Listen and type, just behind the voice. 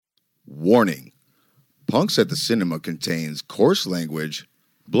Warning. Punks at the Cinema contains coarse language,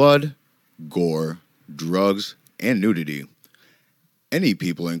 blood, gore, drugs, and nudity. Any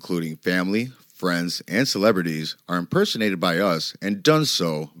people, including family, friends, and celebrities, are impersonated by us and done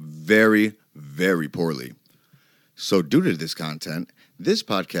so very, very poorly. So due to this content, this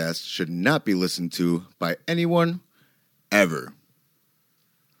podcast should not be listened to by anyone, ever.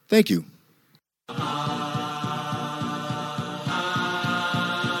 Thank you.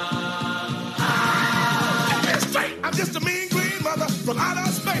 I'm just a mean green mother from outer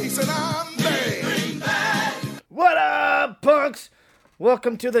space, and I'm bad. What up, punks?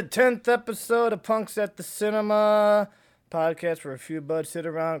 Welcome to the 10th episode of Punks at the Cinema, podcast where a few buds sit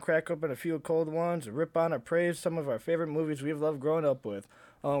around, crack open a few cold ones, and rip on or praise some of our favorite movies we've loved growing up with,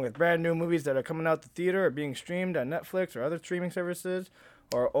 along with brand new movies that are coming out the theater or being streamed on Netflix or other streaming services,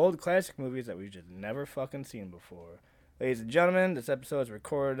 or old classic movies that we've just never fucking seen before. Ladies and gentlemen, this episode is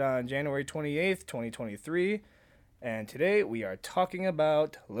recorded on January 28th, 2023. And today we are talking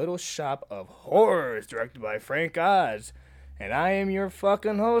about Little Shop of Horrors, directed by Frank Oz. And I am your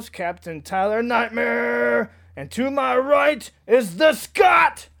fucking host, Captain Tyler Nightmare. And to my right is the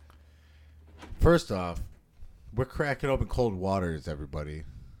Scott. First off, we're cracking open cold waters, everybody.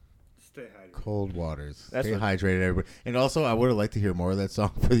 Stay hydrated. Cold waters. That's Stay what- hydrated, everybody. And also, I would have liked to hear more of that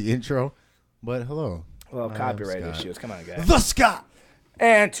song for the intro. But hello. Well, I am copyright Scott. issues. Come on, guys. The Scott!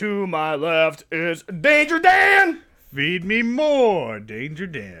 And to my left is Danger Dan. Feed me more, Danger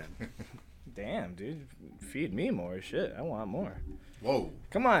Dan. Damn, dude. Feed me more. Shit, I want more. Whoa.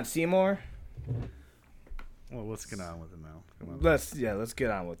 Come on, Seymour. Well, let's get on with it now. Come on. Let's get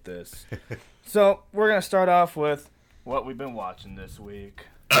on with this. So, we're going to start off with what we've been watching this week.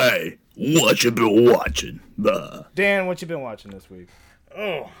 Hey, what you been watching? Dan, what you been watching this week?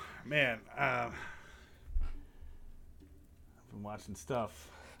 Oh, man. I've been watching stuff.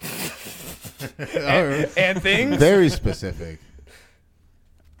 And things? Very specific.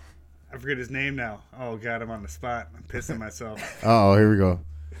 I forget his name now. Oh, God, I'm on the spot. I'm pissing myself. Oh, here we go.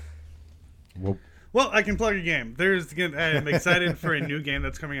 Well, Well, I can plug a game. I'm excited for a new game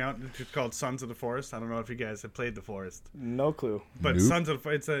that's coming out. It's called Sons of the Forest. I don't know if you guys have played The Forest. No clue. But Nope. Sons of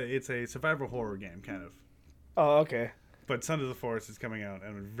it's a survival horror game, kind of. Oh, okay. But Sons of the Forest is coming out,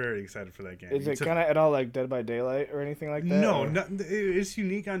 and I'm very excited for that game. Is it It's a- kind of at all like Dead by Daylight or anything like that? No, or? it's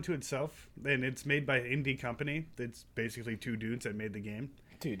unique unto itself, and it's made by an indie company. It's basically two dudes that made the game,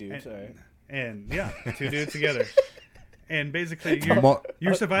 Two dudes, alright. and yeah, two dudes together. And basically, Mo-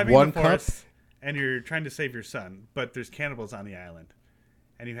 you're surviving one the cup? forest, and you're trying to save your son, but there's cannibals on the island,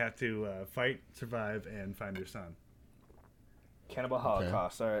 and you have to fight, survive, and find your son. Cannibal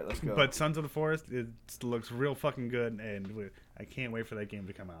Holocaust. Alright, let's go. But Sons of the Forest, it looks real fucking good, and I can't wait for that game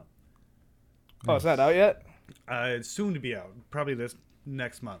to come out. oh, it's not out yet? It's soon to be out, probably this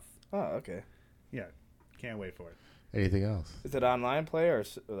next month. Oh, okay. Yeah, can't wait for it. anything else? Is it online play or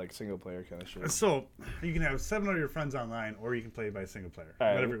like single player kind of shit? So you can have 7 of your friends online, or you can play by single player.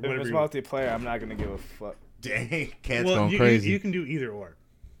 Alright, whatever if it's you- multiplayer, I'm not gonna give a fuck. Dang. Cat's well, going you, crazy. You can do either or.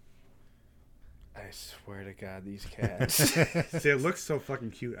 I swear to God, these cats. See, it looks so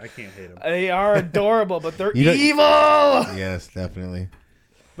fucking cute. I can't hate them. They are adorable, but they're You know- evil! Yes, definitely.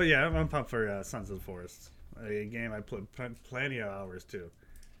 But yeah, I'm pumped for Sons of the Forest. A game I played plenty of hours too.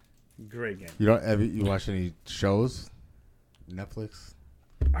 Great game, You watch any shows? Netflix?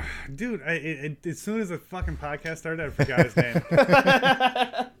 dude. As soon as the fucking podcast started, I forgot his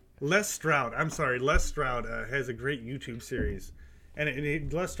name. Les Stroud. I'm sorry, Les Stroud has a great YouTube series,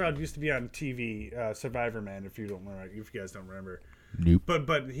 and Les Stroud used to be on TV, Survivor Man. If you guys don't remember. Nope.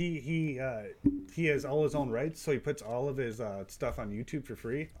 But he has all his own rights, so he puts all of his stuff on YouTube for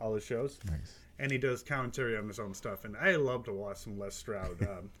free, all his shows, Nice. and he does commentary on his own stuff. And I love to watch some Les Stroud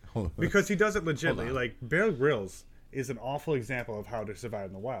Hold on. because he does it legitly. Like Bear Grylls is an awful example of how to survive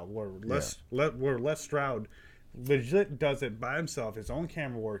in the wild, where Les Stroud legit does it by himself, his own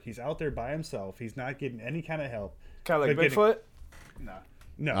camera work. He's out there by himself. He's not getting any kind of help. Kind of like They're getting- Bigfoot?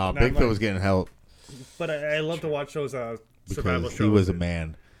 No, Oh, not Bigfoot like- was getting help But I love to watch those survival because shows. he was a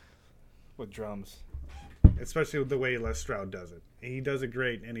man. With drums. Especially with the way Les Stroud does it. He does it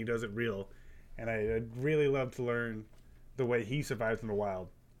great, and he does it real. And I'd really love to learn the way he survives in the wild.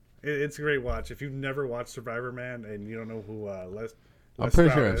 It's a great watch. If you've never watched Survivor Man and you don't know who Les I'm pretty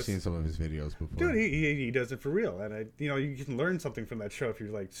Stroud sure I've is, seen some of his videos before. dude, he does it for real. And you can learn something from that show if you're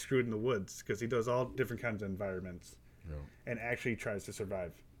like screwed in the woods, because he does all different kinds of environments Yeah. and actually tries to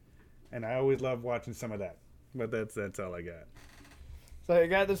survive. And I always love watching some of that. But that's all I got. So you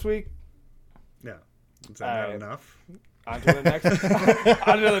got this week? Yeah. Is that not Alright. enough? On to the next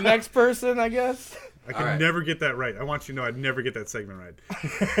on to the next person, I guess. I can right. never get that right. I want you to know I'd never get that segment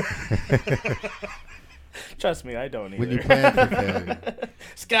right. Trust me, I don't either. When you plan for failure.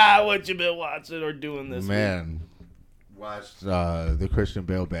 Scott, what you been watching or doing this week? Man, watched the Christian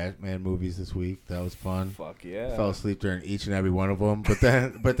Bale Batman movies this week. That was fun. Fuck yeah. Fell asleep during each and every one of them, but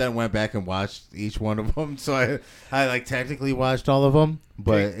then went back and watched each one of them. So I like technically watched all of them,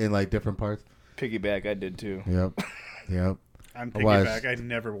 but in like different parts. Piggyback, I did too. Yep. I'm Watched- piggyback. I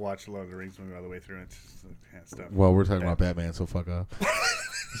never watched Lord of the Rings movie all the way through. It's just stuff. Well, we're talking about Batman, so fuck off.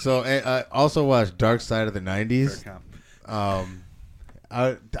 So I also watched Dark Side of the Fair 90s. comp.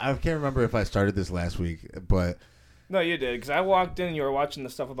 I can't remember if I started this last week, but No, you did, because I walked in and you were watching the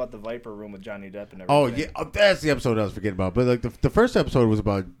stuff about the Viper Room with Johnny Depp and everything. oh yeah, that's the episode I was forgetting about. But like the first episode was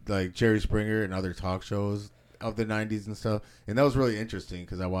about like Jerry Springer and other talk shows of the 90s and stuff, and that was really interesting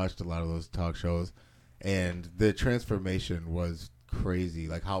because I watched a lot of those talk shows, and the transformation was crazy,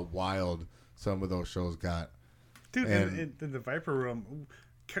 like how wild some of those shows got. Dude, And- in the Viper Room,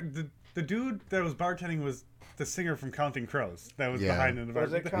 the dude that was bartending was the singer from Counting Crows that was Yeah. behind in the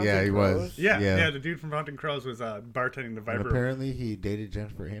Was Viper. it Counting Yeah, he was. Crows? Yeah, the dude from Counting Crows was bartending the And Viper Room. apparently he dated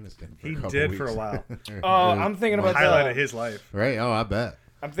Jennifer Aniston. For He a couple did weeks. for a while. Oh, I'm thinking about Highlight the... of his life. Right? Oh, I bet.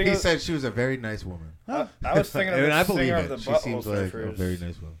 I'm He thinking... said she was a very nice woman. I was thinking of And the I believe singer it. of the She Butthole seems like a Surfers. very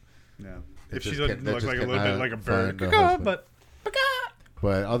nice woman. Yeah. That If she just doesn't can't- that look just like a little bit cannot like a bird. find a Caw-caw, husband. but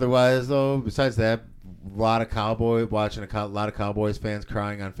But otherwise, though, besides that, a lot of lot of Cowboys fans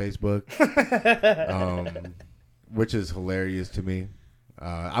crying on Facebook, which is hilarious to me.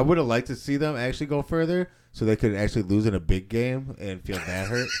 I would have liked to see them actually go further so they could actually lose in a big game and feel that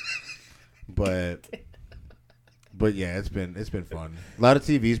hurt. But yeah, it's been fun. A lot of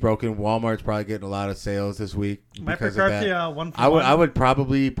TVs broken. Walmart's probably getting a lot of sales this week Mike because of McCarthy, that. 1 for I would 1. I would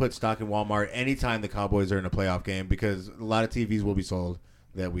probably put stock in Walmart anytime the Cowboys are in a playoff game because a lot of TVs will be sold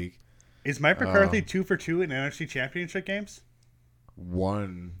that week. Is Mike McCarthy 2 for 2 in NFC Championship games?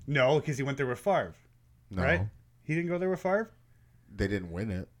 One, No, because he went there with Favre. no, Right? He didn't go there with Favre? they didn't win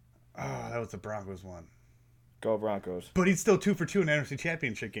it. Oh, that was the Broncos one. Go Broncos. But he's still 2 for 2 in NFC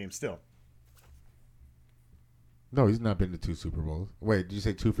Championship games still. No, he's not been to 2 Super Bowls. Wait, did you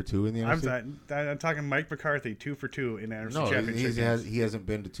say 2 for 2 in the NFC? I'm talking Mike McCarthy 2 for 2 in NFC No, Championship games. he hasn't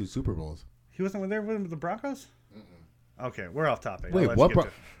been to 2 Super Bowls. He wasn't there with the Broncos? Okay, we're off topic. I'll Wait, let you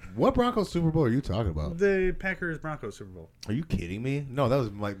get what Broncos Super Bowl are you talking about? the Packers Broncos Super Bowl. Are you kidding me? No, that was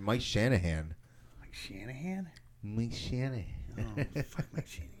Mike Shanahan. Mike Shanahan? Mike Shanahan. Oh, fuck Mike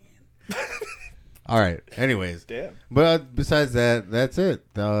Shanahan. All right. Anyways, Damn. but besides that, that's it.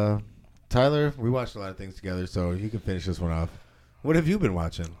 Tyler, we watched a lot of things together, so you can finish this one off. What have you been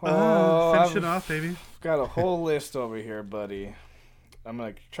watching? Finish I've it off, baby. got a whole list over here, buddy. I'm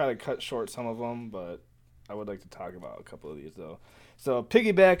going to try to cut short some of them, but I would like to talk about a couple of these, though. So,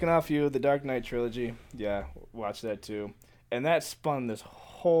 piggybacking off you, the Dark Knight trilogy. Yeah, watch that, too. And that spun this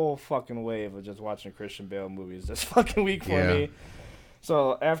whole fucking wave of just watching Christian Bale movies this fucking week for Yeah. me.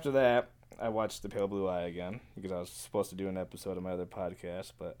 So, after that, I watched The Pale Blue Eye again because I was supposed to do an episode of my other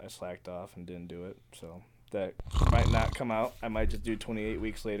podcast, but I slacked off and didn't do it. So that might not come out. I might just do 28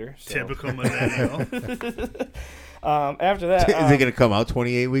 weeks later. So. Typical millennial. After that, Is it going to come out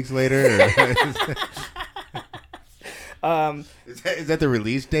 28 weeks later? Or is that the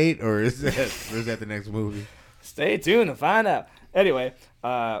release date, or is that the next movie? stay tuned to find out. Anyway,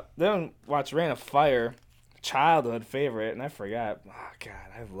 then watch Reign of Fire, childhood favorite, and I forgot. Oh, God,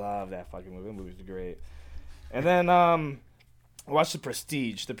 I love that fucking movie. That movie's great. And then watch The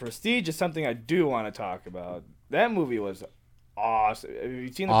Prestige. The Prestige is something I do want to talk about. That movie was awesome. Have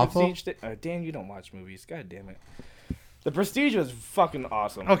you seen The Awful? Prestige? Dan, you don't watch movies. God damn it. The Prestige was fucking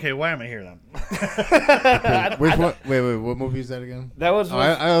awesome. Okay, why am I here then? Which one? Wait, what movie is that again? That was Oh,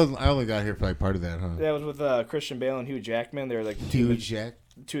 with, I only got here for like part of that, huh? that was with Christian Bale and Hugh Jackman. They were like Dude, Jack.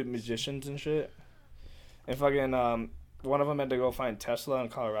 two magicians and shit. And fucking one of them had to go find Tesla in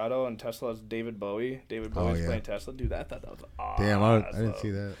Colorado, and Tesla's David Bowie. David Bowie's yeah. playing Tesla. Dude, I thought that was awesome. Damn, I didn't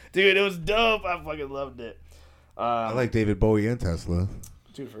see that. Dude, it was dope. I fucking loved it. I like David Bowie and Tesla.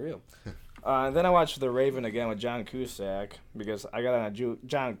 Dude, for real. And then I watched The Raven again with John Cusack because I got on a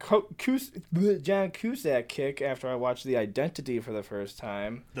John Cusack kick after I watched The Identity for the first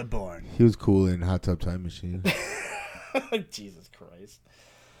time. The Bourne. He was cool in Hot Tub Time Machine. Jesus Christ.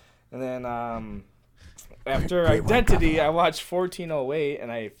 And then after Identity, I watched 1408,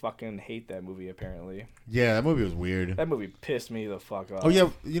 and I fucking hate that movie, apparently. Yeah, that movie was weird. That movie pissed me the fuck off. Oh yeah,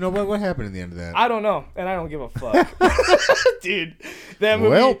 you know what? What happened in the end of that? I don't know, and I don't give a fuck. Dude, that movie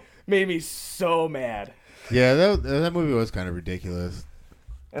Well- made me so mad. Yeah, that movie was kind of ridiculous.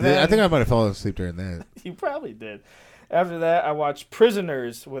 And then, I think I might have fallen asleep during that. you probably did. After that, I watched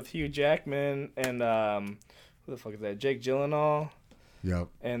Prisoners with Hugh Jackman and who the fuck is that? Jake Gyllenhaal. Yep.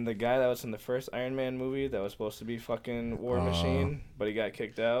 And the guy that was in the first Iron Man movie that was supposed to be fucking War Machine, but he got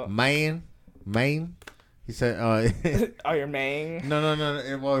kicked out. Man. He said, Iron Man.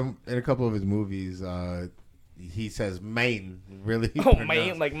 No. Well, in a couple of his movies, he says Maine. Really? Oh,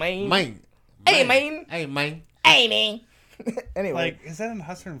 Maine, like Maine. Maine. Hey, Maine. Hey, Maine. Hey, man. Anyway. Like, is that in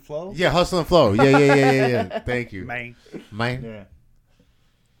Hustler and Flow? Yeah, Hustle and Flow. Yeah. Thank you. Man. Maine.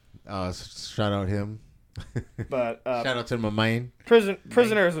 Yeah. Shout out him. But Shout out to my main.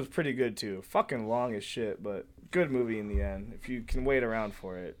 Prisoners was pretty good too. Fucking long as shit, but good movie in the end. If you can wait around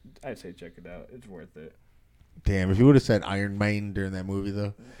for it, I'd say check it out. It's worth it. Damn, if you would have said Iron Man during that movie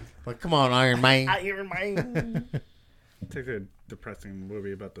though, like come on, Iron Man. Iron Man. It's a depressing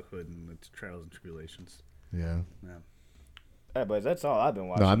movie about the hood and its trials and tribulations. Yeah. Hey, boys, that's all I've been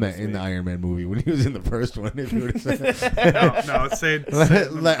watching. No, I meant this in week. the Iron Man movie when he was in the first one. If you would have said, No, say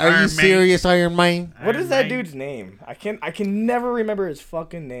like, are you serious, Iron Man? What is that dude's name? I can never remember his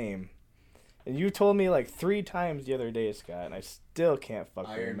fucking name. And you told me like 3 times the other day, Scott, and I still can't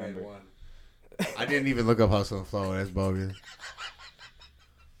fucking remember. I didn't even look up Hustle and Flow. That's bogus.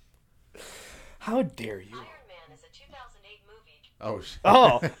 How dare you? Iron Man is a 2008 movie. Oh shit.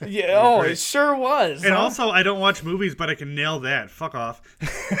 Oh, yeah. Oh, it sure was. And huh? also, I don't watch movies, but I can nail that. Fuck off.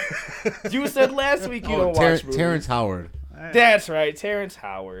 You said last week you don't watch movies. Terrence Howard. That's right, Terrence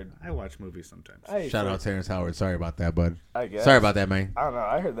Howard. I watch movies sometimes. Shout out Terrence Howard. Sorry about that, bud. I guess. Sorry about that, man. I don't know.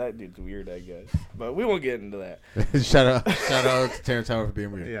 I heard that dude's weird, I guess. But we won't get into that. shout out to Terrence Howard for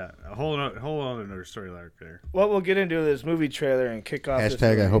being weird. Yeah, hold on another story arc there. Well, we'll get into this movie trailer and kick off this Hashtag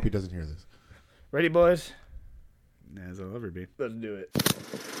movie. I hope he doesn't hear this. Ready, boys? As I'll ever be. Let's do it.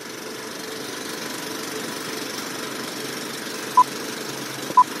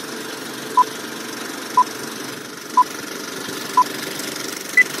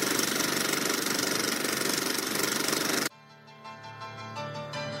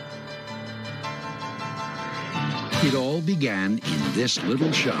 It all began in this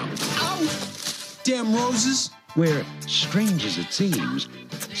little shop. Ow! Damn roses. Where, strange as it seems,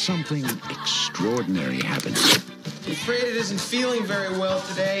 something extraordinary happened. I'm afraid it isn't feeling very well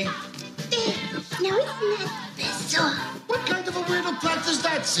today. No, it's not. So, What kind of a weirdo plot is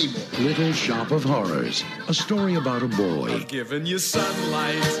that, Seymour? Little Shop of Horrors, a story about a boy. I've given you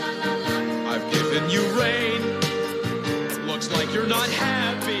sunlight. I've given you rain. Looks like you're not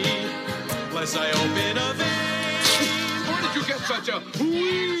happy. Unless I open a vein. Where did you get such a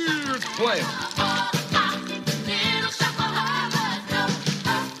weird plan?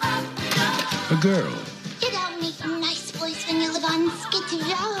 A girl, you don't make a nice voice when you live on Skid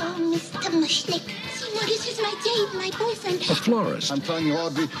Row, Mr. Mushnick. See, now this is my Dave, my boyfriend. a florist, I'm telling you,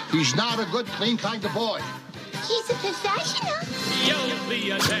 Audrey, he's not a good, clean kind of boy. He's a professional. You'll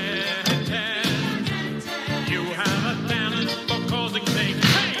be a dentist. You have a talent for causing things.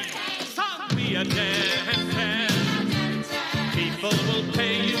 Hey, son, be a dentist. People will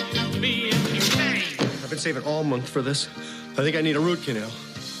pay you to be inhumane. I've been saving all month for this. I think I need a root canal.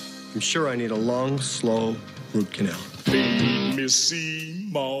 I'm sure I need a long, slow root canal. Feed me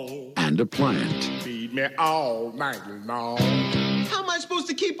Seymour. and a plant. Feed me all night long. How am I supposed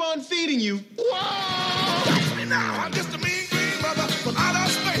to keep on feeding you? Watch me now. I'm just a mean green mother from outer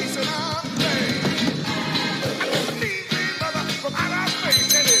space, and I'm bang. I'm just a mean green mother from outer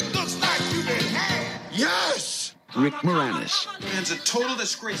space, and it looks like you've been had. Yes! Rick Moranis, Man's a total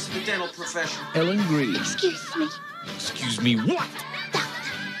disgrace to the dental profession. Ellen Greene, Excuse me. Excuse me, what?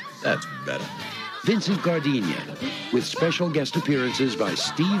 That's better. Vincent Gardenia, with special guest appearances by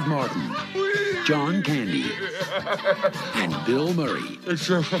Steve Martin, John Candy, and Bill Murray. It's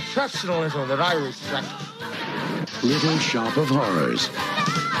your professionalism that I respect. Little Shop of Horrors.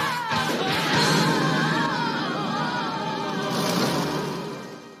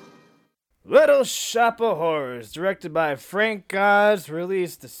 Little Shop of Horrors, directed by Frank Oz,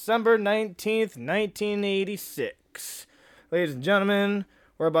 released December 19th, 1986. Ladies and gentlemen,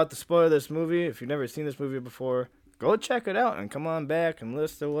 we're about to spoil this movie. If you've never seen this movie before, go check it out and come on back and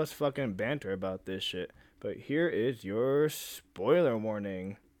listen to us fucking banter about this shit. But here is your spoiler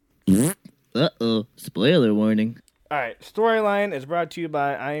warning. Uh-oh, spoiler warning. Alright, storyline is brought to you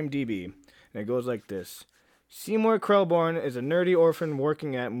by IMDb, and it goes like this. Seymour Krelborn is a nerdy orphan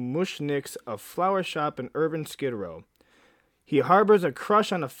working at Mushnick's, a flower shop in urban Skid Row. He harbors a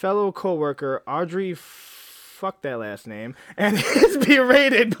crush on a fellow co-worker, Audrey fuck that last name, and is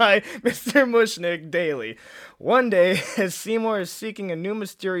berated by Mr. Mushnick daily. One day, as Seymour is seeking a new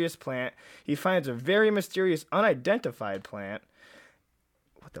mysterious plant, he finds a very mysterious unidentified plant.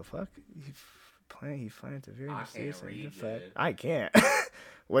 What the fuck? plant he finds a very mysterious effect. I can't.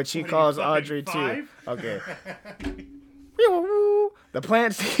 What she calls Audrey too. Okay. The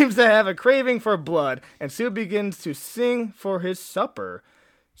plant seems to have a craving for blood, and Sue begins to sing for his supper.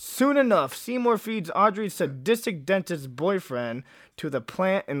 Soon enough, Seymour feeds Audrey's sadistic dentist boyfriend to the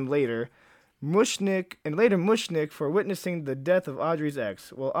plant, and later Mushnick for witnessing the death of Audrey's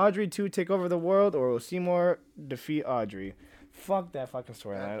ex. Will Audrey 2 take over the world, or will Seymour defeat Audrey? Fuck that fucking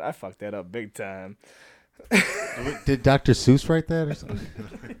storyline. I fucked that up big time. Did Dr. Seuss write that or something?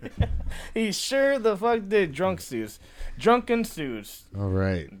 He sure the fuck did. Drunken Seuss. All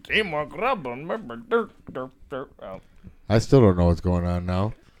right. Oh. I still don't know what's going on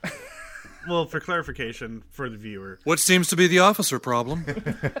now. Well, for clarification for the viewer, What seems to be the officer problem?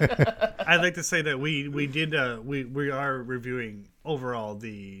 I'd like to say that we are reviewing overall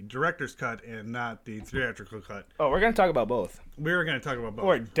the director's cut and not the theatrical cut. Oh, we're going to talk about both. We're going to talk about both.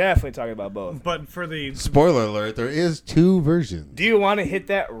 We're definitely talking about both. But for the... Spoiler alert, there is 2 versions. Do you want to hit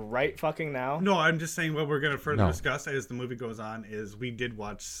that right fucking now? No, I'm just saying what we're going to further discuss as the movie goes on is we did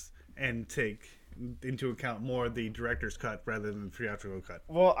watch and take into account more the director's cut rather than the theatrical cut.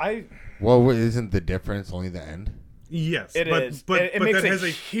 Well, isn't the difference only the end? Yes, it is. But it makes a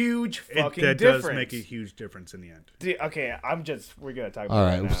huge fucking difference. That does make a huge difference in the end. Okay, we're gonna talk about. All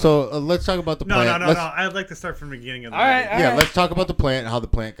right, so let's talk about the plant. No. I'd like to start from the beginning of the movie. Yeah, let's talk about the plant, how the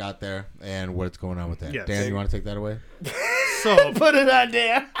plant got there, and what's going on with that. Yes. Dan, you want to take that away? So put it on,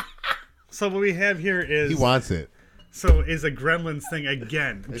 Dan. So what we have here is he wants it. So is a Gremlins thing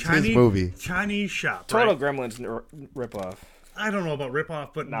again. It's his movie. Chinese shop. Total right? Gremlins ripoff. I don't know about ripoff,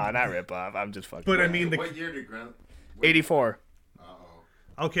 but not ripoff. I'm just fucking. But I mean, what year did Gremlins? 84.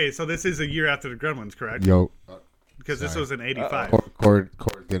 Okay, so this is a year after the Gremlins, correct? Yo. Because this was in 85. Cord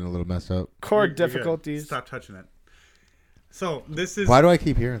getting a little messed up. Chord difficulties. Stop touching it. So this is. Why do I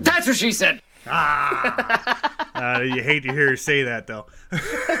keep hearing that? That's what she said. You hate to hear her say that, though.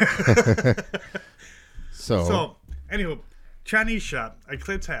 So, anywho, Chinese shop,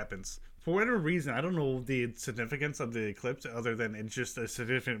 eclipse happens. For whatever reason, I don't know the significance of the eclipse other than it's just a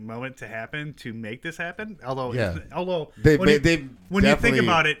significant moment to happen to make this happen. Although when you think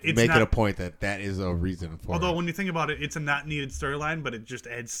about it, it's make not, it a point that is a reason for although it. when you think about it, it's a not needed storyline, but it just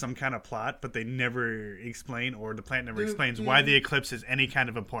adds some kind of plot, but they never explain, or the plant never explains why the eclipse is any kind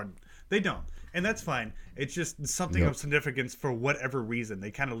of important. They don't. And that's fine. It's just something of significance for whatever reason. They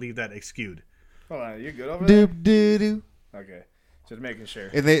kind of leave that skewed. Hold on, you good over there? Okay. Just making sure.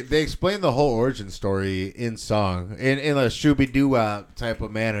 And they explain the whole origin story in song, in a shooby-doo type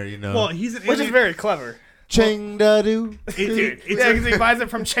of manner, you know. Well, which is very clever. Chang da doo. Because he buys it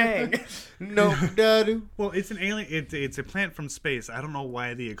from Chang. No da doo. Well, it's an alien. It's a plant from space. I don't know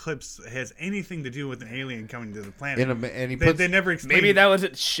why the eclipse has anything to do with an alien coming to the planet. They never explain. Maybe that was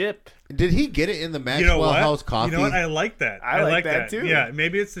its ship. Did he get it in the Maxwell House coffee? You know what? I like that. I like that too. Yeah,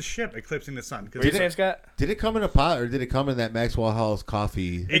 maybe it's the ship eclipsing the sun. What do you say, Scott? Did it come in a pot or did it come in that Maxwell House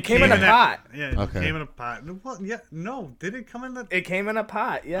coffee? It came in a pot. Yeah, it came in a pot. Well, yeah, no. Did it come in the? It came in a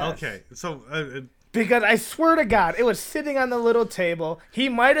pot. Yes. Okay, so. Because I swear to God, it was sitting on the little table. He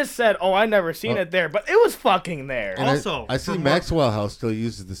might have said, "Oh, I never seen it there," but it was fucking there. And also, I see Maxwell House still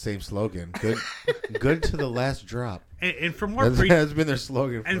uses the same slogan. Good to the last drop. And for more that's been their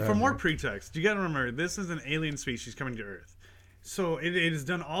slogan. And for more pretext, you got to remember this is an alien species coming to Earth, so it has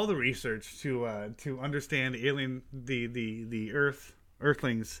done all the research to understand the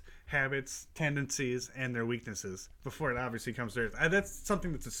Earthlings' habits, tendencies, and their weaknesses before it obviously comes to Earth. That's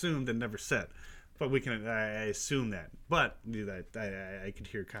something that's assumed and never said. But we can I assume that. But I could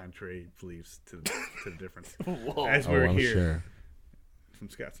hear contrary beliefs to the difference. As we're here sure. from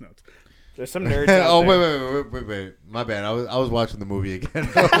Scott's notes. There's some nerds out oh, there. wait. My bad. I was watching the movie again.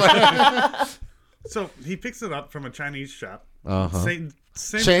 So he picks it up from a Chinese shop. Same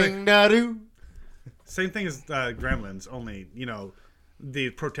Same thing. Same thing as Gremlins, only,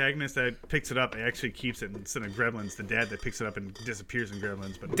 the protagonist that picks it up actually keeps it instead of Gremlins. The dad that picks it up and disappears in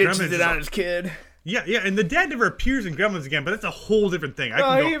Gremlins, but ditches Gremlins it on his kid. Yeah, and the dad never appears in Gremlins again, but that's a whole different thing.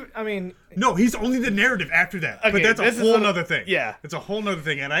 No, he's only the narrative after that, okay, but that's a whole other thing. Yeah, it's a whole other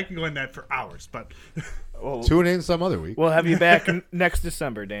thing, and I can go in that for hours. But tune in some other week. We'll have you back next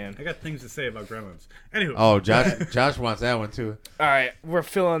December, Dan. I got things to say about Gremlins. Anywho. Oh, Josh wants that one too. All right, we're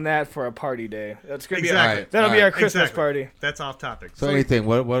filling that for a party day. That's gonna exactly. That'll be our Christmas party. That's off topic. So anything?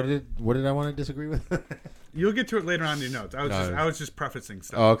 What did I want to disagree with? You'll get to it later on in your notes. I was just prefacing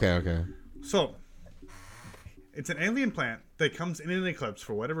stuff. Oh, okay. So It's an alien plant that comes in an eclipse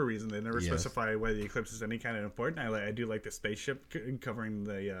for whatever reason. They never Yes. specify why the eclipse is any kind of important. I do like the spaceship covering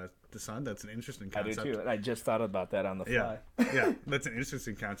the sun. That's an interesting I do concept. too. And I just thought about that on the Yeah, fly. yeah, that's an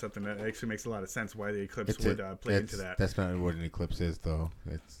interesting concept, and that actually makes a lot of sense why the eclipse would play into that. That's not what an eclipse is, though.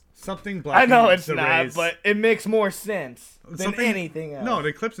 It's Something I blocking know it's the not, rays. but it makes more sense than Something- anything else. No, the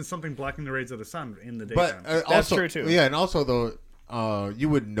eclipse is something blocking the rays of the sun in the but daytime. That's also, true, too. Yeah, and also though, you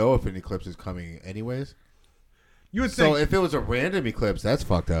would know if an eclipse is coming anyways. You would So think. if it was a random eclipse, that's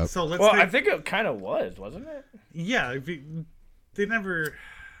fucked up. So let's. Well, think, I think it kind of was, wasn't it? Yeah, they never.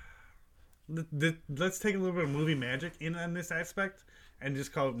 Let's take a little bit of movie magic in on this aspect and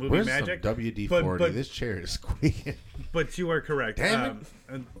just call it movie Where's magic. some WD-40? But- This chair is squeaking. But you are correct. Damn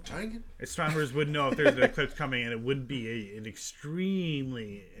Astronomers would know if there's an eclipse coming, and it would be an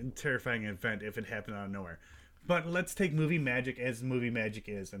extremely terrifying event if it happened out of nowhere. But let's take movie magic as movie magic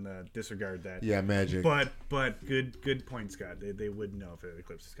is, and disregard that. Yeah, magic. But good point, Scott. They would know if an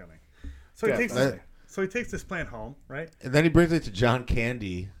eclipse is coming. So he takes this plant home, right? And then he brings it to John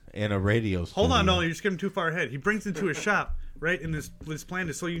Candy in a radio studio. Hold on, no, you're skipping too far ahead. He brings it to his shop, right? And this plant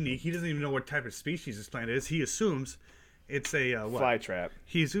is so unique. He doesn't even know what type of species this plant is. He assumes it's a what? Flytrap.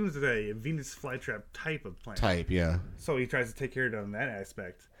 He assumes it's a Venus flytrap type of plant. Type, yeah. So he tries to take care of it on that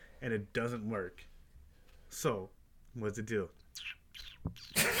aspect, and it doesn't work. So, what does it do?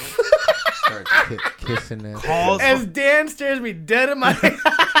 Start kissing that. As Dan stares me dead in my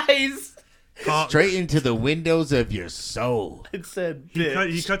eyes. Straight into the windows of your soul. It said,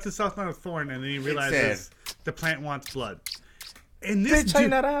 He cuts himself on a thorn, and then he realizes the plant wants blood. And this Bitch,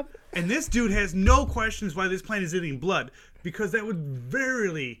 ain't that happen? And this dude has no questions why this plant is eating blood, because that would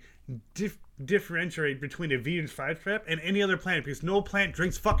very differentiate between a Venus flytrap and any other plant, because no plant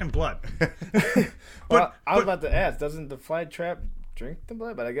drinks fucking blood. Well, I was about to ask, doesn't the flytrap drink the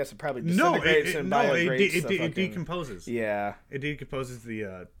blood? But I guess it probably disintegrates and biodegrades. It decomposes. Yeah. It decomposes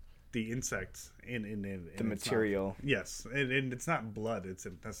the insects in The material. Yes, and it's not blood; it's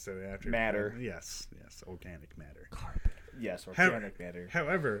necessarily after Matter. Yes, organic matter. Yes, organic matter.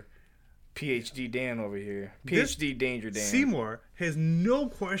 However, PhD Dan over here. This- PhD Danger Dan. Seymour has no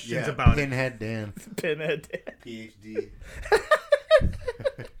questions Yeah, about Pinhead Dan. Pinhead Dan. PhD.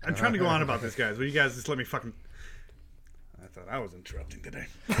 I'm trying to go on about this, guys. Will you guys just let me fucking... I thought I was interrupting today.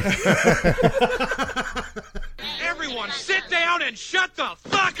 Everyone sit down and shut the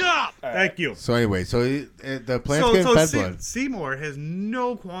fuck up! Thank you. So anyway, the plant's getting fed blood. Seymour has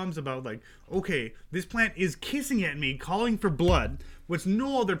no qualms about, like, okay, this plant is kissing at me, calling for blood, which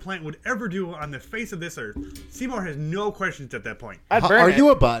no other plant would ever do on the face of this earth. Seymour has no questions at that point. Are you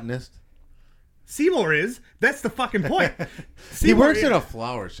a botanist? Seymour is. That's the fucking point. He works in a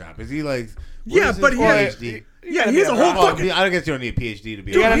flower shop. Is he like? Yeah, but he has, PhD? yeah, he has a whole fucking... I guess you don't need a PhD to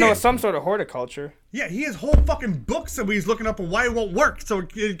be. You gotta know yeah. some sort of horticulture. Yeah, he has whole fucking books that he's looking up on why it won't work. So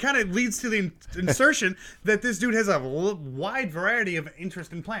it kind of leads to the insertion that this dude has a wide variety of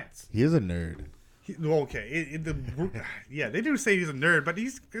interest in plants. He is a nerd. Okay, yeah, they do say he's a nerd, but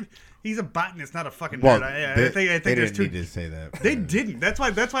he's a botanist, not a fucking Well, nerd. they, I think they there's didn't two. need to say that. They didn't. That's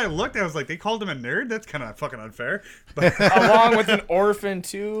why I looked. I was like, they called him a nerd. That's kind of fucking unfair. But Along with an orphan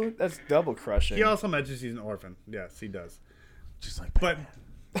too. That's double crushing. he also mentions he's an orphan. Yes, he does. Just like But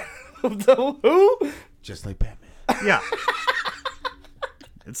Who? Just like Batman. yeah,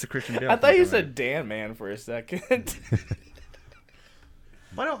 it's the Christian Bale. I thought you thing, said Dan Man for a second.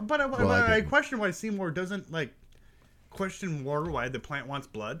 But I question why Seymour doesn't like question more why the plant wants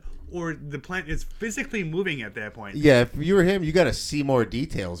blood, or the plant is physically moving at that point. Yeah, if you were him, you got to see more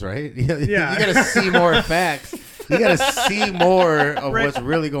details, right? Yeah, you Yeah. got to see more facts. You got to see more of Right. what's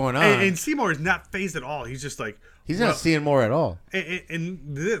really going on. And Seymour is not phased at all. He's just like He's not seeing more at all. And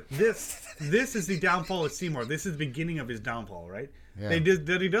this is the downfall of Seymour. This is the beginning of his downfall, right? Yeah.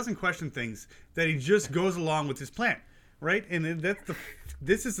 That he doesn't question things. That he just goes along with his plan, right? And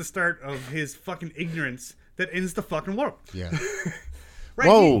this is the start of his fucking ignorance that ends the fucking world. Yeah. Right?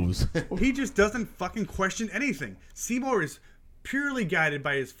 Woes. He just doesn't fucking question anything. Seymour is purely guided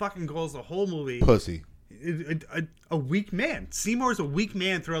by his fucking goals the whole movie. Pussy. A weak man. Seymour's a weak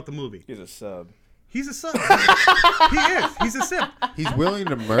man throughout the movie. He's a sub. He's a sub. He is. He's a simp. He's willing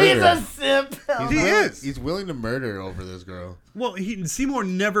to murder. He's a simp. He's willing to murder over this girl. Well, Seymour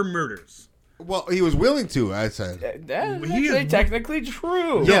never murders. Well, he was willing to, I said. That's He is- actually technically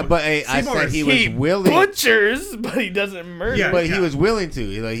true. Yeah, but I Seymour said is- he was He willing. butchers, but he doesn't murder. Yeah. But he was willing to.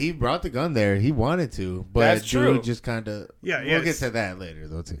 He brought the gun there. He wanted to. But That's true. dude just kind of. Yeah, We'll yes. get to that later,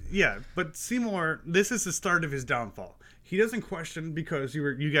 though, too. Yeah, but Seymour, this is the start of his downfall. He doesn't question because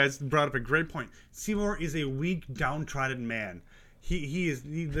you guys brought up a great point. Seymour is a weak, downtrodden man.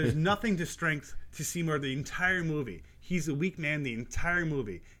 There's nothing to strength to Seymour the entire movie. He's a weak man the entire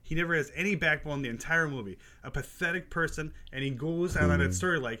movie. He never has any backbone the entire movie. A pathetic person, and he goes out on that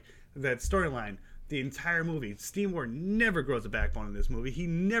storyline the entire movie. Seymour never grows a backbone in this movie. He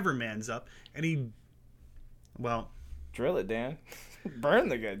never mans up, and drill it, Dan. Burn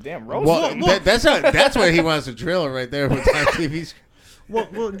the goddamn roast. Well, that's where he wants to drill it right there with on TV.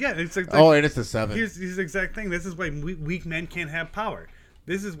 Well, yeah. It's like, and it's the 7. Here's the exact thing. This is why weak men can't have power.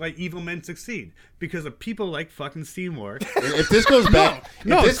 This is why evil men succeed, because of people like fucking Seymour. If this goes back,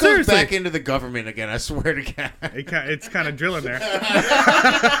 seriously, goes back into the government again, I swear to God, it's kind of drilling there.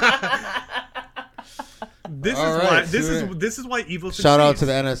 This is why evil succeeds. Shout out to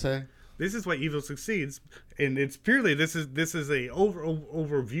the NSA. This is why evil succeeds, and it's purely this is a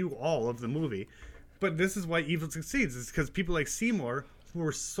overview all of the movie, but this is why evil succeeds. It's because people like Seymour, who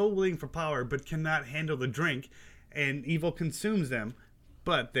are so willing for power but cannot handle the drink, and evil consumes them,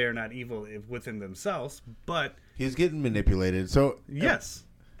 but they're not evil within themselves. But he's getting manipulated. So yes.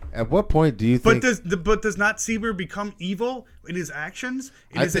 At what point do you think? But does not Seymour become evil in his actions,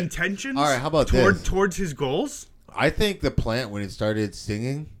 in his intentions? All right, how about towards his goals? I think the plant, when it started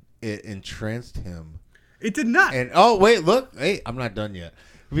singing, it entranced him. It did not. And I'm not done yet.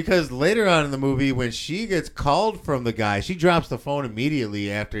 Because later on in the movie, when she gets called from the guy, she drops the phone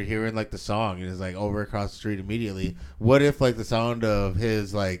immediately after hearing like the song and is like over across the street immediately. What if like the sound of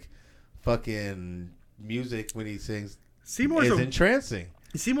his like fucking music when he sings is entrancing?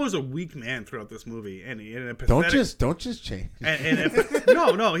 Seymour's a weak man throughout this movie, and a pathetic. Don't just change.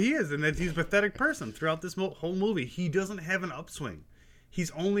 No, he is, and he's a pathetic person throughout this whole movie. He doesn't have an upswing.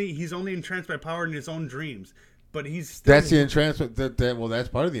 He's only entranced by power in his own dreams. But he's still, that's the entrancement. That's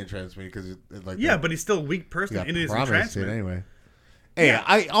part of the entrancement because but he's still a weak person in his entrancement. Anyway,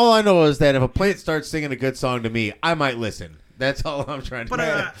 hey, all I know is that if a plant starts singing a good song to me, I might listen. That's all I'm trying to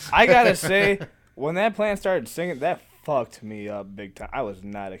say. I gotta say, when that plant started singing, that fucked me up big time. I was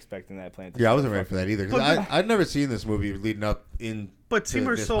not expecting that plant. I wasn't ready for that either because I'd never seen this movie leading up in. But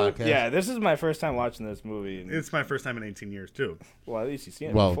Seymour's this is my first time watching this movie. It's my first time in 18 years too. Well, at least you've seen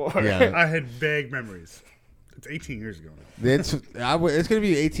it before. Yeah. I had vague memories. It's 18 years ago. It's going to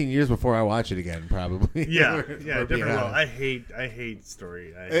be 18 years before I watch it again, probably. Yeah, different role. I hate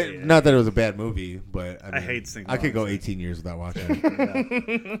story. Not that it was a bad movie, but I hate singing. I could go 18 years without watching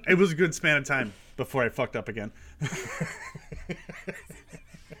it. It was a good span of time before I fucked up again.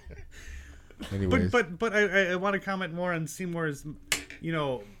 Anyways. But I want to comment more on Seymour's,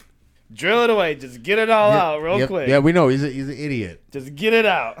 drill it away. Just get it all out real quick. Yeah, we know he's an idiot. Just get it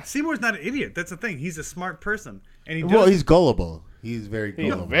out. Seymour's not an idiot. That's the thing. He's a smart person, and he's gullible. He's very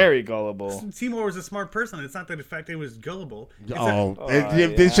gullible. He's very gullible. Seymour was a smart person. It's not that the fact that he was gullible.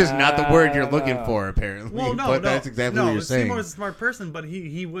 It's just not the word you're looking for, apparently. Well, that's exactly what you're saying. Seymour was a smart person, but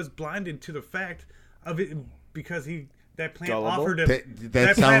he was blinded to the fact of it because that plant offered him.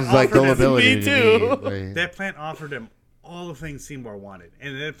 That sounds like gullibility. Me too. That plant offered him all the things Seymour wanted,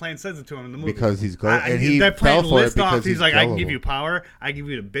 and that plant says it to him in the movie because he's gullible. And he that plant fell for lists it because off. He's like, gullible. I can give you power. I give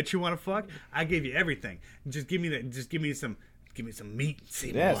you the bitch you want to fuck. I gave you everything. Just give me that. Just give me some meat,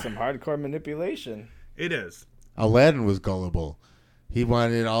 Seymour. Yeah, some hardcore manipulation. It is. Aladdin was gullible. He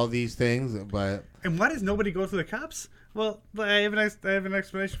wanted all these things, but and why does nobody go to the cops? Well, I have an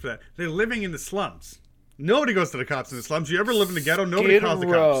explanation for that. They're living in the slums. Nobody goes to the cops in the slums. You ever live in the ghetto? Nobody calls the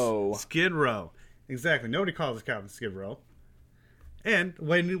cops. Skid Row. Exactly. Nobody calls the cops in Skid Row. And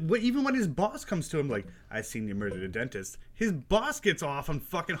even when his boss comes to him like, I seen you murdered a dentist, his boss gets off on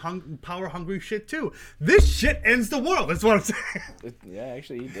fucking power-hungry shit too. This shit ends the world. That's what I'm saying. Yeah,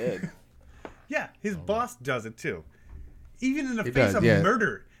 actually he did. Yeah, his boss does it too. Even in the face of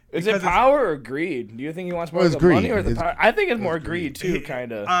murder. Is it power or greed? Do you think he wants more of the money or the power? I think it's more greed too,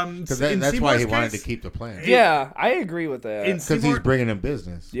 kind of. That's why he wanted to keep the plant. Yeah, I agree with that. Because he's bringing him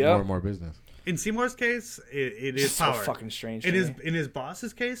business, more and more business. In Seymour's case, it is power. So fucking strange. In his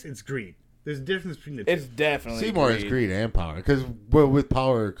boss's case, it's greed. There's a difference between the two. It's definitely Seymour is greed and power because with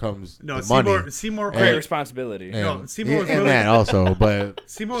power comes the money. Seymour great responsibility. Seymour was and that also, but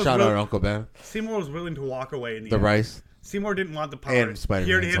shout out Uncle Ben. Seymour was willing to walk away in the end. Rice. Seymour didn't want the power. And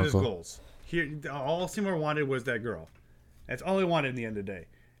he already had his goals. All Seymour wanted was that girl. That's all he wanted in the end of the day.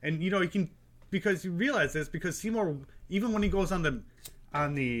 And because you realize this because Seymour, even when he goes on the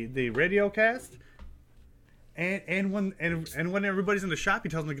radio cast. And when everybody's in the shop, he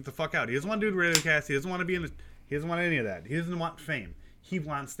tells them to get the fuck out. He doesn't want to do the radio cast. He doesn't want to be he doesn't want any of that. He doesn't want fame. He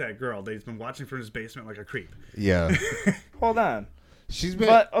wants that girl that he's been watching from his basement like a creep. Yeah. Hold on. She's been.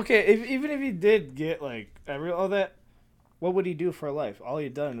 But okay, even if he did get all that, What would he do for a life? All he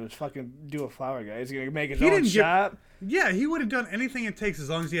done was fucking do a flower guy. He's gonna make his He own didn't get- shop. Yeah, he would have done anything it takes as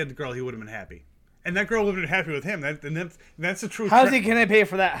long as he had the girl. He would have been happy, and that girl would have been happy with him. That's the truth. How's he gonna pay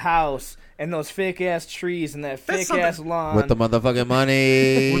for that house and those fake ass trees and that That's fake ass lawn? With the motherfucking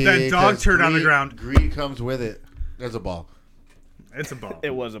money. With that dog 'cause turd on the greed- ground. Greed comes with it. There's a ball. It's a ball.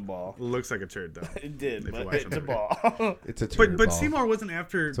 It was a ball. Looks like a turd though. It did, If you but watch it's the a movie. ball. It's a turd But ball. Seymour wasn't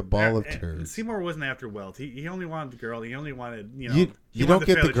after. It's a ball of turds. Seymour wasn't after wealth. He only wanted the girl. He only wanted he You wanted don't to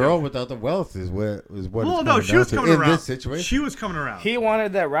get fail the the girl job. without the wealth is what Well, it's no, coming she was down to coming in around. this situation. She was coming around. He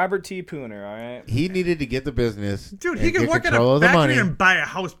wanted that Robert T. Pooner, all right? He needed to get the business. Dude, and he could get work at control a of the money. factory and buy a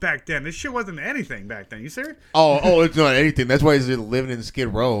house back then. This shit wasn't anything back then. You serious? Oh, it's not anything. That's why he's living in Skid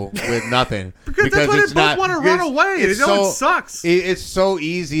Row with nothing. Because that's why they it's both not- wanna run it's- away. it's They know it sucks. It's so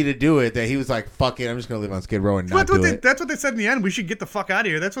easy to do it that he was like, "Fuck it, I'm just gonna live on Skid Row and not do it." That's what they said in the end. We should get the fuck out of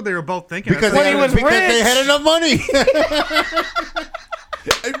here. That's what they were both thinking. Because That's they what had enough money.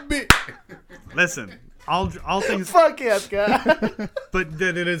 Listen, all things. Fuck yeah, Scott. But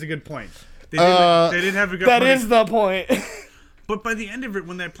that is a good point. They didn't have a good. That money. is the point. But by the end of it,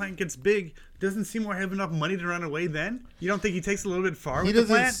 when that plant gets big, doesn't Seymour have enough money to run away? Then you don't think he takes a little bit far He with the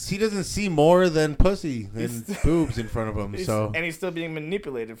plant? doesn't. He doesn't see more than pussy and boobs in front of him. So And he's still being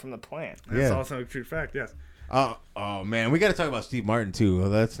manipulated from the plant. That's Yeah. also a true fact. Yes. Oh man, we got to talk about Steve Martin too. Well,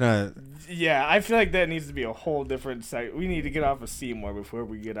 that's not. Yeah, I feel like that needs to be a whole different site. We need to get off of Seymour before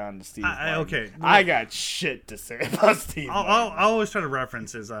we get on to Steve. Martin. Okay. I got shit to say about Steve. I'll always try to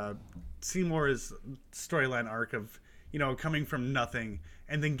reference is Seymour's storyline arc of coming from nothing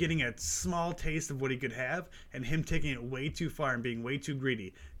and then getting a small taste of what he could have, and him taking it way too far and being way too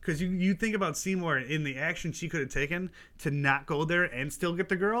greedy. Because you think about Seymour in the action she could have taken to not go there and still get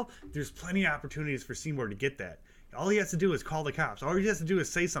the girl. There's plenty of opportunities for Seymour to get that. All he has to do is call the cops. All he has to do is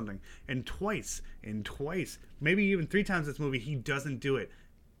say something. And twice, maybe even 3 times this movie, he doesn't do it.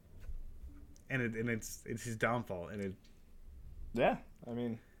 And it's his downfall. And Yeah, I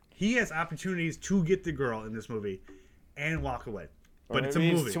mean, he has opportunities to get the girl in this movie and walk away. But it's a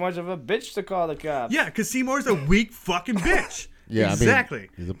maybe movie. he's too much of a bitch to call the cops. Yeah, because Seymour's a weak fucking bitch. Yeah, I mean, exactly.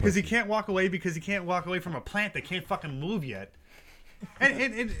 he's a Because he pussy. can't walk away from a plant that can't fucking move yet.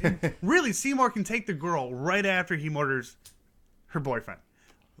 And really, Seymour can take the girl right after he murders her boyfriend.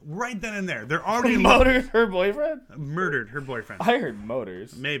 Right then and there. They're already Murdered her boyfriend? Murdered her boyfriend. I heard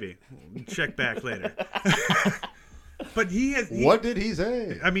motors. Maybe. Check back later. But What did he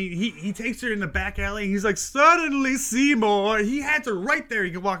say? I mean, he takes her in the back alley. And he's like, suddenly Seymour. He has her right there.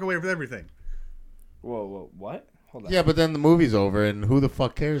 He can walk away with everything. Whoa, what? Hold on. Yeah, but then the movie's over, and who the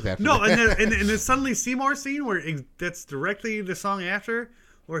fuck cares after? No, that? and then suddenly Seymour scene where that's directly the song after,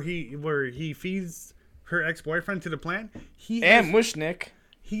 where he feeds her ex-boyfriend to the plant. And Mushnick.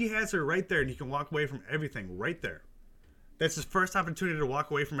 He has her right there, and he can walk away from everything right there. That's his first opportunity to walk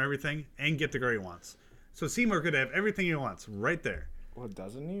away from everything and get the girl he wants. So Seymour could have everything he wants right there. Well,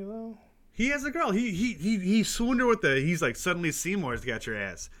 doesn't he though? He has a girl. He swooned her with he's like, suddenly Seymour's got your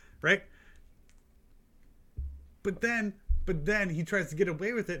ass, right? But then he tries to get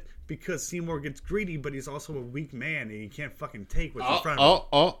away with it because Seymour gets greedy, but he's also a weak man and he can't fucking take what's in front of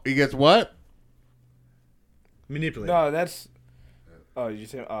him. He gets what? Manipulated. No, that's. Oh, you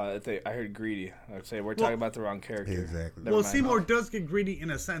say? I heard greedy. I'd say we're talking about the wrong character. Exactly. Never Well, mind. Seymour does get greedy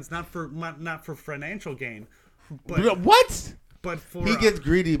in a sense, not for financial gain, but What? But for He gets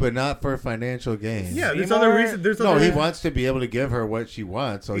greedy, but not for financial gain. yeah, there's other reasons. No, he wants to be able to give her what she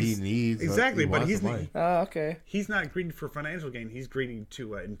wants, so he needs exactly. But wants he's the money. Oh, okay. He's not greedy for financial gain. He's greedy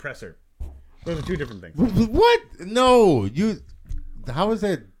to impress her. Those are two different things. What? No, you. How is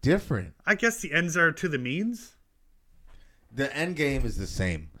that different? I guess the ends are to the means. The end game is the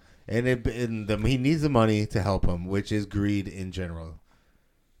same, and he needs the money to help him, which is greed in general.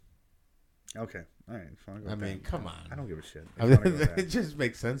 Okay, all right. Fine, I mean, come on. I don't give a shit. I mean, it just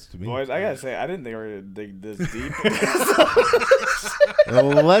makes sense to me. Boys, I gotta say, I didn't think we were gonna dig this deep.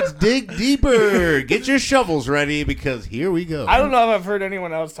 Let's dig deeper. Get your shovels ready because here we go. I don't know if I've heard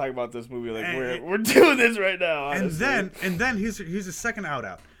anyone else talk about this movie like we're doing this right now. Honestly. And then here's a second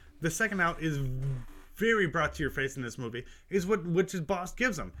out. The second out is very brought to your face in this movie. Is which his boss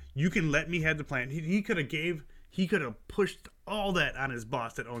gives him. You can let me have the plant. He could have pushed all that on his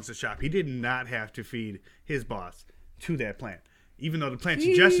boss that owns the shop. He did not have to feed his boss to that plant, even though the plant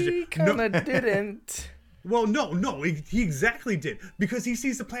suggested He it. kind of didn't. Well, no, he exactly did, because he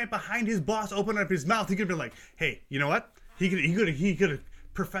sees the plant behind his boss open up his mouth. He could have been like, "Hey, you know what?" He could have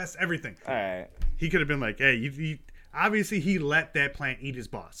professed everything. All right. He could have been like, "Hey, obviously he let that plant eat his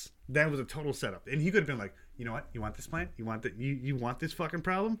boss. That was a total setup." And he could have been like, You know what? You want this plant? You want you want this fucking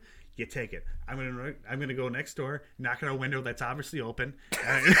problem? You take it. I'm gonna go next door, knock on a window that's obviously open,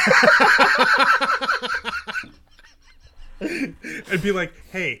 and be like,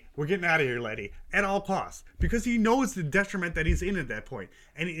 "Hey, we're getting out of here, lady," at all costs, because he knows the detriment that he's in at that point,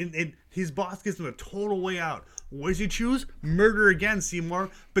 and his boss gives him a total way out. What does he choose? Murder again, Seymour.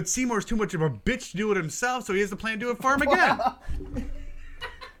 But Seymour's too much of a bitch to do it himself, so he has to plan to do it for him again.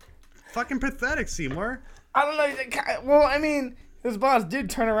 Fucking pathetic, Seymour. I don't know. Well, I mean, his boss did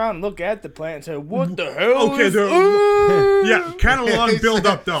turn around and look at the plant and say, "What the hell?" Okay, yeah, kind of long build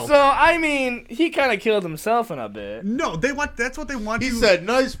up though. So I mean, he kind of killed himself in a bit. No, that's what they want. He said,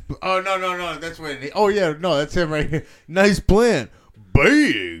 "Nice." Oh no, that's when. That's him right here. Nice plant.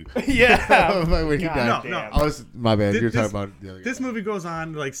 Bang. Yeah. When he died. No. My bad. You're talking about the other guy. This movie goes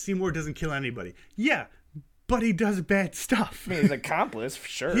on like Seymour doesn't kill anybody. Yeah, but he does bad stuff. I mean, he's an accomplice for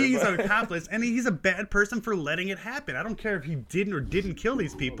sure. He's an accomplice, and he's a bad person for letting it happen. I don't care if he didn't or didn't kill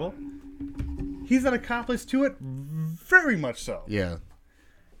these people. He's an accomplice to it, very much so. Yeah.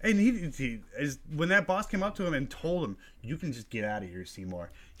 And when that boss came up to him and told him, "You can just get out of here,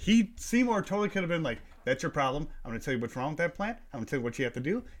 Seymour." Seymour totally could have been like, "That's your problem. I'm going to tell you what's wrong with that plant. I'm going to tell you what you have to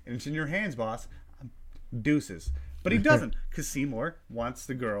do, and it's in your hands, boss. Deuces." But he doesn't, because Seymour wants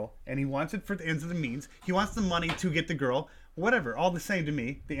the girl, and he wants it for the ends of the means. He wants the money to get the girl. Whatever, all the same to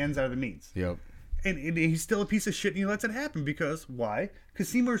me. The ends are the means. Yep. And he's still a piece of shit, and he lets it happen because why? Because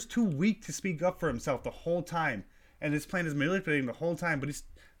Seymour's too weak to speak up for himself the whole time, and this plan is manipulating the whole time.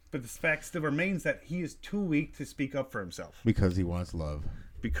 But the fact still remains that he is too weak to speak up for himself. Because he wants love.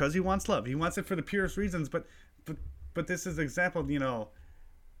 Because he wants love. He wants it for the purest reasons. But this is an example.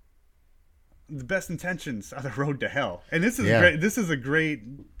 The best intentions are the road to hell, and this is great. This is a great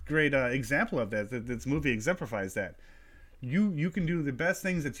example of that. This movie exemplifies that. You can do the best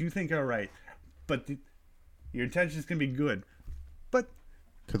things that you think are right, but your intentions can be good, but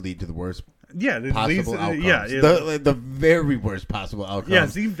could lead to the worst. Yeah, possible outcomes. Yeah, the very worst possible outcomes. Yeah,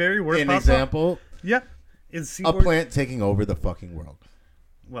 the very worst. An example. Yeah, is a plant taking over the fucking world.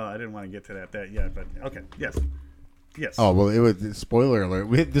 Well, I didn't want to get to that yet, but okay, yes. Oh well, it was spoiler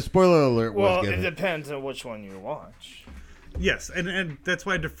alert. The spoiler alert was. Well, given. it depends on which one you watch. Yes, and that's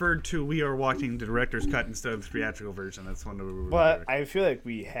why I deferred to we are watching the director's cut instead of the theatrical version. That's one. But I feel like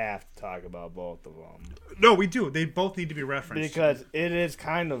we have to talk about both of them. No, we do. They both need to be referenced because it is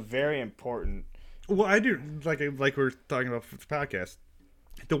kind of very important. Well, I do like we're talking about for the podcast.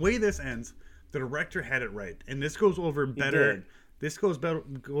 The way this ends, the director had it right, and this goes over better. This goes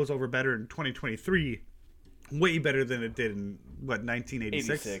over better in 2023. Way better than it did in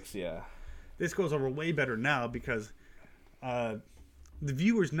 1986. 86, yeah. This goes over way better now because the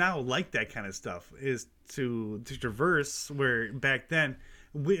viewers now like that kind of stuff. Is to traverse where back then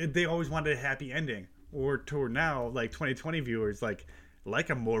they always wanted a happy ending, or to now like 2020 viewers like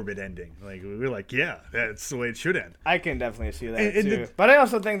a morbid ending. Like we're like, yeah, that's the way it should end. I can definitely see that too. But I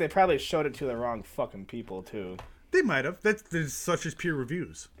also think they probably showed it to the wrong fucking people too. They might have. There's such as peer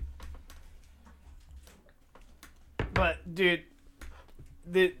reviews. But dude,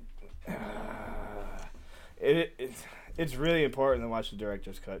 it's really important to watch the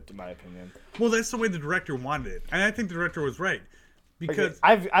director's cut, in my opinion. Well, that's the way the director wanted it, and I think the director was right because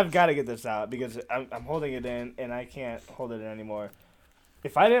I've got to get this out because I'm holding it in and I can't hold it in anymore.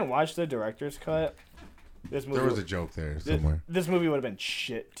 If I didn't watch the director's cut, this movie there was a joke there somewhere. This movie would have been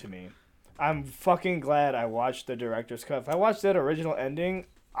shit to me. I'm fucking glad I watched the director's cut. If I watched that original ending,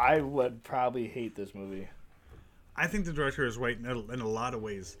 I would probably hate this movie. I think the director is right in a lot of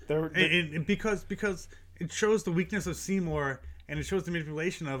ways, because it shows the weakness of Seymour and it shows the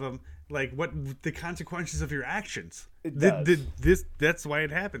manipulation of him, like what the consequences of your actions. It does. That's why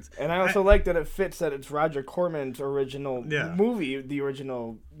it happens. And I also like that it fits that it's Roger Corman's original movie, the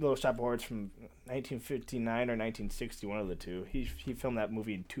original Little Shop of Horrors from 1959 or 1960, one of the two. He filmed that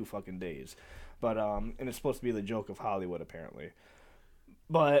movie in 2 fucking days, but and it's supposed to be the joke of Hollywood apparently,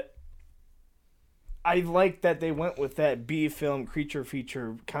 but. I like that they went with that B-film creature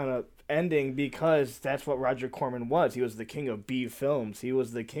feature kind of ending because that's what Roger Corman was. He was the king of B-films. He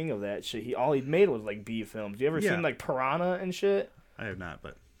was the king of that shit. All he made was like B-films. You ever seen like Piranha and shit? I have not,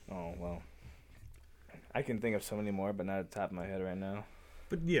 but... Oh, well. I can think of so many more, but not at the top of my head right now.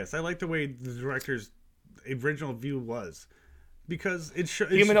 But yes, I like the way the director's original view was. Because it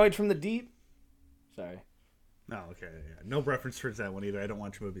Humanoid from the Deep? Sorry. Oh, okay. Yeah. No reference towards that one either. I don't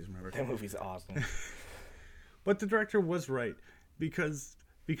watch movies, remember? That movie's awesome. But the director was right. Because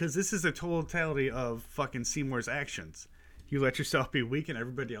this is a totality of fucking Seymour's actions. You let yourself be weak and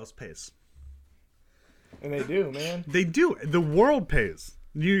everybody else pays. And they do, man. They do. The world pays.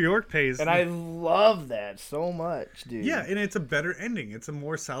 New York pays. And I love that so much, dude. Yeah, and it's a better ending. It's a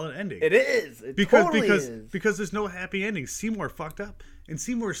more solid ending. It is. It because totally because is. because there's no happy ending. Seymour fucked up, and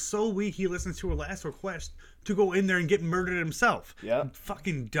Seymour's so weak. He listens to her last request to go in there and get murdered himself. Yeah.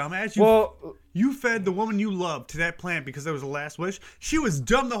 Fucking dumbass. You fed the woman you loved to that plant because that was the last wish. She was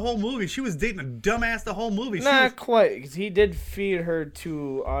dumb the whole movie. She was dating a dumbass the whole movie. Not quite, because he did feed her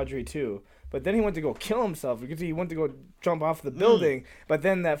to Audrey too. But then he went to go kill himself because he went to go jump off the building. But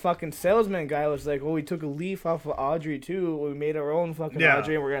then that fucking salesman guy was like, "Oh, we took a leaf off of Audrey too. We made our own fucking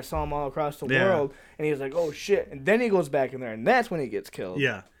Audrey, and we're gonna sell them all across the world." And he was like, "Oh shit!" And then he goes back in there, and that's when he gets killed.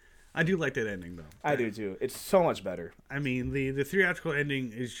 Yeah, I do like that ending though. I do too. It's so much better. I mean, the theatrical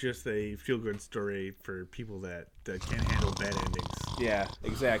ending is just a feel good story for people that can't handle bad endings. Yeah,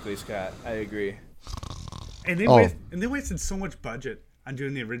 exactly, Scott. I agree. And they wasted so much budget on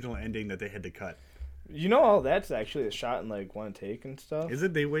doing the original ending that they had to cut. You know, all that's actually a shot in like one take and stuff. Is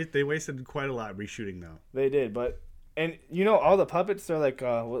it? They wasted quite a lot reshooting though. They did, but and you know all the puppets they're like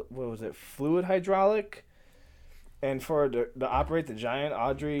what was it, fluid hydraulic, and for to operate the giant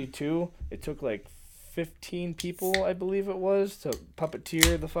Audrey 2, it took like 15 people, I believe it was, to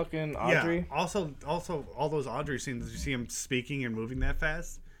puppeteer the fucking Audrey. Yeah. Also all those Audrey scenes, you see him speaking and moving that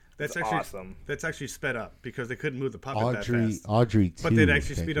fast. That's actually awesome. That's actually sped up because they couldn't move the puppet that fast. Audrey 2. But they'd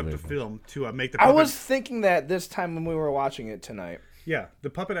actually speed up the film to make the puppet. I was thinking that this time when we were watching it tonight. Yeah,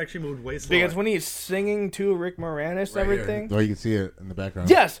 the puppet actually moved way slower. Because when he's singing to Rick Moranis, Right everything. Or you can see it in the background.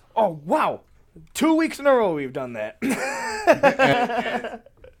 Yes. Oh wow. 2 weeks in a row we've done that.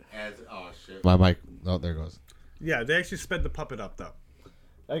 Oh shit. My mic. Oh, there it goes. Yeah, they actually sped the puppet up though.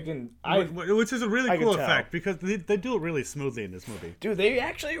 Which is a really cool effect because they do it really smoothly in this movie. Dude, they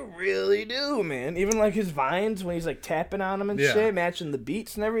actually really do, man. Even like his vines when he's like tapping on them and shit, matching the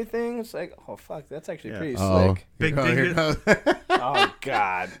beats and everything. It's like, oh fuck, that's actually pretty slick. Big Oh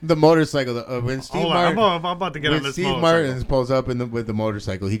god. The motorcycle. When Steve Martin, I'm about to get on this Steve motorcycle. Martin pulls up with the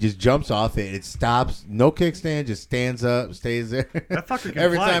motorcycle, he just jumps off it. It stops. No kickstand. Just stands up, stays there. That fucker can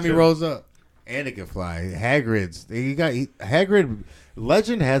every fly, time he too. rolls up. And it can fly. Hagrid's. Hagrid.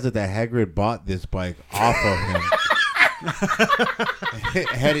 Legend has it that Hagrid bought this bike off of him.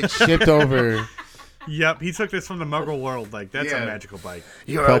 Had it shipped over. Yep, he took this from the Muggle world. Like that's a magical bike.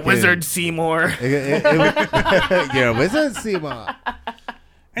 You're a wizard, Seymour. You're a wizard, Seymour.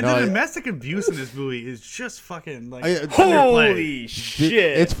 And the domestic abuse in this movie is just fucking like holy shit.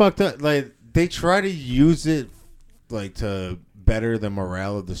 It's fucked up. Like they try to use it like to better the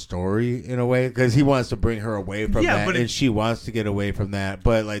morale of the story in a way because he wants to bring her away from that and she wants to get away from that,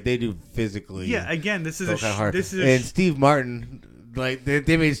 but like they do physically. Yeah, again, this is and Steve Martin, like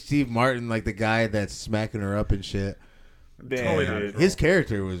they made Steve Martin like the guy that's smacking her up and shit. Damn, his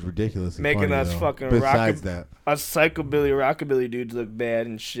character was ridiculous, making funny, us though. fucking besides that, us rockabilly dudes look bad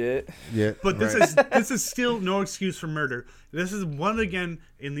and shit. Yeah, but this is still no excuse for murder. This is one again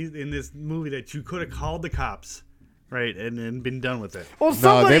in this movie that you could have called the cops. Right, and then been done with it. Well,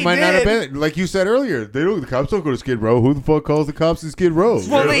 no, they might not have been. Like you said earlier, the cops don't go to Skid Row. Who the fuck calls the cops in Skid Row?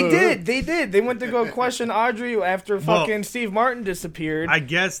 Well, they did. They went to go question Audrey after fucking Steve Martin disappeared. I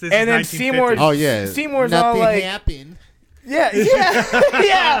guess this and is then Seymour. Oh yeah, Seymour's nothing all like, happened. Yeah,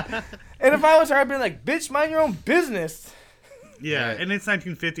 yeah. And if I was her, I'd be like, bitch, mind your own business. Yeah, and it's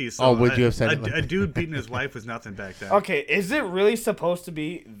 1950s. So would you have said it like a dude beating his wife was nothing back then? Okay, is it really supposed to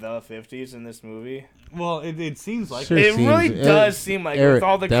be the 50s in this movie? Well, it seems like Sure it seems, really does seem like with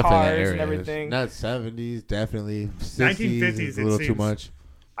all the cars and everything. Not 70s, definitely 60s. 1950s, is a little too much.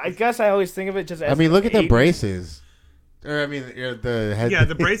 I guess I always think of it just as. I mean, look at the 80s. braces. Or I mean,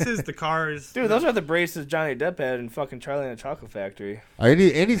 the braces, the cars. Dude, those are the braces Johnny Depp had in fucking Charlie and the Chocolate Factory. And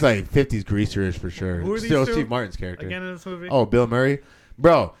he's like 50s greaserish for sure. Who are these Still two? Steve Martin's character. Again in this movie? Oh, Bill Murray.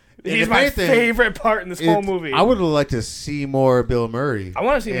 Bro. He's my favorite part in this whole movie. I would have liked to see more Bill Murray. I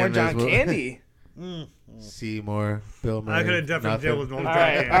want to see more John Candy. See more Bill Murray. I could have definitely dealt with more All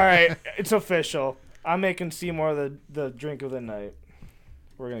right. It's official. I'm making Seymour the drink of the night.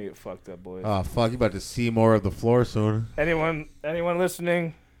 We're going to get fucked up, boys. Oh, fuck. You about to see more of the floor soon. Anyone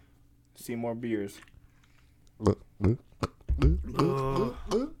listening? See more beers.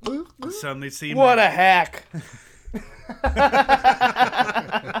 Suddenly see what a hack.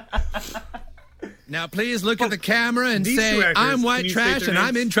 Now, please look at the camera and These two say, actors, I'm can white you state trash their and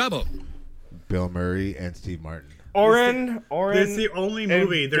I'm names? in trouble. Bill Murray and Steve Martin. Oren. This is the only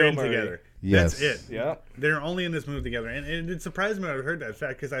movie they're Bill in Murray. together. Yes. That's it. Yeah. They're only in this movie together. And it surprised me when I heard that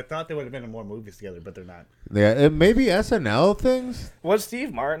fact because I thought they would have been in more movies together, but they're not. Yeah, maybe SNL things. Was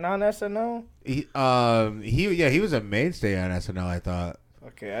Steve Martin on SNL? He was a mainstay on SNL. I thought.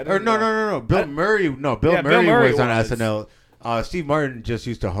 Okay, I Or didn't know. no. Bill Murray. No, Bill Yeah, Murray Bill Murray was on was. SNL. Steve Martin just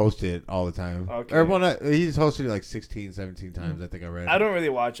used to host it all the time. Okay. Or, well, he's hosted it like 16, 17 times, I think I read. I don't really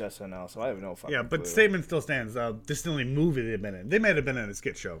watch SNL, so I have no fucking Yeah, but clue. statement still stands. This is the only movie they've been in. They might have been in a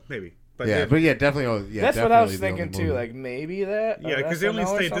skit show, maybe. But definitely. That's what I was thinking too. Like maybe that. Yeah, because they only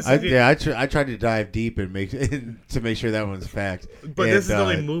state this. I tried to dive deep and to make sure that one's fact. But this is the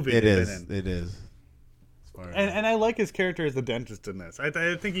only movie it they've is. been in. It is. And I like his character as the dentist in this. I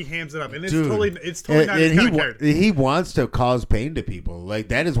think he hams it up, and it's Dude. totally not his kind of character. He wants to cause pain to people. Like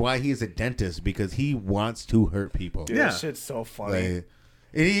that is why he's a dentist, because he wants to hurt people. Dude, that shit's so funny. Like,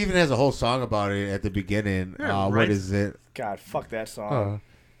 and he even has a whole song about it at the beginning. Yeah, What is it? God, fuck that song.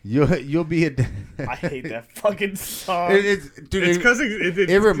 You'll be a. I hate that fucking song. It's because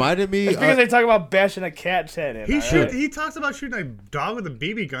it reminded me. It's because they talk about bashing a cat's head in. He talks about shooting a dog with a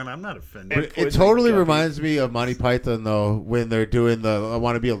BB gun. I'm not offended. It totally reminds me of Monty Python though, when they're doing the "I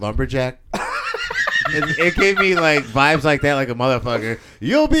want to be a lumberjack." it gave me like vibes like that, like a motherfucker.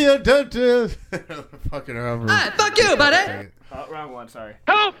 You'll be a dentist. Fucking fuck you, buddy. Oh, wrong one. Sorry.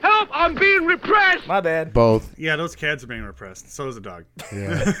 Help! I'm being repressed. My bad. Both. Yeah, those cats are being repressed. So is the dog.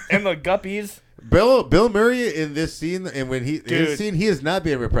 Yeah. And the guppies. Bill Murray in this scene, and when he he is not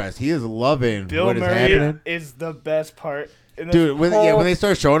being repressed. He is loving Bill what is Murray happening. is the best part. In this Dude, when they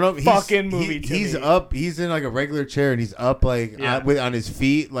start showing him, he's me. up. He's in like a regular chair, and he's up like on his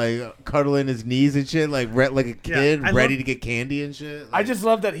feet, like cuddling his knees and shit, like a kid ready to get candy and shit. I just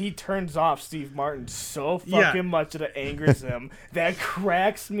love that he turns off Steve Martin so fucking much that it angers him. That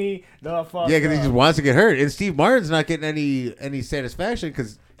cracks me the fuck. Yeah, because he up. just wants to get hurt, and Steve Martin's not getting any satisfaction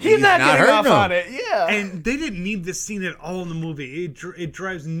because He's not getting hurting off him. on it. Yeah, and they didn't need this scene at all in the movie. It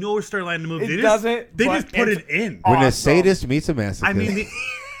drives no storyline in the movie. It They doesn't, They but just put it's it in. When a sadist meets a masochist. I mean,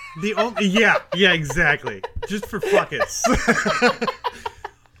 the only exactly. Just for fuckets.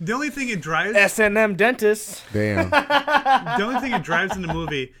 The only thing it drives S&M dentist. Damn. The only thing it drives in the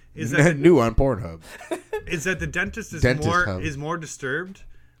movie is that new on Pornhub. Is that the dentist is more disturbed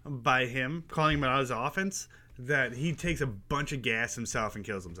by him calling him out his offense, that he takes a bunch of gas himself and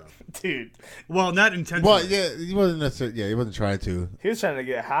kills himself. Dude. Well, not intentionally. Well, yeah, he wasn't necessarily. Yeah, he wasn't trying to. He was trying to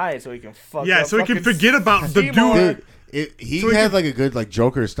get high so he can fuck. Yeah, up so he can fucking forget about the Seymour. dude. He had like a good like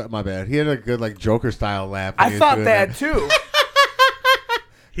Joker style. My bad. He had a good like Joker style laugh. I thought that too.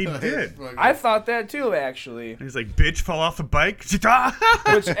 He did. I thought that too, actually. He's like, "Bitch, fall off the bike."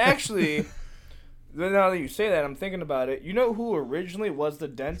 Which actually, now that you say that, I'm thinking about it. You know who originally was the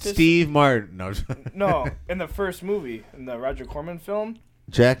dentist? Steve Martin. No. No, in the first movie, in the Roger Corman film.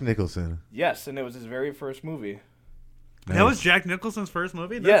 Jack Nicholson. Yes, and it was his very first movie. Nice. That was Jack Nicholson's first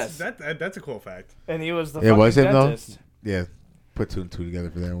movie? Yes. That's a cool fact. And he was the It was him dentist. though? Yeah. Put two and two together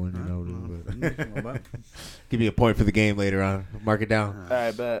for that one. You know. Give me a point for the game later on. Mark it down.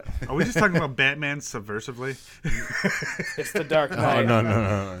 I bet. Are we just talking about Batman subversively? It's the Dark Knight.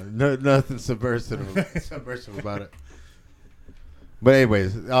 No, nothing subversive about it. But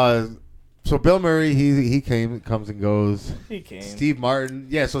anyways, so Bill Murray, he comes and goes. He came. Steve Martin,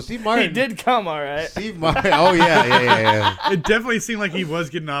 yeah. So Steve Martin, He did come, all right. Steve Martin, oh yeah. It definitely seemed like he was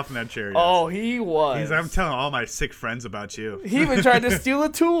getting off in that chair. Yes. Oh, he was. I'm telling all my sick friends about you. He even tried to steal a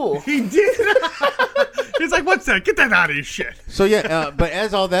tool. He did. He's like, "What's that? Get that out of your shit." So yeah, but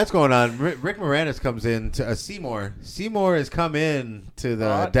as all that's going on, Rick Moranis comes in to Seymour. Seymour has come in to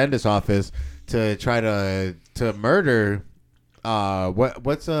the dentist's office to try to murder.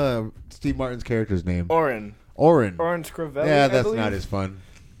 What's Steve Martin's character's name? Oren Scrivelli. Yeah, I that's believe. not as fun.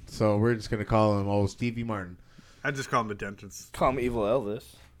 So we're just gonna call him old Stevie Martin. I just call him the dentist. Call him Evil Elvis.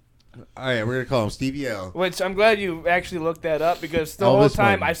 All right, we're gonna call him Stevie L. Which I'm glad you actually looked that up, because the whole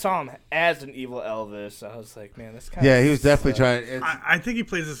time I saw him as an evil Elvis. I was like, man, this kind of. Yeah, he was definitely trying. I think he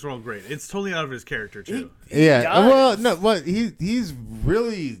plays this role great. It's totally out of his character too. Yeah, does. he's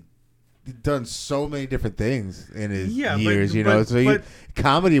really done so many different things in his Yeah, years,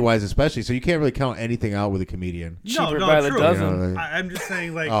 comedy wise especially. So you can't really count anything out with a comedian. Cheaper by the dozen. You know, I'm just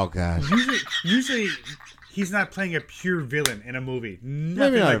saying, like, oh gosh, usually he's not playing a pure villain in a movie.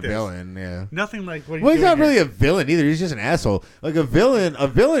 Nothing maybe not like a this. villain. Yeah, Nothing like what he's well, he's doing not here. really a villain either. He's just an asshole. Like a villain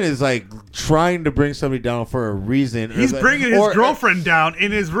is like trying to bring somebody down for a reason. He's bringing his girlfriend down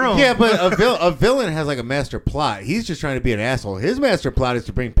in his room. Yeah, but a villain has like a master plot. He's just trying to be an asshole. His master plot is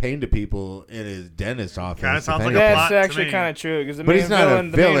to bring pain to people in his dentist office. Kinda sounds like a That's plot to actually me. kind of true, because But he's not a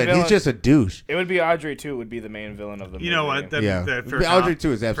villain. He's just a douche. It would be Audrey 2 would be the main villain of the movie. You know what? Yeah. Fair Audrey comp.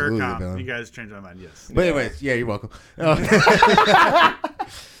 2 is absolutely Fair the comp. villain. You guys changed my mind. Yes. But anyways, yeah, you're welcome.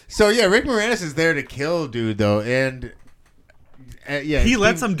 So yeah, Rick Moranis is there to kill dude though, and he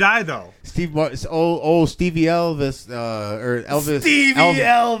lets him die though. Stevie Elvis, or Elvis. Stevie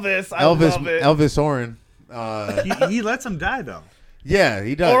Elvis. I love it. Elvis Oren. He lets him die though. Yeah,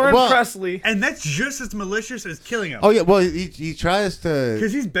 he does. Oren Well, Presley. And that's just as malicious as killing him. Oh yeah, well he tries to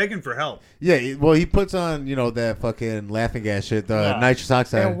Because he's begging for help. Yeah, he puts on that fucking laughing gas shit, the nitrous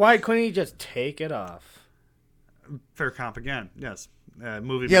oxide. And why couldn't he just take it off? Fair comp again. Yes.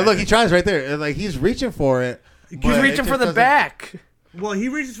 Movie. Yeah, magic. look, he tries right there. Like he's reaching for it. He's but reaching it for the just back. Well, he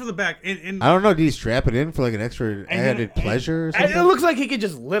reaches for the back, and I don't know. Did he strap it in for like an extra added pleasure or And something? it looks like he could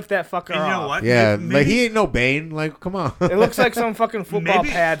just lift that fucker And off. you know what? Yeah, Maybe- like he ain't no Bane. Like, come on. It looks like some fucking football Maybe-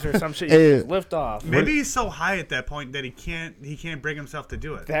 pads or some shit you can just lift off. Maybe he's so high at that point that he can't bring himself to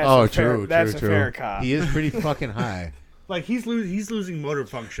do it. That's true. That's true. a fair cop. He is pretty fucking high. Like he's losing motor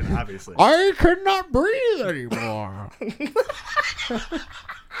function, obviously. I cannot breathe anymore.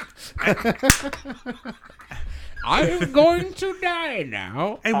 I'm going to die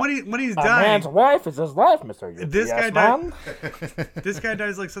now. And when he's A dying, man's wife is his life, Mr. this UPS guy man. this guy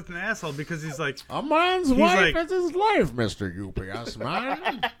dies like such an asshole because he's like A man's He's wife like- is his life, Mr. UPS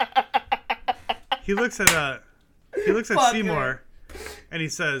man. he looks at Seymour and he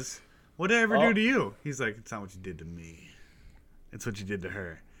says, "What did I ever do to you?" He's like, "It's not what you did to me. It's what you did to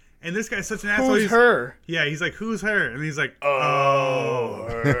her." And this guy's such an asshole. Who's her? Yeah, he's like, "Who's her?" And he's like, "Oh,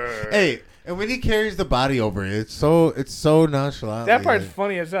 her." Hey, and when he carries the body over, it's so nonchalant. That part's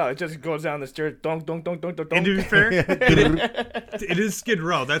funny as hell. It just goes down the stairs. Donk, donk, donk, donk, donk, And to be donk. fair, it is Skid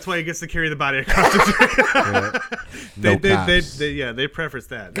Row. That's why he gets to carry the body across the street. No cops. They preface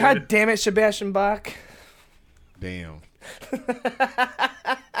that. God damn it, Sebastian Bach. Damn.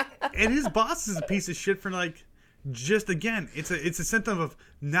 And his boss is a piece of shit for like, just again, it's a symptom of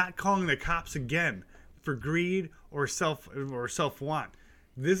not calling the cops again for greed or self want.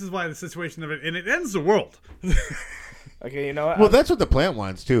 This is why the situation of it, and it ends the world. Okay, you know what? Well, that's what the plant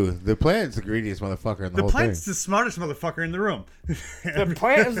wants too. The plant's the greediest motherfucker in the The whole plant's thing. the smartest motherfucker in the room. The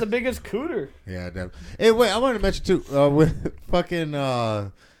plant is the biggest cooter. Yeah, damn. Hey, wait, I wanted to mention too with fucking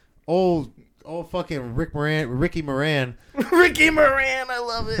old fucking Ricky Moran. Ricky Moran, I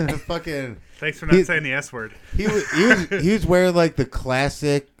love it. Fucking. Thanks for not saying the S word. He was wearing like the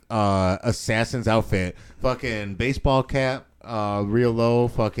classic assassin's outfit, fucking baseball cap, real low,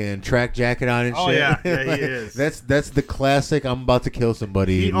 fucking track jacket on and Oh, shit. yeah, he is. That's the classic. I'm about to kill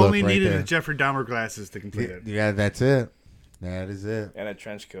somebody. He look only right needed there. the Jeffrey Dahmer glasses to complete it. Yeah, that's it. That is it. And a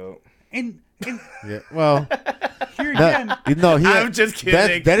trench coat. And Yeah. Well, here again, I'm just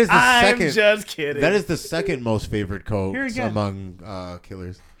kidding. That is the I'm second. just kidding. That is the second most favorite coat Here again. among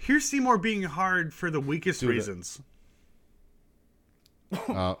killers. here's Seymour being hard for the weakest reasons.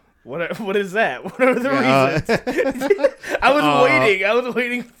 What is that? What are the Yeah, reasons? I was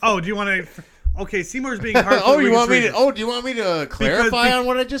waiting. Oh, do you want to? Okay, Seymour's being hard. For Oh, the you weakest want me to? reasons. Oh, do you want me to clarify on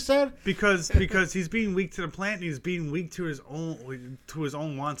what I just said? Because he's being weak to the plant, and he's being weak to his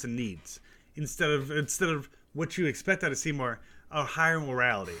own wants and needs. Instead of what you expect out of Seymour, a higher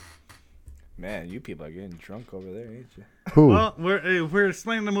morality. Man, you people are getting drunk over there, ain't you? Who? Well, we're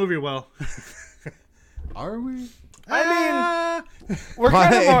explaining the movie well. Are we? I mean, we're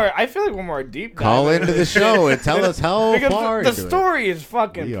kind of more. I feel like we're more deep. Call diving into the show and tell us how because far the into it. story is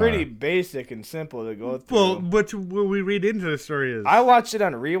fucking We pretty are. basic and simple to go through. Well, what we read into the story is I watched it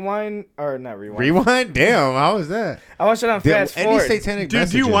on Rewind or not Rewind. Rewind? Damn, how was that? I watched it on Fast Any Forward. satanic Dude,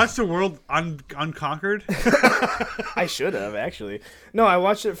 messages? do you watch The World Unconquered? I should have actually. No, I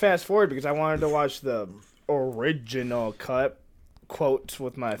watched it Fast Forward because I wanted to watch the original cut. Quotes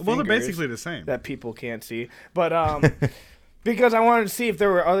with my fingers. Well, they're basically the same. That people can't see, but because I wanted to see if there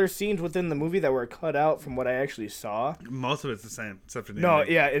were other scenes within the movie that were cut out from what I actually saw. Most of it's the same, except for the No,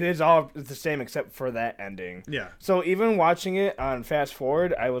 ending. yeah, it is all the same except for that ending. Yeah. So even watching it on Fast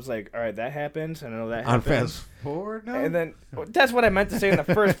Forward, I was like, all right, that happens. I know that On happens. Fast Forward? No? And then that's what I meant to say in the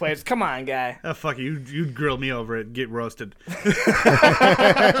first place. Come on, guy. Oh, fuck you. You'd grill me over it. Get roasted.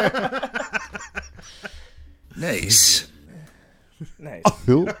 Nice. Nice.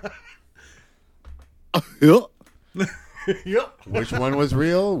 Which one was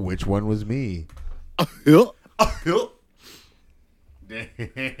real? Which one was me?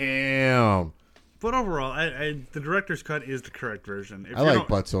 Damn. But overall, the director's cut is the correct version. If I you're like gonna-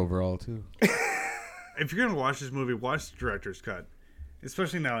 butts overall, too. If you're going to watch this movie, watch the director's cut.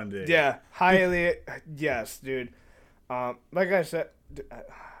 Especially nowadays. Yeah, highly. Yes, dude. Like I said,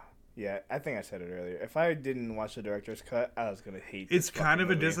 yeah, I think I said it earlier. If I didn't watch the director's cut, I was gonna hate. It's this kind of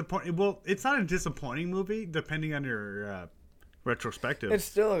a fucking movie. disappointing. Well, it's not a disappointing movie, depending on your retrospective. It's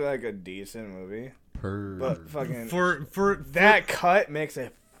still like a decent movie, but fucking for that cut makes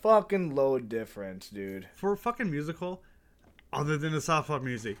a fucking load difference, dude. For a fucking musical, other than the soft pop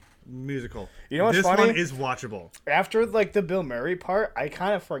music, musical. You know what's this funny? one is watchable. After like the Bill Murray part, I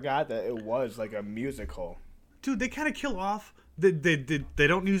kind of forgot that it was like a musical. Dude, they kind of kill off. They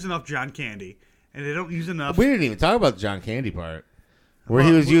don't use enough John Candy, and they don't use enough. We didn't even talk about the John Candy part, where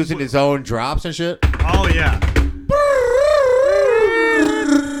he was using his own drops and shit. Oh yeah.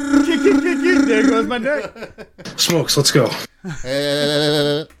 There goes my neck. Smokes, let's go.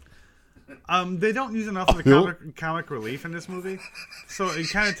 They don't use enough of the comic relief in this movie, so it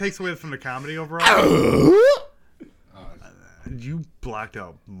kind of takes away from the comedy overall. You blocked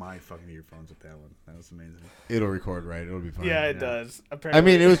out my fucking earphones with that one. That was amazing. It'll record, right? It'll be fine. Yeah, it does. Apparently. I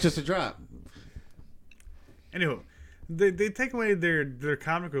mean, it was just a drop. Anywho, they take away their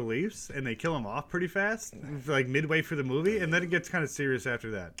comic reliefs and they kill them off pretty fast, like midway through the movie, and then it gets kind of serious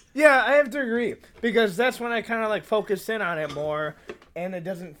after that. Yeah, I have to agree because that's when I kind of like focus in on it more, and it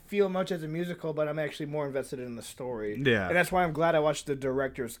doesn't feel much as a musical, but I'm actually more invested in the story. Yeah, and that's why I'm glad I watched the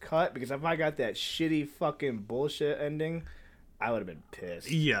director's cut because if I got that shitty fucking bullshit ending, I would have been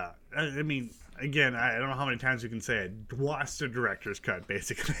pissed. Yeah, I mean, again, I don't know how many times you can say it. Watch the director's cut,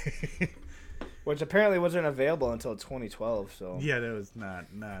 basically. Which apparently wasn't available until 2012. So yeah, that was not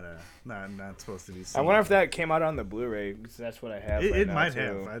supposed to be seen. I wonder if that came out on the Blu-ray because that's what I have. It now, might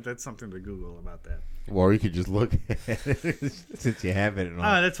too. have. That's something to Google about that. Or you could just look at it since you have it. And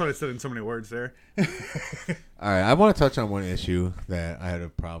all. That's what I said in so many words there. All right, I want to touch on one issue that I had a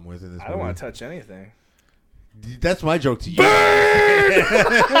problem with in this movie. I don't want to touch anything. That's my joke to you.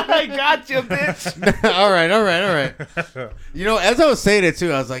 I got you, bitch. all right. You know, as I was saying it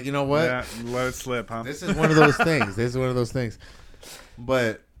too, I was like, you know what? Yeah, let it slip, huh? This is one of those things.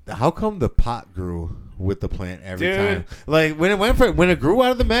 But how come the pot grew with the plant every time? Like when it grew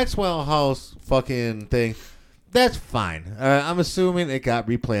out of the Maxwell House fucking thing, that's fine. I'm assuming it got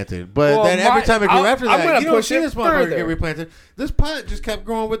replanted. But then every time it grew after that, you don't see this motherfucker get replanted. This pot just kept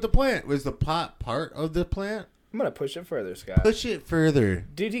growing with the plant. Was the pot part of the plant? I'm going to push it further, Scott. Push it further.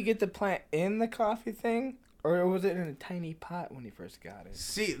 Did he get the plant in the coffee thing? Or was it in a tiny pot when he first got it?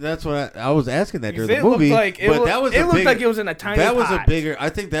 See, that's what I was asking that during It the movie. looked like it looked like it was in a tiny pot. That was a bigger. I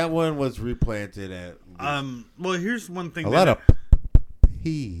think that one was replanted at. Well, here's one thing. A lot of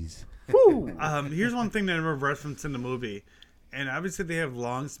peas. Here's one thing that I remember referenced in the movie, and obviously they have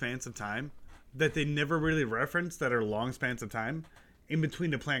long spans of time that they never really reference that are long spans of time in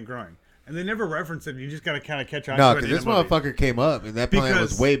between the plant growing. And they never reference it. You just got to kind of catch on to it. No, because this motherfucker came up, and that plant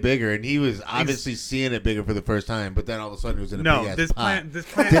was way bigger, and he was obviously seeing it bigger for the first time, but then all of a sudden it was in a big-ass pot. This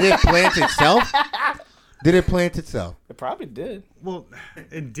plant... Did it plant itself? Did it plant itself? It probably did. Well,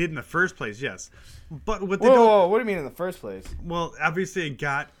 it did in the first place, yes. But what Whoa, what do you mean in the first place? Well, obviously it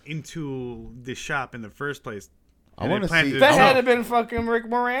got into the shop in the first place. I want to see. That had to have been fucking Rick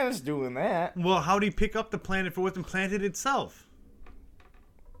Moranis doing that. Well, how'd he pick up the plant if it wasn't planted itself?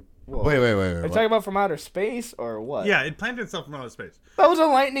 Whoa. Wait. Are you talking about from outer space or what? Yeah, it planted itself from outer space. That was a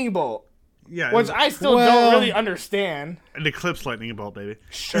lightning bolt. Yeah. Which I still don't really understand. An eclipse lightning bolt, baby.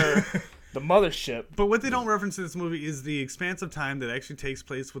 Sure. The mothership. But what they don't reference in this movie is the expanse of time that actually takes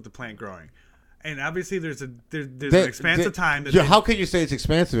place with the plant growing. And obviously there's an expanse of time. How can you say it's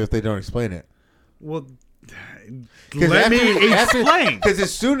expansive if they don't explain it? Well, let me explain. Because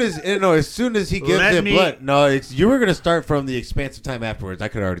as soon as he gives it blood, you were going to start from the expanse of time afterwards. I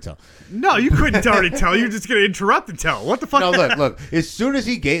could already tell. No, you couldn't already tell. You're just going to interrupt and tell. What the fuck? No, look. As soon as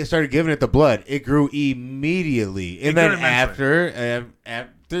he started giving it the blood, it grew immediately. And then after,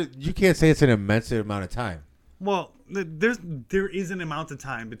 you can't say it's an immense amount of time. Well, there is an amount of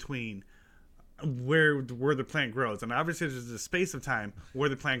time between where the plant grows, and obviously there's a space of time where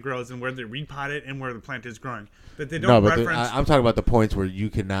the plant grows and where they repot it and where the plant is growing. But they don't reference. I'm talking about the points where you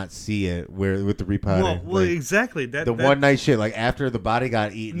cannot see it, where with the repotting. Well, exactly. One night shit, like after the body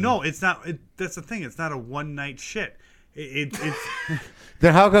got eaten. No, it's not. That's the thing. It's not a one night shit. It's.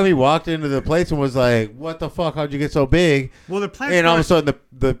 Then how come he walked into the place and was like, "What the fuck? How'd you get so big?" Well, the plant. And all of a sudden,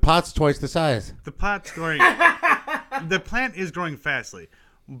 the pot's twice the size. The pot's growing. The plant is growing fastly.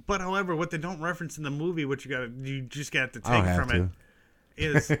 But however, what they don't reference in the movie, what you just got to take from it,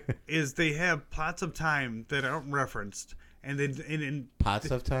 is they have plots of time that aren't referenced, and in pots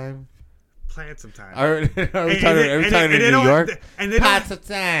of time, plants of time. Are we talking in New York? And they pots of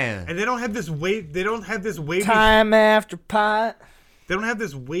time, and they don't have this wave. They don't have this wavy time after pot. They don't have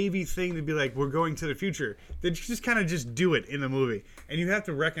this wavy thing to be like, we're going to the future. They just kind of just do it in the movie. And you have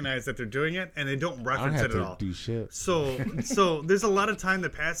to recognize that they're doing it, and they don't reference it at all. Do shit. So there's a lot of time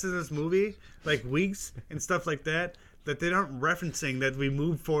that passes in this movie, like weeks and stuff like that that they aren't referencing that we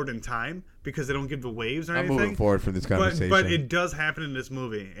move forward in time because they don't give the waves or I'm anything. moving forward from this conversation. But it does happen in this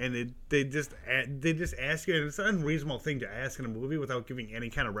movie, and they just ask you. And it's an unreasonable thing to ask in a movie without giving any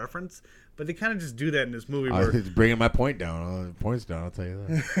kind of reference. But they kind of just do that in this movie. I Where, was bringing my point down. Points down. I'll tell you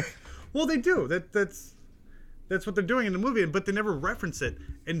that. well, they do. That's what they're doing in the movie, but they never reference it,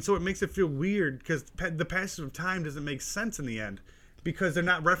 and so it makes it feel weird because the passage of time doesn't make sense in the end because they're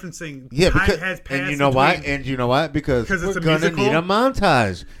not referencing time has passed. And you know what? And you know what? Because it's we're a gonna musical? need a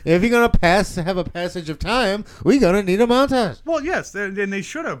montage. If you're gonna have a passage of time, we're gonna need a montage. Well, yes, and they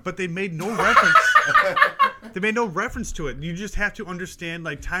should have, but they made no reference. They made no reference to it. You just have to understand,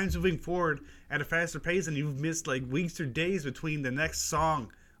 like, time's moving forward at a faster pace, and you've missed like weeks or days between the next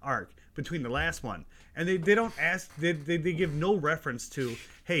song arc, between the last one. And they don't ask, they give no reference to,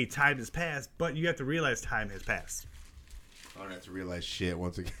 hey, time has passed, but you have to realize time has passed. I don't have to realize shit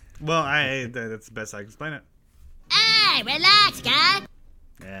once again. Well, that's the best I can explain it. Hey, relax, guy.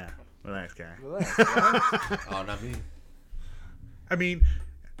 Yeah, relax, guy. Relax, guy. Oh, not me. I mean,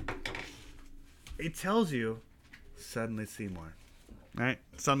 it tells you, suddenly Seymour. Right?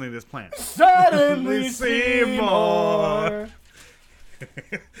 Suddenly this plant. Suddenly Seymour.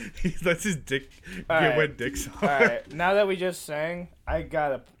 That's his dick. All Wet dick song. All right. Now that we just sang, I'm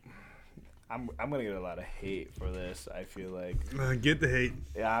gonna get a lot of hate for this. I feel like. Get the hate.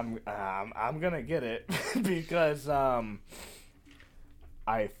 Yeah, I'm gonna get it because I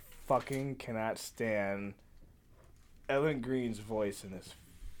fucking cannot stand Ellen Green's voice in this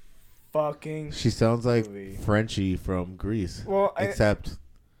fucking. She sounds like movie. Frenchie from Grease. Well, except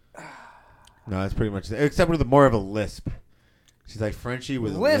no, it's pretty much except with more of a lisp. She's like Frenchie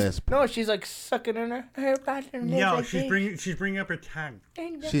with a lisp. No, she's like sucking in her bottom lip. No, she's bringing up her tongue.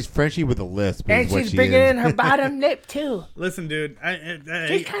 She's Frenchie with a lisp. And is what she's she bringing is. in her bottom lip too. Listen, dude,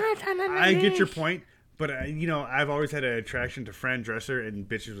 I get your point, but I've always had an attraction to Fran Drescher and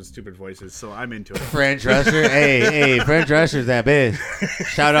bitches with stupid voices, so I'm into it. Fran Drescher, hey, Fran Drescher's that bitch.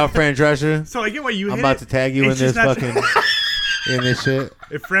 Shout out Fran Drescher. So I get why you. I'm about to tag you in this fucking in this shit.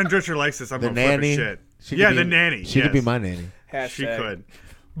 If Fran Drescher likes this, I'm the gonna nanny. flip her shit. The nanny. She could be my nanny. Hashtag. She could.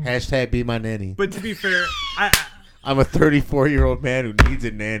 Hashtag be my nanny. But to be fair, I'm a 34-year-old man who needs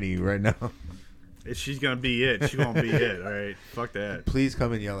a nanny right now. She's gonna be it. She's gonna be it. All right, fuck that. Please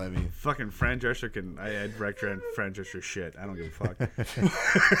come and yell at me. Fucking Fran Drescher can. I'd wreck Fran Drescher shit. I don't give a fuck.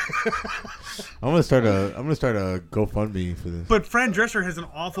 I'm gonna start a GoFundMe for this. But Fran Drescher has an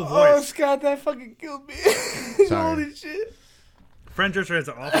awful voice. Oh, Scott, that fucking killed me. Holy shit. Fran Drescher has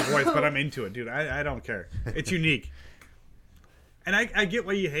an awful voice, but I'm into it, dude. I don't care. It's unique. And I get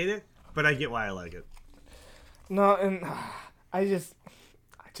why you hate it, but I get why I like it. No, and I just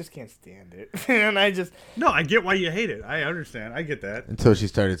can't stand it. And I get why you hate it. I understand. I get that. Until she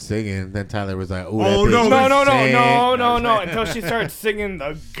started singing, then Tyler was like, no. Until she started singing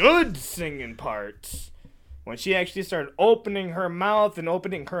the good singing parts. When she actually started opening her mouth and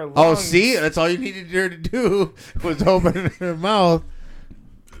opening her lungs. Oh, see? That's all you needed her to do was open her mouth.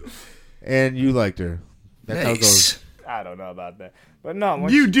 And you liked her. That's how it goes. I don't know about that. But no.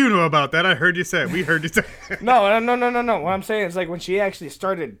 You do know about that. I heard you say it. We heard you say it. No. What I'm saying is like when she actually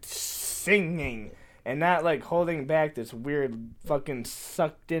started singing and not like holding back this weird fucking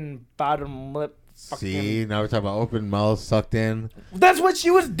sucked in bottom lip. See? Now we're talking about open mouth, sucked in. That's what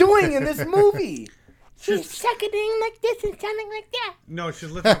she was doing in this movie. She's sucking like this and sounding like that. No, she's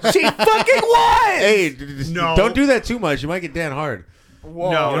lifting up. She fucking was! Hey, no. Don't do that too much. You might get Dan hard.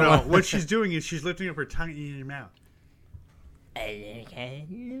 Whoa. No. What she's doing is she's lifting up her tongue in your mouth. No, I can't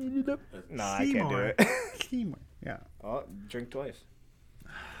do it. Seymour. Yeah. Oh, drink twice.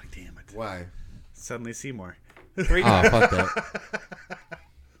 Oh, damn it. Why? Suddenly Seymour. 3 Oh, times. fuck that.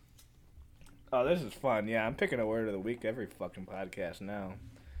 Oh, this is fun. Yeah, I'm picking a word of the week every fucking podcast now.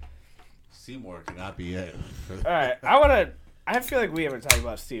 Seymour cannot be it. All right, I feel like we haven't talked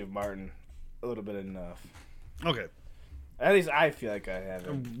about Steve Martin a little bit enough. Okay. At least I feel like I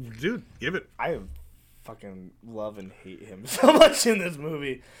haven't. Dude, give it. I fucking love and hate him so much in this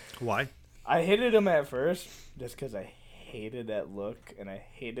movie. Why? I hated him at first just because I hated that look and I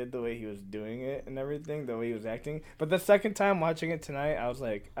hated the way he was doing it and everything, the way he was acting. But the second time watching it tonight, I was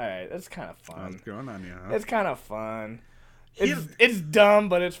like, all right, that's kind of fun. What's going on, yeah? It's kind of fun. It's dumb,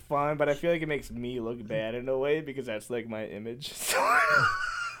 but it's fun. But I feel like it makes me look bad in a way because that's like my image.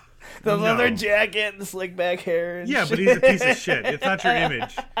 The leather jacket, the slick back hair. And yeah, shit. but he's a piece of shit. It's not your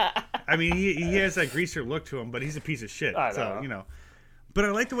image. I mean, he has that greaser look to him, but he's a piece of shit. I know. So, you know. But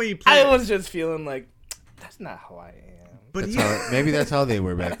I like the way he plays. I was just feeling like, that's not how I am. But maybe that's how they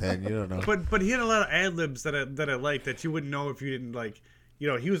were back then. You don't know. But he had a lot of ad libs that I like that you wouldn't know if you didn't like.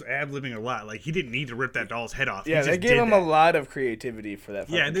 he was ad-libbing a lot. Like, he didn't need to rip that doll's head off. Yeah, he they just gave did him that. a lot of creativity for that.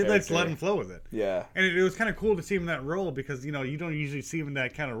 Yeah, they character. let him flow with it. Yeah, and it was kind of cool to see him in that role because you don't usually see him in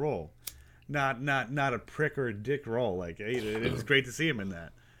that kind of role, not a prick or a dick role. Like, it was great to see him in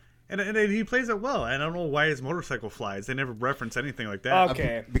that, and he plays it well. And I don't know why his motorcycle flies. They never reference anything like that.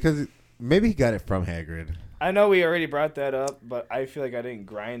 Okay, because maybe he got it from Hagrid. I know we already brought that up, but I feel like I didn't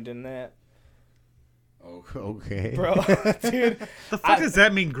grind in that. Oh, okay, bro, dude. The fuck does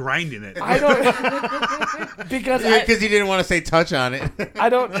that mean? Grinding it? I don't because he didn't want to say touch on it. I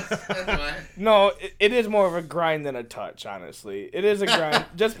don't. No, it is more of a grind than a touch. Honestly, it is a grind.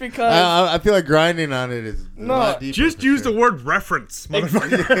 Just because I feel like grinding on it is a lot deeper. Just use the word reference,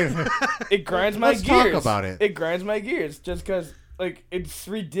 motherfucker. It grinds my Let's gears. talk about it. It grinds my gears just because. Like, it's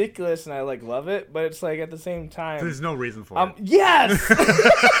ridiculous and I love it, but it's like at the same time There's no reason for it. Yes.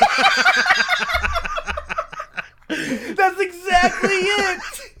 That's exactly it.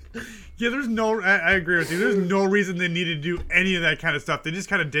 Yeah, there's no. I agree with you. There's no reason they needed to do any of that kind of stuff. They just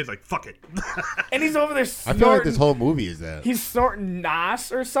kind of did like fuck it. And he's over there I snorting. feel like this whole movie is that. He's snorting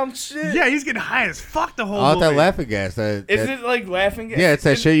nos or some shit. Yeah, he's getting high as fuck the whole Oh, movie. that laughing gas. Is it like laughing gas? Yeah, it's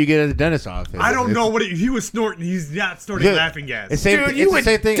that shit you get at the dentist's office. I don't know what he was snorting. He's not snorting laughing gas. It's, same, Dude, it's you the would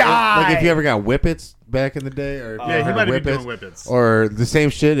same thing. die. Like if you ever got whippets back in the day, or if you Yeah, ever he had might have been doing whippets. or the same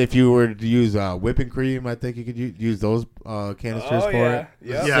shit. If you were to use whipping cream, I think you could use those canisters for yeah. it.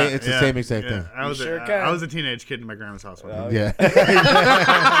 Yeah. It's the same exact thing. I was sure a, can. I was a teenage kid in my grandma's house one time. Yeah.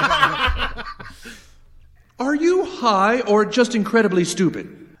 Are you high or just incredibly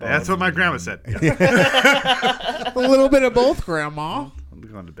stupid? That's what my grandma said. A little bit of both, Grandma. I'm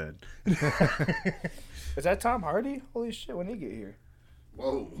going to bed. Is that Tom Hardy? Holy shit! When he get here?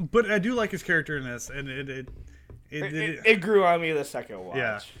 Whoa! But I do like his character in this, and It grew on me the second watch.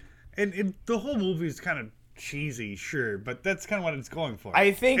 yeah, and the whole movie is kind of cheesy, sure, but that's kind of what it's going for.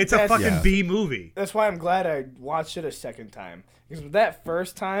 I think it's a fucking B movie. That's why I'm glad I watched it a second time. Because that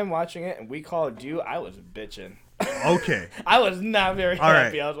first time watching it and We Called You, I was bitching. Okay. I was not very All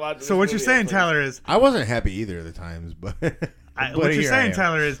happy. right. I was watching. So this what you're movie saying, at first. Tyler, is I wasn't happy either of the times, but what you're saying,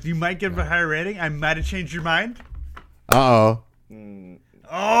 Tyler, is you might give a higher rating. I might have changed your mind. Oh.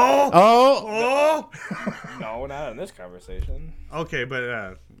 Oh. No, not in this conversation. Okay,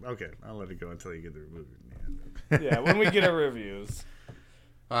 but okay, I'll let it go until you get the movie. Yeah, when we get our reviews.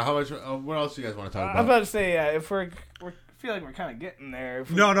 How much? What else do you guys want to talk I was about? about to say, if we feel like we're kind of getting there. If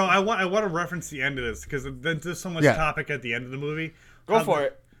we, No, I want to reference the end of this because there's so much topic at the end of the movie. Go for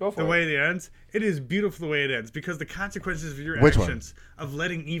it. The way it ends, it is beautiful the way it ends because the consequences of your Which actions of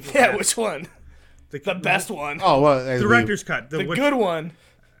letting evil. Yeah, happen. which one? The best one. Oh well, director's cut. The good one.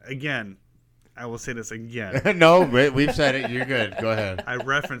 Again, I will say this again. No, we've said it. You're good. Go ahead. I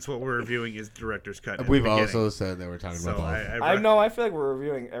reference what we're reviewing is director's cut. in the We've beginning. also said that we're talking about both. I know. I feel like we're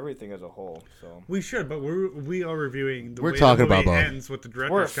reviewing everything as a whole. So we should, but we are reviewing the We're way talking the movie about both. ends with the we're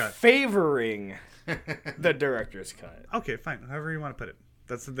director's cut. favoring the director's cut. Okay, fine. However you want to put it.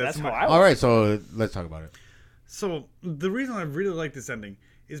 That's how my, I. All right, so let's talk about it. So the reason I really like this ending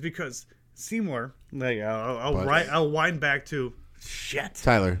is because Seymour. Like I'll wind back to shit.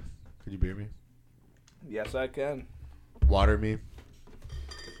 Tyler, could you beer me? Yes, I can. Water me.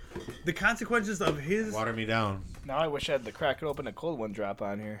 The consequences of his. Water me down. Now I wish I had the crack it open a cold one drop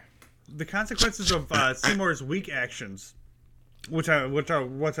on here. The consequences of Seymour's weak actions, which I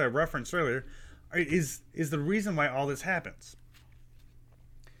referenced earlier, is the reason why all this happens.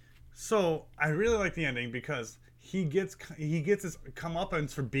 So I really like the ending because he gets his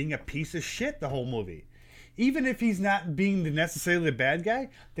comeuppance for being a piece of shit the whole movie. Even if he's not being necessarily the bad guy,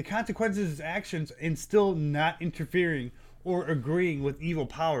 the consequences of his actions and still not interfering or agreeing with evil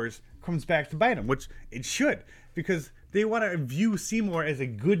powers comes back to bite him, which it should, because they want to view Seymour as a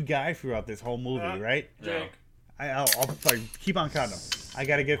good guy throughout this whole movie, right? Jake. I'll keep on counting them. I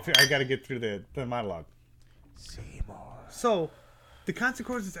gotta get through the monologue. Seymour. So, the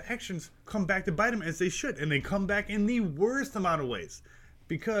consequences of actions come back to bite him as they should, and they come back in the worst amount of ways,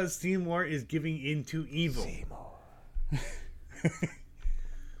 because Seymour is giving into evil. Seymour.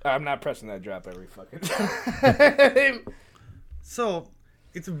 I'm not pressing that drop every fucking time. So,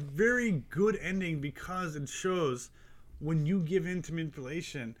 it's a very good ending because it shows when you give in to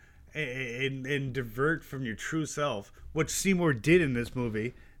manipulation and divert from your true self, which Seymour did in this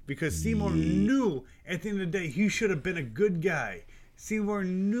movie, because Seymour knew at the end of the day he should have been a good guy. Seymour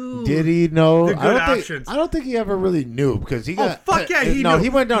knew. Did he know? The good options. I don't think he ever really knew because he got. fuck yeah, he no, knew. he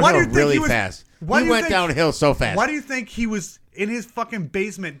went downhill really fast. He went downhill so fast. Why do you think he was in his fucking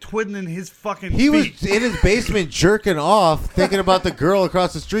basement twiddling his fucking He was feet? in his basement jerking off, thinking about the girl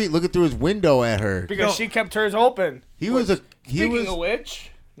across the street, looking through his window at her. Because she kept hers open. Speaking of which,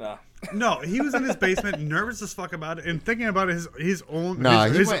 no. No, he was in his basement, nervous as fuck about it, and thinking about his own.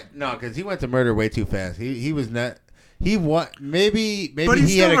 Because he went to murder way too fast. He was not. Maybe But he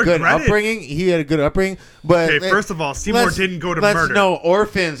he had a still good regretted. upbringing. He had a good upbringing, but Okay, first of all, Seymour didn't go to murder. No,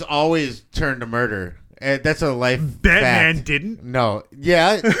 orphans always turn to murder. And that's a life. Batman fact. didn't. No,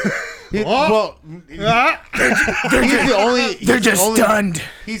 yeah. He's the only. They're just stunned.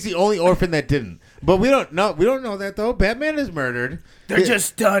 He's the only orphan that didn't. But we don't know. We don't know that though. Batman is murdered. They're just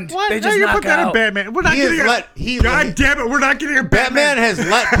stunned. What? They just you knock put that in out. Batman. We're not He has getting let- God damn it, we're not getting a Batman has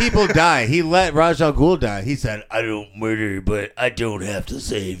let people die. He let Ra's al Ghul die. He said, "I don't murder, but I don't have to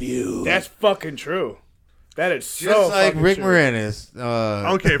save you." That's fucking true. That is so Just like fucking Rick true. Moranis.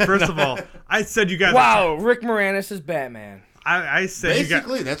 Okay, first of all, I said you guys. Wow, Rick Moranis is Batman. I said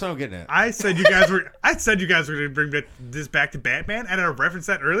Basically, you guys. that's what I'm getting at. I said you guys were. I said you guys were going to bring this back to Batman, and I referenced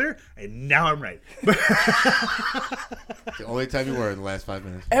that earlier, and now I'm right. The only time you were in the last 5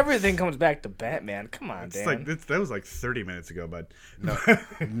 minutes. Everything comes back to Batman. Come on, Dan. That was like 30 minutes ago, bud.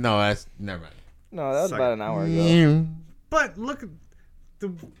 No, that's never mind. No, that was Suck. about an hour ago. But look,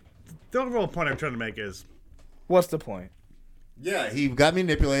 the overall point I'm trying to make is, what's the point? Yeah, he got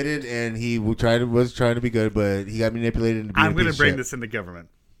manipulated, and he was trying to be good, but he got manipulated into being I'm going to bring this into government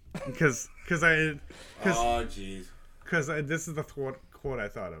because oh jeez, because this is the quote I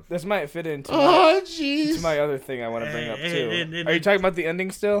thought of. This might fit into jeez to my other thing I want to bring up too. and- Are you talking about the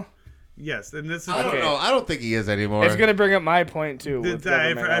ending still? Yes, and this is. I don't know. I don't think he is anymore. It's gonna bring up my point too. with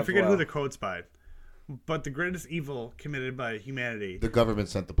I government forget as who well. the quote's by, but the greatest evil committed by humanity The government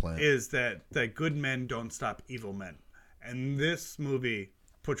sent the plan. is that good men don't stop evil men, and this movie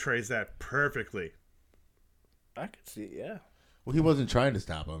portrays that perfectly. I could see, yeah. Well, he wasn't trying to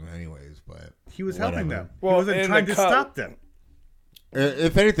stop him, anyways, but He was helping whatever. them. Well, He wasn't in trying the to cut- stop them.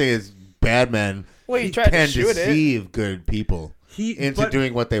 If anything, it's bad men. Well, he tried to can shoot it. deceive good people into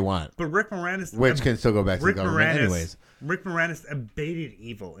doing what they want, But Rick Moranis, which can still go back to the government, anyways. Rick Moranis abated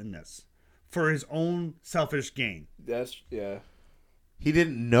evil in this for his own selfish gain. Yeah. He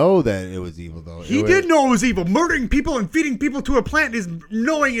didn't know that it was evil, though. He did know it was evil. Murdering people and feeding people to a plant is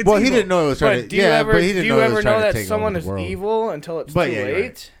knowing it's Well, evil. he didn't know it was trying But to. do you ever, but he didn't do you know it ever was know trying to that take someone over is the world. evil until it's But too yeah, you're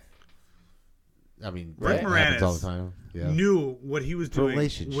late? right. I mean, Rick that happens all the Moranis time. Yeah. knew what he was doing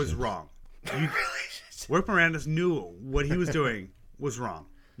Relationships. was wrong. Rick Moranis knew what he was doing was wrong.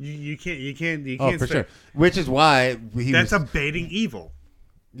 You can't Oh, for say sure. Which is why he that's was. abating evil.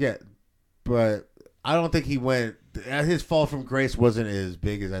 Yeah, but I don't think he went. His fall from grace wasn't as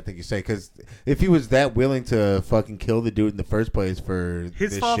big as I think you say. Because if he was that willing to fucking kill the dude in the first place for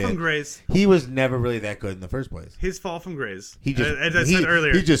His this fall shit, from grace. he was never really that good in the first place. His fall from grace. He just, as I said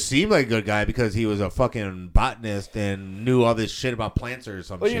earlier, he just seemed like a good guy because he was a fucking botanist and knew all this shit about plants or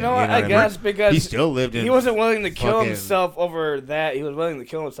something. Well, you know what? I guess because he still lived in. he wasn't willing to kill fucking- himself over that. He was willing to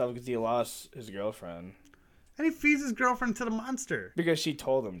kill himself because he lost his girlfriend. and he feeds his girlfriend to the monster. Because she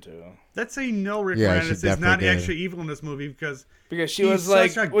told him to. That's how you know Rick Yeah, she Moranis is definitely not did. actually evil in this movie because she he's was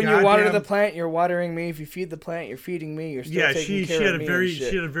like, such a when you water the goddamn- plant, you're watering me. If you feed the plant, you're feeding me. You're still yeah, taking she care had of a me very and shit.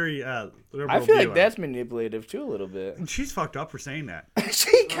 she had a very liberal I feel view like on that's manipulative too, a little bit. it. And she's fucked up for saying that.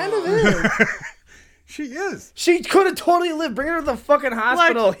 She kind of is. She is. She could have totally lived. Bring her to the fucking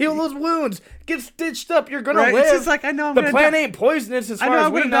hospital. Heal those wounds. Get stitched up. You're gonna Right? live. It's just like, I know I'm the gonna plant die. ain't poisonous as I far know as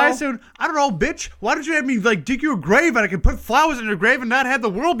I'm we gonna know. die soon. I don't know, bitch. Why don't you have me like dig you a grave and I can put flowers in your grave and not have the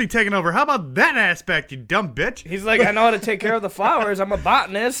world be taken over? How about that aspect, you dumb bitch? He's like, I know how to take care of the flowers. I'm a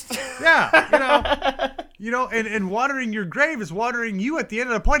botanist. Yeah, and watering your grave is watering you at the end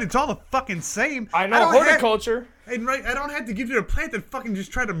of the point. It's all the fucking same. I know don't have- horticulture. And right, I don't have to give you a plant that fucking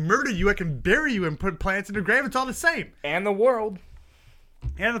just try to murder you. I can bury you and put plants in the grave. It's all the same. And the world.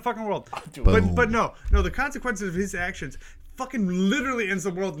 And the fucking world. Boom. But no, the consequences of his actions fucking literally ends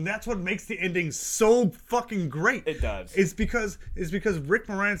the world, and that's what makes the ending so fucking great. It does. It's because Rick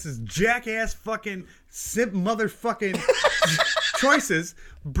Moranis' jackass fucking simp motherfucking choices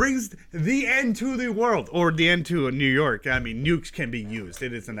brings the end to the world, or the end to New York. I mean, nukes can be used.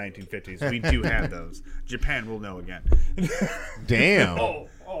 It is the 1950s. We do have those. Japan will know again. Damn.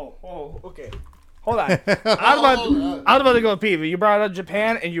 Oh, okay. Hold on. I was about to go pee, but you brought up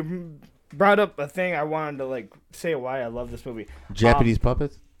Japan, and you brought up a thing I wanted to like say why I love this movie. Japanese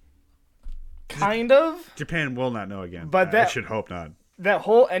puppets. Kind of. Japan will not know again. But I that- should hope not. that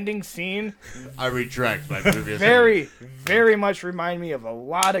whole ending scene I retract my previous. very much remind me of a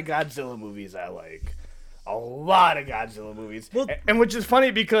lot of Godzilla movies I like. A lot of Godzilla movies. And which is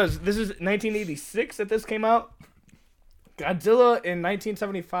funny because this is 1986 that this came out. Godzilla in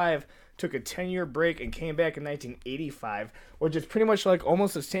 1975 took a 10-year break and came back in 1985, which is pretty much like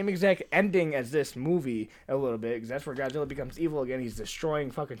almost the same exact ending as this movie a little bit, because that's where Godzilla becomes evil again. He's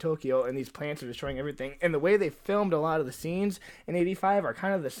destroying fucking Tokyo, and these plants are destroying everything. And the way they filmed a lot of the scenes in 85 are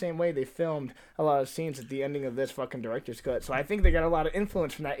kind of the same way they filmed a lot of scenes at the ending of this fucking director's cut. So I think they got a lot of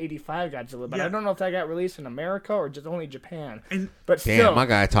influence from that 85 Godzilla, but I don't know if that got released in America or just only Japan. But Damn, still, my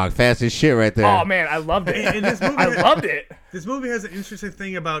guy talked fast as shit right there. Oh man, I loved it. And this movie, I loved it. This movie has an interesting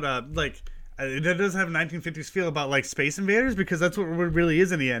thing about it does have a 1950s feel about like Space Invaders, because that's what it really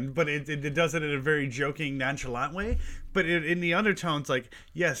is in the end, but it does it in a very joking, nonchalant way. But in the undertones, like,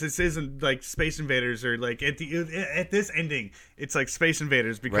 yes, this isn't like Space Invaders, or like at this ending, it's like Space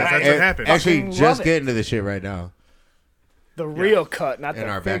Invaders, because that's what happened. Actually, just get into the shit right now. The real cut, not In the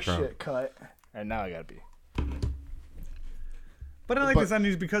our fake background. shit cut. And now I gotta be. But I like this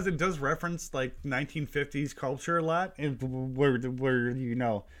ending because it does reference like 1950s culture a lot, and where you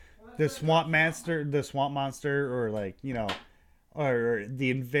know, the swamp monster, or like, you know, or the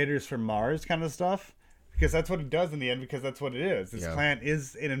invaders from Mars kind of stuff, because that's what it does in the end, because that's what it is. This plant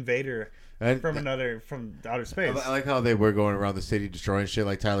is an invader from outer space. I like how they were going around the city destroying shit,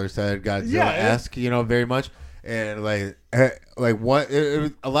 like Tyler said, Godzilla-esque, you know, very much. And like what?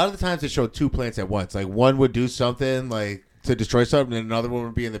 A lot of the times they showed two plants at once. Like one would do something like to destroy something, and another one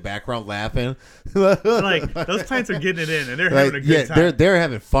would be in the background laughing. Like those plants are getting it in, and they're having a good time. They're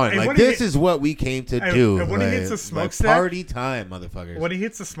having fun. And like this is what we came to do. And when like, he hits the smokestack, party time, motherfuckers. When he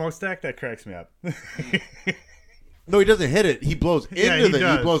hits the smokestack, that cracks me up. No, he doesn't hit it. He blows into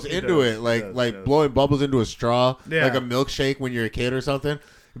He blows into it, like blowing bubbles into a straw, like a milkshake when you're a kid or something.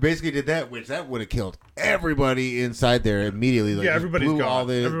 He basically did that, which that would have killed everybody inside there immediately. Like, everybody's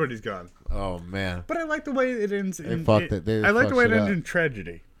gone. Everybody's gone. Oh man! But I like the way it ends. I like the way it ends in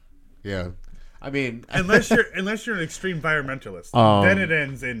tragedy. Yeah, I mean, unless you're an extreme environmentalist, then it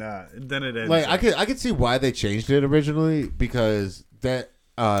ends in. Like I could see why they changed it originally, because that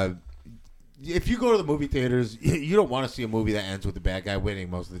if you go to the movie theaters, you don't want to see a movie that ends with the bad guy winning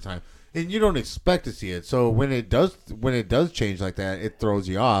most of the time, and you don't expect to see it. So when it does change like that, it throws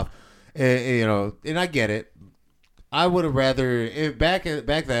you off, and you know. And I get it. I would have rather back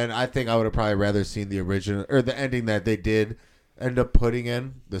then. I think I would have probably rather seen the original or the ending that they did end up putting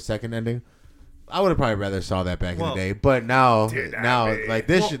in, the second ending. I would have probably rather saw that back in the day. But now, like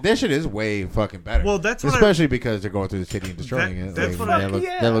this shit is way fucking better. Well, that's what especially because they're going through the city and destroying it. That's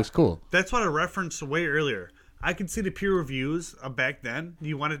that looks cool. That's what I referenced way earlier. I can see the peer reviews of back then.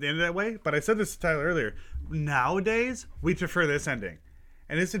 You wanted to end that way, but I said this to Tyler earlier. Nowadays, we prefer this ending.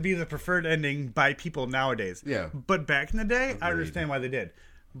 And this would be the preferred ending by people nowadays. Yeah. But back in the day, I understand why they did.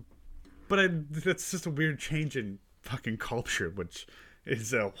 But that's just a weird change in fucking culture, which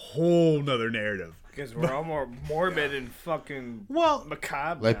is a whole nother narrative. Because we're all more morbid and fucking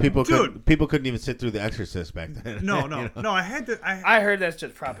macabre. Like people couldn't even sit through The Exorcist back then. No, you know? no. I had to. I heard that's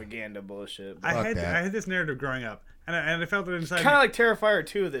just propaganda bullshit. I had this narrative growing up, and I felt it inside. Kind of like Terrifier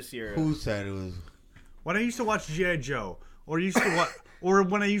 2 this year. Who said it was? When I used to watch G.I. Joe, or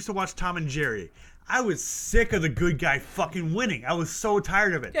when I used to watch Tom and Jerry, I was sick of the good guy fucking winning. I was so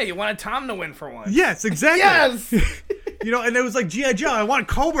tired of it. Yeah, you wanted Tom to win for once. Yes, exactly. Yes. You know, and it was like G.I. Joe. I want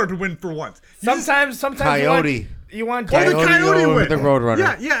Cobra to win for once. Sometimes Coyote. You want the Coyote win. The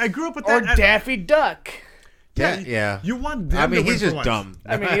Roadrunner. Yeah, I grew up with or that. Or Daffy Duck. Yeah. You want them to win he's just for dumb.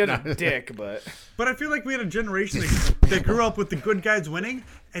 I mean, he was a dick, but... But I feel like we had a generation that grew up with the good guys winning,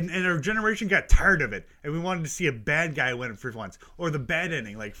 and our generation got tired of it, and we wanted to see a bad guy win for once. Or the bad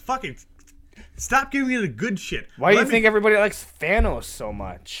ending. Like, fucking... Stop giving me the good shit. Why do you think everybody likes Thanos so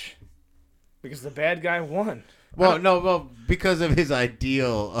much? Because the bad guy won. Well, because of his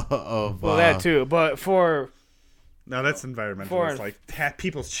ideal of... Well, that too, but for... No, that's environmentalist. Like,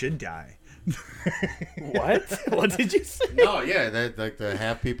 people should die. What? What did you say? No, yeah, that like the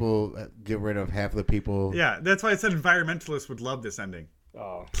half people get rid of half the people. Yeah, that's why I said environmentalists would love this ending.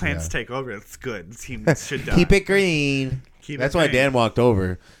 Oh, plants take over. It's good. Teams should die. Keep it green. That's why Dan walked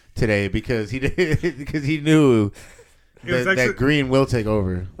over today because he knew that green will take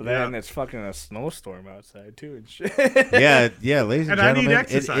over. Well, then it's fucking a snowstorm outside too and shit. yeah, ladies and gentlemen,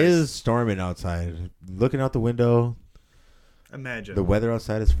 it is storming outside. Looking out the window, imagine the weather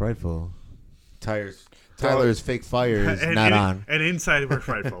outside is frightful. Tyler's fake fire is not on. And inside we're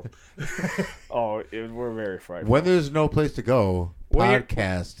frightful. We're very frightful. When there's no place to go,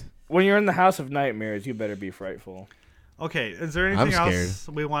 podcast. When you're in the house of nightmares, you better be frightful. Okay, is there I'm anything scared. else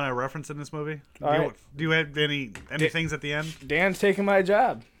we want to reference in this movie? All right. Do you have any things at the end? Dan's taking my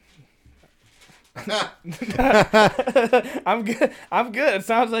job. I'm good. It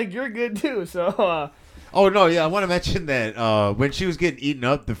sounds like you're good too. So. Oh no, yeah, I want to mention that when she was getting eaten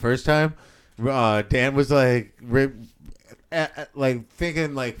up the first time, Dan was like,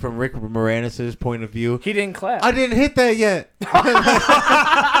 thinking like from Rick Moranis' point of view. He didn't clap. I didn't hit that yet.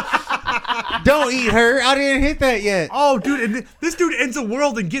 Don't eat her. I didn't hit that yet. Oh, dude, and this dude ends a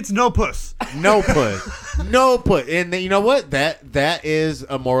world and gets no puss. No puss. No puss. And you know what? That is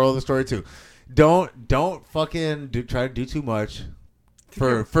a moral of the story too. Don't fucking try to do too much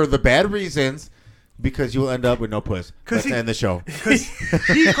for the bad reasons. Because you will end up with no puss. Let's end the show.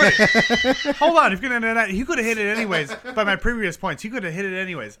 Hold on, if you're gonna end that, he could have hit it anyways. By my previous points, he could have hit it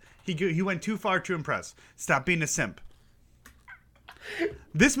anyways. He went too far to impress. Stop being a simp.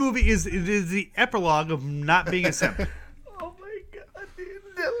 This movie is the epilogue of not being a simp. Oh my god, dude,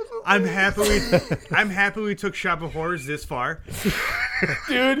 that was I'm happy we took Shop of Horrors this far,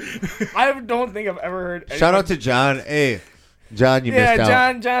 dude. I don't think I've ever heard. Shout out to John. Hey. John, you missed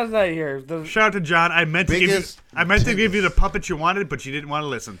out. John's not here. Shout out to John. I meant to give you the puppet you wanted, but you didn't want to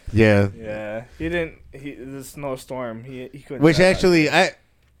listen. Yeah. Yeah. He didn't. The snowstorm. He couldn't. Which actually,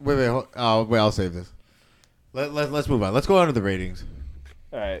 wait. I'll save this. Let's move on. Let's go on to the ratings.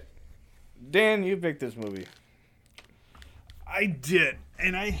 All right, Dan, you picked this movie. I did,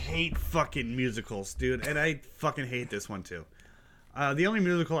 and I hate fucking musicals, dude. And I fucking hate this one too. The only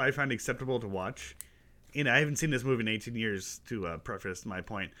musical I find acceptable to watch. And I haven't seen this movie in 18 years to preface my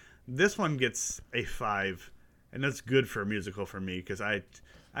point. This one gets a 5, and that's good for a musical for me because I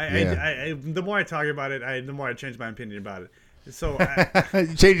the more I talk about it, the more I change my opinion about it. So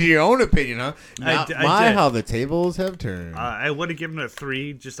changing your own opinion, huh? I did. How the tables have turned. I would have given it a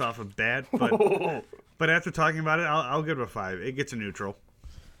 3 just off of bat, but after talking about it, I'll give it a 5. It gets a neutral.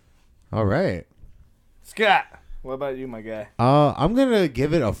 All right, Scott. What about you, my guy? I'm gonna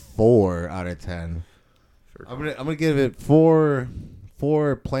give it a 4 out of 10. I'm gonna give it four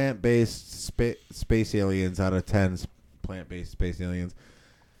plant-based space aliens out of 10 plant-based space aliens,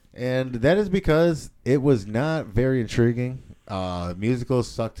 and that is because it was not very intriguing. Musicals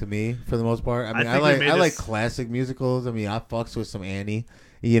suck to me for the most part. I mean, I like classic musicals. I mean, I fucks with some Annie,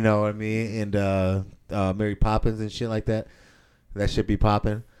 you know what I mean, and Mary Poppins and shit like that. That should be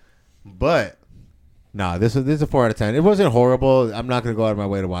popping, but. Nah, this is a 4 out of 10. It wasn't horrible. I'm not going to go out of my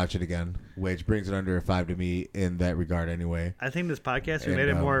way to watch it again, which brings it under a 5 to me in that regard anyway. I think this podcast, we made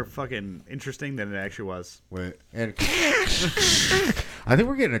it more fucking interesting than it actually was. And I think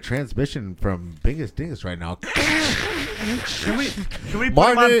we're getting a transmission from Bingus Dingus right now. Can we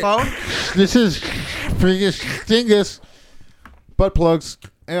put him on phone? This is Bingus Dingus. Butt plugs.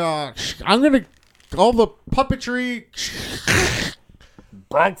 I'm going to... All the puppetry...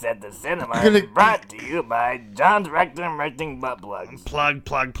 Punks at the Cinema brought to you by John's Rectum Renting Butt Plugs. Plug.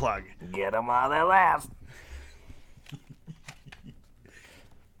 Get them while they last.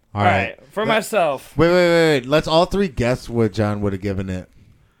 All right. For myself. Wait. Let's all three guess what John would have given it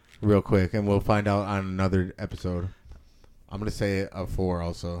real quick, and we'll find out on another episode. I'm going to say a 4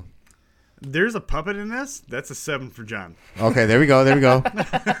 also. There's a puppet in this? That's a 7 for John. Okay, there we go.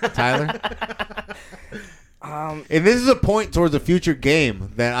 Tyler? And this is a point towards a future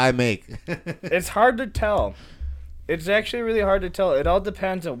game that I make. It's hard to tell. It's actually really hard to tell. It all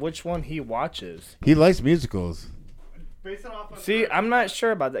depends on which one he watches. He likes musicals. See, I'm not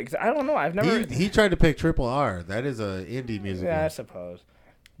sure about that because I don't know. I've never. He tried to pick Triple R. That is a indie musical. Yeah, I suppose.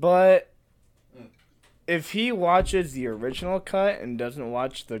 But if he watches the original cut and doesn't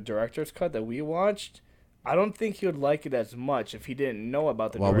watch the director's cut that we watched, I don't think he would like it as much if he didn't know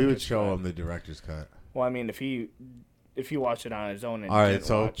about the director's cut. Well, we would show him the director's cut. Well, I mean, if he watched it on his own and all right, didn't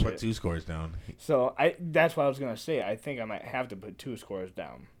so watch put it. 2 scores down. So that's what I was gonna say. I think I might have to put 2 scores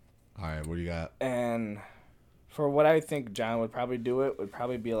down. All right, what do you got? And for what I think John would probably do it would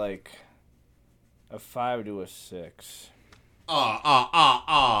probably be like a 5 to a 6. All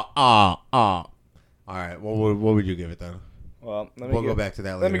right, well, what would you give it then? Well, we'll go back to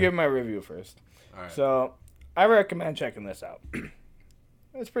that later. Let me give my review first. All right. So I recommend checking this out.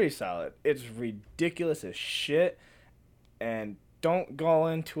 It's pretty solid. It's ridiculous as shit, and don't go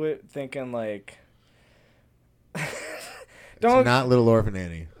into it thinking like. It's not Little Orphan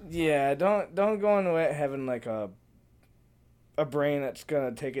Annie. Yeah, don't go into it having like a brain that's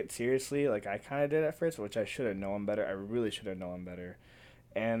gonna take it seriously, like I kind of did at first, which I should have known better. I really should have known better,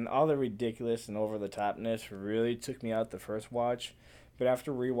 and all the ridiculous and over the topness really took me out the first watch. But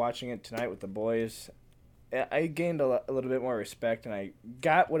after rewatching it tonight with the boys, I gained a little bit more respect, and I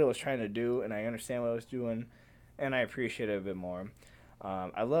got what it was trying to do, and I understand what it was doing, and I appreciate it a bit more.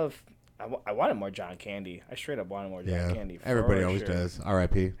 I wanted more John Candy. I straight up wanted more John Candy. For Everybody always sure. does.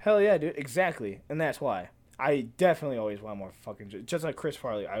 R.I.P. Hell yeah, dude. Exactly. And that's why. I definitely always want more fucking... Just like Chris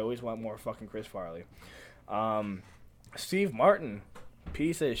Farley. I always want more fucking Chris Farley. Steve Martin.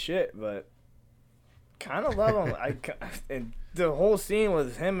 Piece of shit, but... Kind of love him. And the whole scene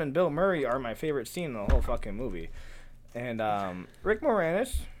with him and Bill Murray are my favorite scene in the whole fucking movie. And Rick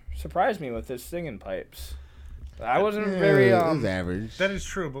Moranis surprised me with his singing pipes. I wasn't very... It was average. That is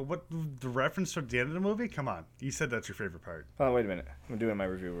true, but what the reference to the end of the movie? Come on. You said that's your favorite part. Oh, wait a minute. I'm doing my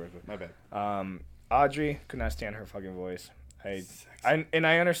review real quick. My bad. Audrey, could not stand her fucking voice. I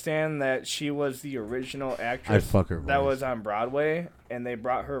understand that she was the original actress I'd fuck her that voice. was on Broadway, and they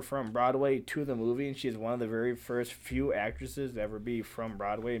brought her from Broadway to the movie, and she's one of the very first few actresses to ever be from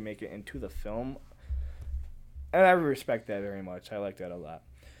Broadway and make it into the film. And I respect that very much. I like that a lot.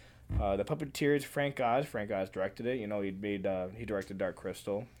 The Puppeteers, Frank Oz. Frank Oz directed it. You know, he directed Dark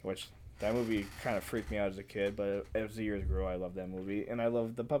Crystal, which that movie kind of freaked me out as a kid, but as the years grew, I love that movie, and I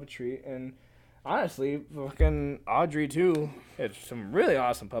love the puppetry, and honestly, fucking Audrey too. It's some really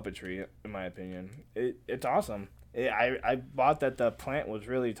awesome puppetry, in my opinion. It's awesome. I bought that the plant was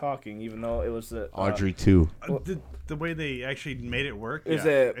really talking, even though it was the Audrey too. The way they actually made it work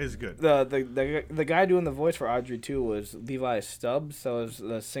is good. The guy doing the voice for Audrey 2 was Levi Stubbs, so it was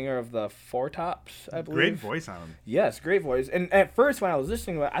the singer of the Four Tops, I believe. Great voice on him. Yes, great voice. And at first when I was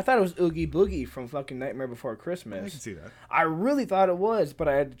listening to it, I thought it was Oogie Boogie from fucking Nightmare Before Christmas. I can see that. I really thought it was, but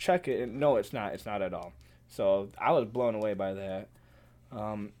I had to check it, and no, it's not. It's not at all. So I was blown away by that.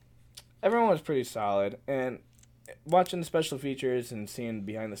 Everyone was pretty solid, and watching the special features and seeing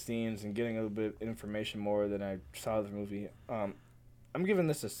behind the scenes and getting a little bit of information more than I saw of the movie, I'm giving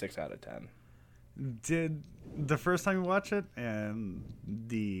this a 6 out of 10. Did the first time you watched it and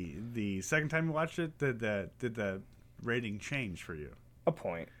the second time you watched it, did the rating change for you? A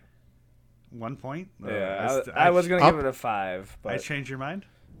point. 1 point? Yeah, I was gonna give it a 5, but I changed your mind?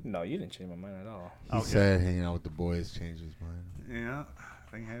 No, you didn't change my mind at all. He said hanging out with the boys changed his mind. Yeah.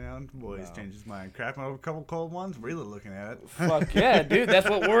 I think hanging out with the boys changed his mind. Cracking over a couple cold ones, really looking at it. Fuck yeah, dude. That's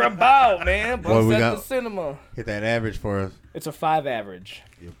what we're about, man. Well, we Punks at got the cinema. Hit that average for us. It's a 5 average.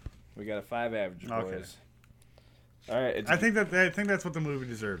 Yep. We got a 5 average, boys. Okay. All right. I think that's what the movie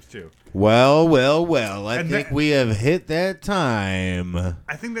deserves too. Well. I think we have hit that time.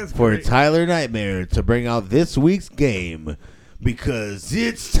 I think that's for great. Tyler Nightmare to bring out this week's game, because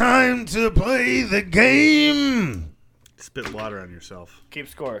it's time to play the game. Spit water on yourself. Keep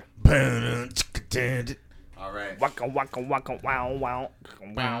score. All right. Waka waka waka wow wow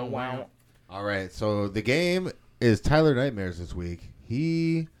wow wow. All right. So the game is Tyler Nightmares this week.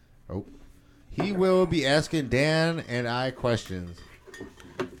 He will be asking Dan and I questions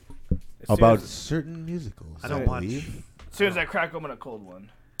about certain musicals. I don't watch. As soon as I crack open a cold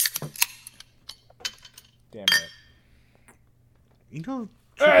one. Damn it. You know.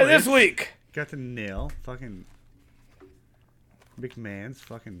 All right, this week. Got to nail fucking McMahon's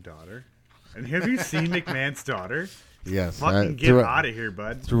fucking daughter. And have you seen McMahon's daughter? Yes. Fucking get out of here,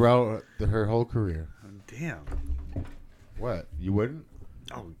 bud. Throughout her whole career. Damn. What? You wouldn't?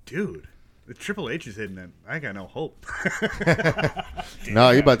 Oh, dude. The Triple H is hitting it. I got no hope.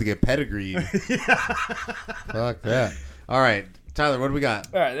 No, you're about to get pedigreed. Fuck that. All right. Tyler, what do we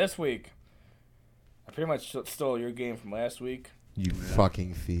got? All right, this week. I pretty much stole your game from last week. You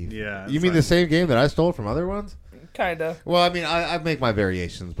fucking thief. Yeah. You mean the same game that I stole from other ones? Kinda. Well, I mean, I make my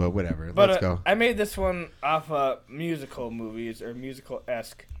variations, but whatever. But, Let's go. I made this one off musical movies or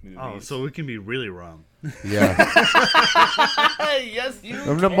musical-esque movies. Oh, so we can be really wrong. Yeah. Yes, you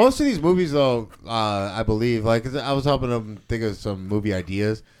No, most of these movies, though, I believe, like, 'cause I was helping them think of some movie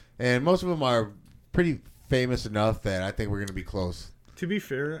ideas, and most of them are pretty famous enough that I think we're going to be close. To be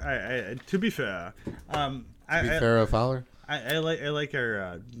fair, Fowler? I like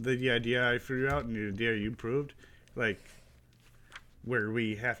our the idea I figured out and the idea you proved, like where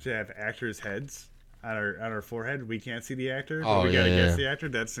we have to have actors' heads on our forehead. We can't see the actor, but we gotta guess the actor.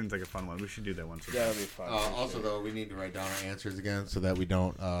 That seems like a fun one. We should do that once. That'll be fun. Also, though, we need to write down our answers again so that we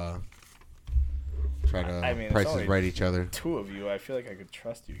don't try to prices right each other. 2 of you, I feel like I could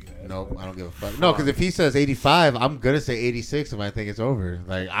trust you guys. Nope, I don't give a fuck. No, because if he says 85, I'm gonna say 86 if I think it's over.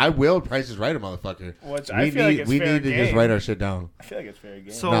 Like, I will prices right a motherfucker. We need to just write our shit down. I feel like it's fair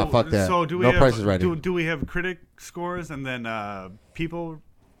game. So, nah, fuck that. So do we no have, prices right. Do we have critic scores and then people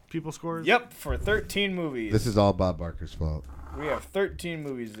scores? Yep, for 13 movies. This is all Bob Barker's fault. We have 13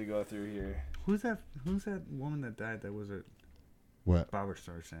 movies to go through here. Who's that woman that died? That was it. What? Barbara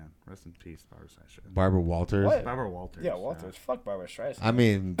Streisand. Rest in peace, Barbara Streisand. Barbara Walters? What? Barbara Walters. Yeah, Walters. Fuck Barbara Streisand. I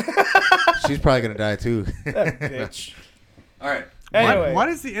mean, she's probably going to die too. That bitch. All right. Anyway. Why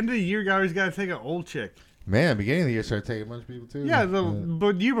does the end of the year always got to take an old chick? Man, beginning of the year started taking a bunch of people too. Yeah, but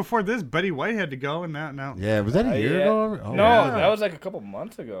the year before this, Betty White had to go, and now. Yeah, was that a year ago? Oh, no, wow. that was like a couple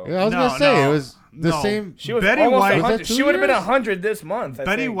months ago. Yeah, I was gonna say it was the same. She was Betty almost White. 100. She would have been 100 this month. I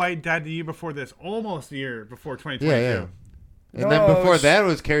Betty think. White died the year before this, almost the year before 2022. Yeah. And then before that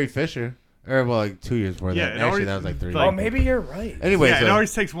was Carrie Fisher. Or, well, like 2 years before that. Actually, that was like 3. Oh, maybe you're right. Anyway, yeah, it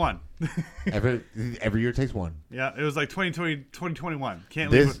always takes one. every year takes one. Yeah, it was like 2021. Can't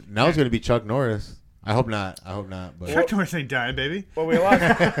This leave. now it's gonna be Chuck Norris. I hope not. But Chuck Norris ain't dying, baby. Well, we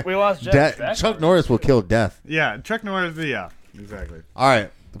lost Jack. Chuck Norris will kill death. Yeah, Chuck Norris. Yeah, exactly. All right,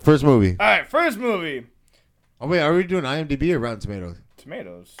 the first movie. All right, first movie. Oh wait, are we doing IMDb or Rotten Tomatoes?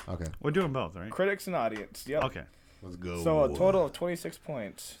 Tomatoes. Okay. We're doing both, right? Critics and audience. Yep. Okay. Let's go. So a total of 26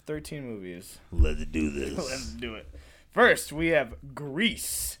 points, 13 movies. Let's do this. Let's do it. First, we have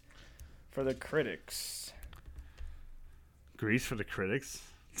Grease for the critics. Grease for the critics?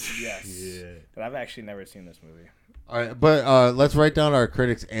 Yes. Yeah. But I've actually never seen this movie. All right, but let's write down our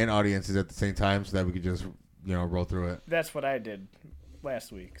critics and audiences at the same time so that we could just roll through it. That's what I did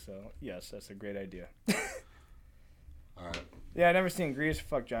last week. So yes, that's a great idea. All right. Yeah, I never seen Grease.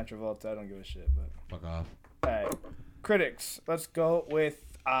 Fuck John Travolta. I don't give a shit. But fuck off. All right, critics. Let's go with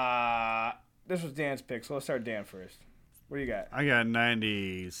this was Dan's pick, so let's start Dan first. What do you got? I got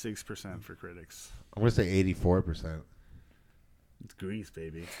 96% for critics. I'm gonna say 84%. It's Grease,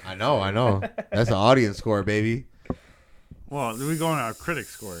 baby. I know. That's the audience score, baby. Well, we go on our critic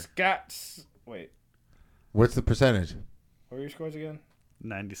score. Scott's. Wait. What's the percentage? What were your scores again?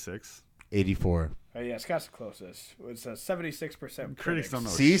 96. 84. Oh yeah, Scott's the closest. It's a 76%. Critics don't know.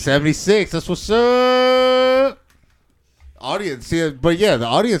 See, 76. That's what's up. Audience. See, but yeah, the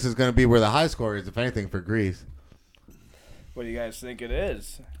audience is gonna be where the high score is, if anything, for Grease. What do you guys think it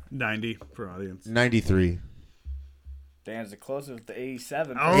is? 90 for audience. 93. Dan's the closest with the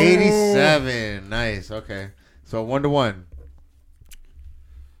 87. Oh. 87. Nice. Okay. So 1-1.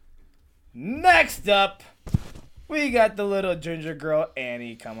 Next up, we got the little ginger girl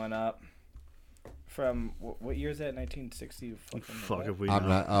Annie coming up. From what year is that? 1960. Fuck if we I'm know.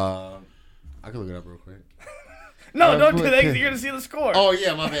 not. I can look it up real quick. No, don't do that. 'Cause you're gonna see the score. Oh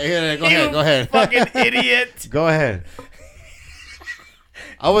yeah, my bad. Yeah, go ahead. Go ahead. Fucking idiot. Go ahead.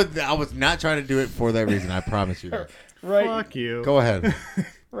 I was not trying to do it for that reason. I promise you. Right. Fuck you. Go ahead.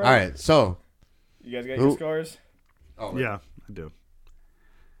 Right. All right. So. You guys got your scores? Oh yeah, I do.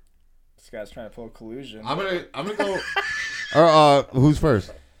 This guy's trying to pull collusion. I'm gonna go. Or who's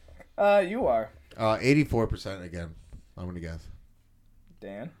first? You are. 84% again. I'm gonna guess.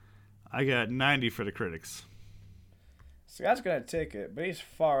 Dan. I got 90 for the critics. Scott's gonna take it, but he's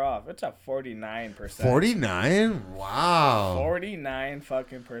far off. It's a 49%. 49? Wow. 49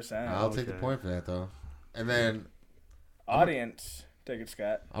 fucking percent. I'll take the point for that though. And then audience, take it,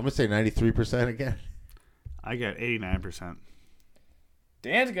 Scott. I'm gonna say 93% again. I got 89%.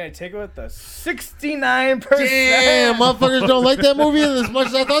 Dan's gonna take it with the 69%. Damn, motherfuckers don't like that movie as much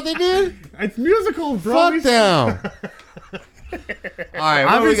as I thought they did. It's musical, bro. Fuck them. All right,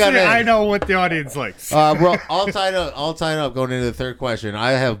 what do we got Obviously, next? I know what the audience likes. Well, all tied up going into the third question.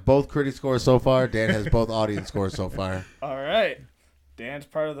 I have both critic scores so far. Dan has both audience scores so far. All right. Dan's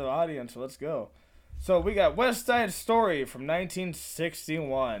part of the audience, so let's go. So we got West Side Story from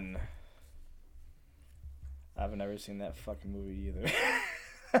 1961. I've never seen that fucking movie either.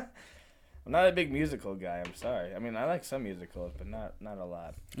 I'm not a big musical guy. I'm sorry. I mean, I like some musicals, but not a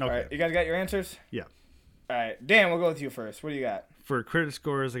lot. Okay. All right, you guys got your answers? Yeah. All right, Dan, we'll go with you first. What do you got? For critic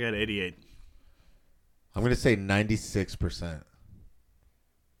scores, I got 88. I'm gonna say 96%.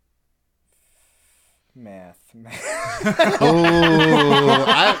 Math. It's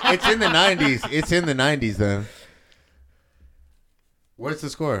in the 90s. It's in the 90s then. What's the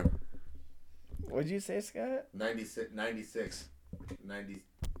score? What'd you say, Scott? 96.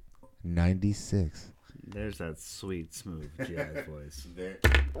 96. There's that sweet, smooth jazz voice.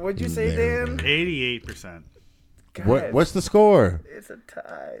 What'd you say, Dan? 88%. What's the score? It's a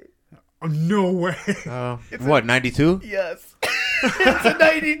tie. Oh, no way. What, 92? Yes. It's a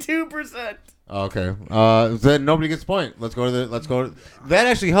 92%. Okay. Then nobody gets a point. Let's go. That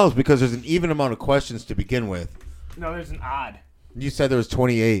actually helps because there's an even amount of questions to begin with. No, there's an odd. You said there was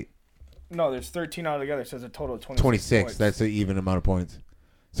 28. No, there's 13 altogether, so it's a total of 26. points. That's an even amount of points.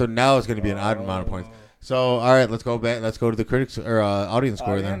 So now it's going to be an odd amount of points. So, all right, let's go back. Let's go to the critics or audience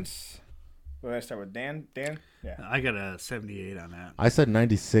score then. Well, I start with Dan. Dan? Yeah. I got a 78 on that. I said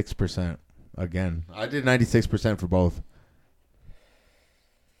 96% again. I did 96% for both.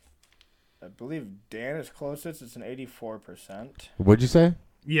 I believe Dan is closest. It's an 84%. What'd you say?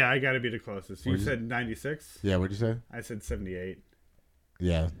 Yeah, I got to be the closest. You What'd you- said 96? Yeah, what'd you say? I said 78.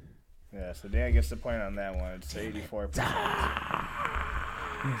 Yeah. Yeah, so Dan gets the point on that one. It's 84%.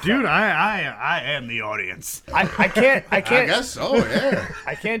 Dude, I am the audience. I can't. I guess so, yeah.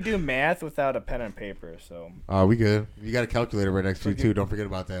 I can't do math without a pen and paper. So. Oh, we good. You got a calculator right next to you, too. Don't forget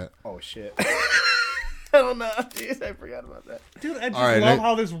about that. Oh shit. Hell no, dude! I forgot about that. Dude, I just All right, love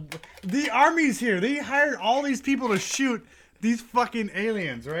how the army's here. They hired all these people to shoot these fucking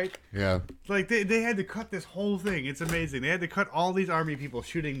aliens, right? Yeah. Like they had to cut this whole thing. It's amazing. They had to cut all these army people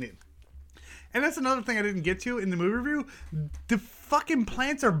shooting the. And that's another thing I didn't get to in the movie review. The fucking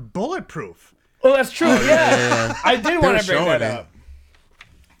plants are bulletproof. Oh, that's true. Yeah. I did want to bring that up.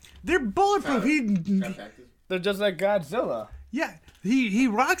 They're bulletproof. They're just like Godzilla. Yeah, he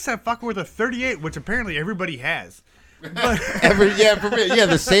rocks that fucker with a 38, which apparently everybody has. But,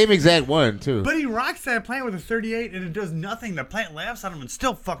 the same exact one, too. But he rocks that plant with a 38, and it does nothing. The plant laughs at him and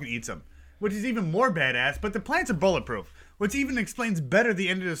still fucking eats him, which is even more badass. But the plants are bulletproof, which even explains better the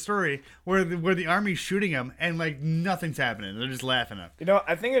end of the story, where the army's shooting him and like nothing's happening. They're just laughing at him. You know,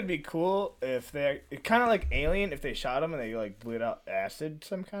 I think it'd be cool if they kind of like Alien, if they shot him and they like blew out acid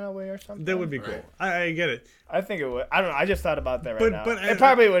some kind of way or something. That would be cool. I get it. I think it would. I don't know. I just thought about that right now. But it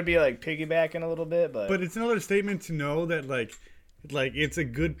probably would be like piggybacking a little bit, but it's another statement to know that like it's a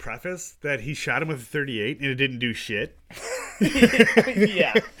good preface that he shot him with a 38 and it didn't do shit.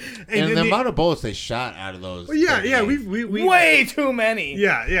 Yeah. And the amount of bullets they shot out of those. Well, yeah, we way too many.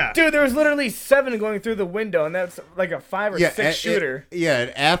 Yeah. Dude, there was literally 7 going through the window, and that's like a 5 or 6 shooter. And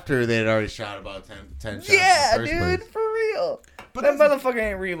after they had already shot about 10 shots. Yeah, in the first dude, place. for real. But that motherfucker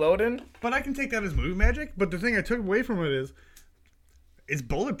ain't reloading. But I can take that as movie magic. But the thing I took away from it is, it's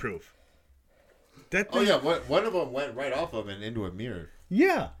bulletproof. That thing, one of them went right off of him and into a mirror.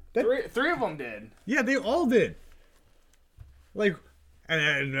 Yeah, three of them did. Yeah, they all did. Like,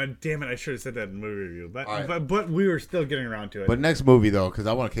 and damn it, I should have said that in the movie review. But we were still getting around to it. But next movie though, because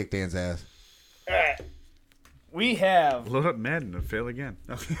I want to kick Dan's ass. All right. We have load up Madden and fail again.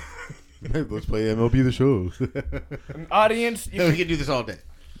 Let's play MLB The Show. Audience, we can do this all day.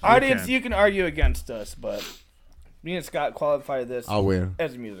 Audience, you can argue against us, but me and Scott qualify this I'll win.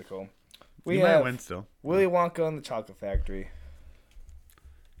 as a musical. We might win still. Willy Wonka and the Chocolate Factory.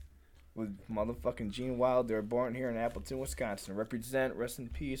 With motherfucking Gene Wilder, born here in Appleton, Wisconsin. Represent, rest in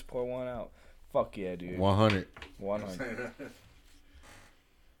peace, pour one out. Fuck yeah, dude. 100. 100.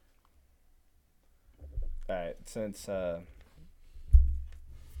 Alright, since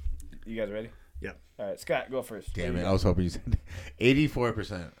you guys ready? Yep. Alright, Scott, go first. Damn it, I was hoping you said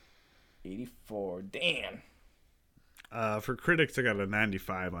 84%. 84. Damn. For critics, I got a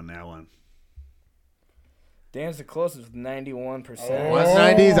 95 on that one. Dan's the closest with 91%. What's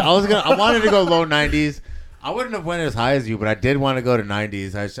 90s? I wanted to go low 90s. I wouldn't have went as high as you, but I did want to go to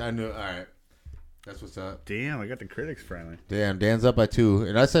 90s. I knew. All right, that's what's up. Damn, I got the critics friendly. Damn, Dan's up by 2,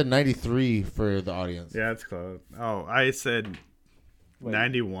 and I said 93 for the audience. Yeah, that's close. Oh, I said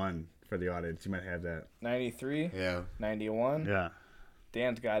 91 for the audience. You might have that. 93. Yeah. 91. Yeah.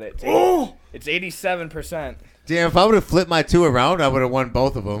 Dan's got it. It's 87%. Damn, if I would have flipped my 2 around, I would have won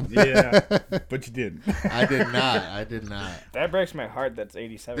both of them. Yeah, but you didn't. I did not. That breaks my heart. That's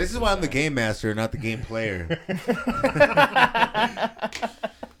 87%. This is why I'm the game master, not the game player.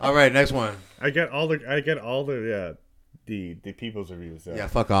 All right, next one. I get all the people's reviews. So. Yeah,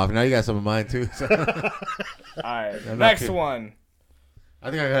 fuck off. Now you got some of mine too. So. All right, next one.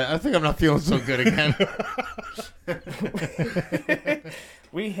 I think I'm not feeling so good again.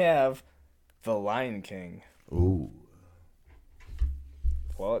 We have The Lion King. Ooh.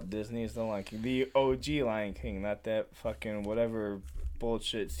 Walt Disney's The Lion King. The OG Lion King, not that fucking whatever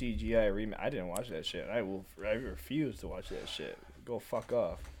bullshit CGI remake. I didn't watch that shit. I refuse to watch that shit. Go fuck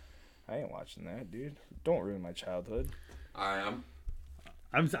off. I ain't watching that, dude. Don't ruin my childhood. All right,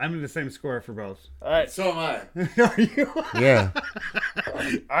 I'm in the same score for both. All right. So am I. Are you? Yeah.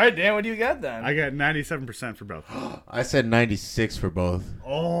 All right, Dan, what do you got then? I got 97% for both. I said 96 for both.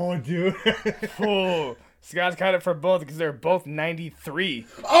 Oh, dude. Oh, Scott's got it for both because they're both 93.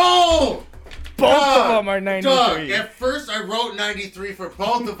 Oh! Both of them are 93. Doug, at first I wrote 93 for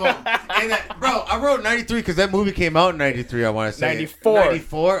both of them. And I wrote 93 because that movie came out in 93, I want to say.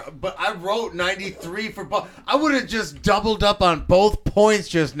 94, but I wrote 93 for both. I would have just doubled up on both points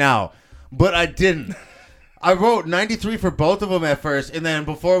just now, but I didn't. I wrote 93 for both of them at first, and then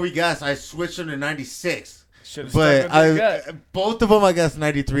before we guessed, I switched them to 96. But both of them, I guess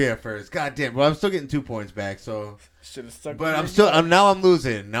 93 at first. God damn, well, I'm still getting 2 points back, so Should have stuck. But with your gut. I'm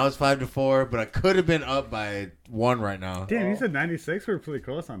losing. Now it's 5-4, but I could have been up by 1 right now. Damn, you said 96. We were pretty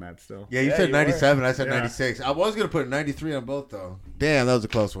close on that still. Yeah, you said 97. were. I said 96. I was gonna put 93 on both though. Damn, that was a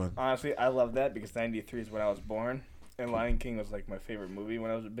close one. Honestly, I love that because 93 is when I was born, and Lion King was like my favorite movie when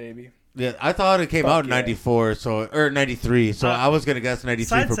I was a baby. Yeah, I thought it came out in 94, or 93. So I was gonna guess 93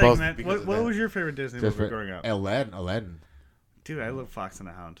 Side for both. segment. What was your favorite Disney movie growing up? Aladdin. Dude, I love Fox and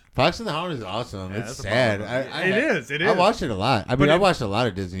the Hound. Fox and the Hound is awesome. Yeah, it's that's a sad. bomb. It is. I watched it a lot. I mean, But I watched a lot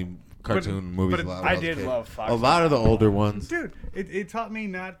of Disney cartoon movies. but a lot. I did love Fox. A lot of the older ones. Dude, it taught me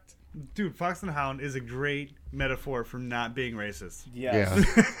not. Dude, Fox and the Hound is a great metaphor for not being racist. Yes.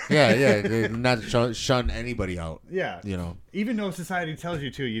 Yeah. Not to shun anybody out. Yeah. You know. Even though society tells you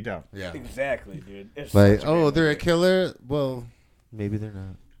to, you don't. Yeah. Exactly, dude. It's Like, such a great they're a movie. killer. Well, maybe they're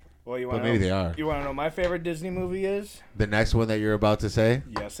not. Well, you But want maybe they are. You want to know my favorite Disney movie is? The next one that you're about to say.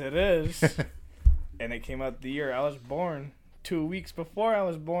 Yes, it is. And it came out the year I was born. 2 weeks before I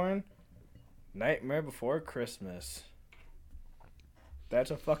was born. Nightmare Before Christmas. That's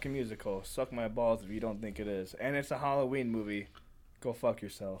a fucking musical. Suck my balls if you don't think it is. And it's a Halloween movie. Go fuck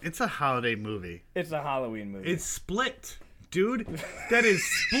yourself. It's a holiday movie. It's a Halloween movie. It's Split, dude. That is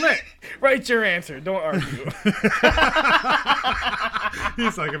Split. Write your answer. Don't argue.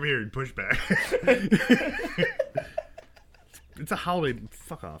 He's like, I'm here. Push back. It's a holiday.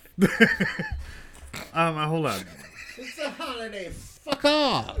 Fuck off. Hold on. It's a holiday. Fuck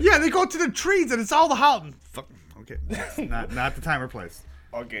off. Yeah, they go to the trees and it's all the holiday. Fuck. Okay. That's not the time or place.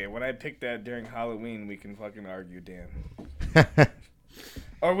 Okay, when I pick that during Halloween, we can fucking argue, Dan.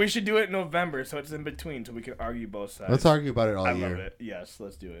 Or we should do it in November, so it's in between, so we can argue both sides. Let's argue about it all I year. love it. Yes,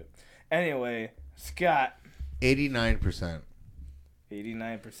 let's do it. Anyway, Scott. 89%.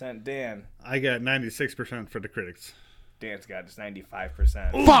 89%. Dan. I got 96% for the critics. Dan's got just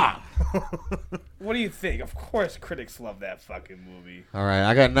 95%. Fuck! What do you think? Of course critics love that fucking movie. All right,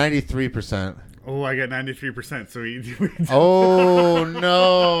 I got 93%. Oh, I got 93%. So we Oh,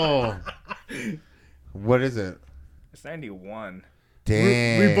 no. What is it? It's 91.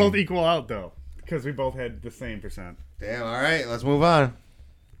 Damn. We both equal out, though, because we both had the same percent. Damn, all right, let's move on.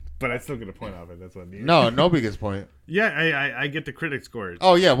 But I still get a point off it. That's what I need. No, nobody gets point. Yeah, I get the critic scores.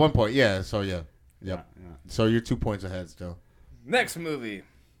 Oh, yeah, 1 point. Yeah, so yeah. Yep. Yeah. So you're 2 points ahead still. Next movie.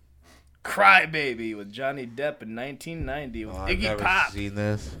 Cry Baby with Johnny Depp in 1990 with I've Iggy never Pop. seen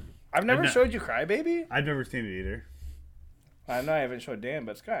this. I've never showed you Cry Baby? I've never seen it either. I know I haven't showed Dan,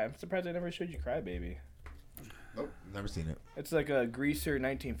 but Scott, I'm surprised I never showed you Cry Baby. Nope, never seen it. It's like a greaser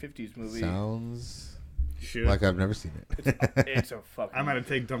 1950s movie. Sounds Should. like I've never seen it. It's a fucking. I'm gonna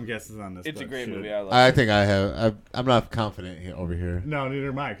take dumb guesses on this. It's a but great should. movie. I love I it. think I have. I'm not confident here, over here. No, neither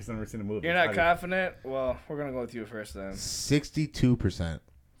am I, because I've never seen the movie. You're not confident? Well, we're gonna go with you first then. 62%.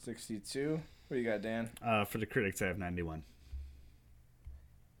 62. What do you got, Dan? For the critics, I have 91.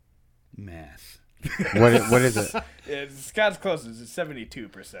 Math. What is it? Scott's closest. It's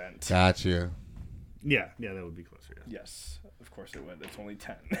 72%. Got you. Yeah, that would be closer. Yeah. Yes, of course it would. It's only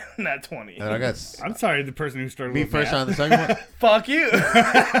 10, not 20. And I got I'm sorry, the person who started me with first math. on the second one. Fuck you.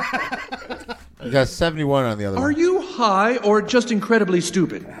 You got 71 on the other Are one. you high or just incredibly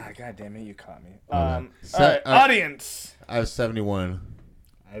stupid? God damn it, you caught me. Okay. All right, audience. I have 71.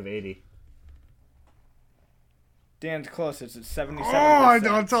 I have 80. Dan's closest. It's 77%. Oh,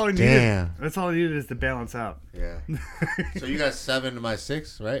 that's all I needed. Damn. That's all I needed is to balance out. Yeah. So you got 7 to my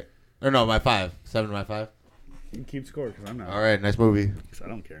 6, right? Or no, my 5. 7 to my 5. You can keep score because I'm not. All right, nice movie. So I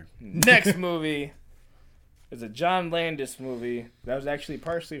don't care. Next movie is a John Landis movie that was actually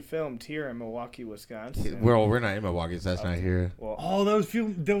partially filmed here in Milwaukee, Wisconsin. Well, we're not in Milwaukee, so that's not here. Well, Oh, those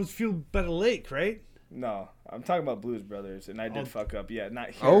filmed by the lake, right? no, I'm talking about Blues Brothers, and I did fuck up. Yeah, not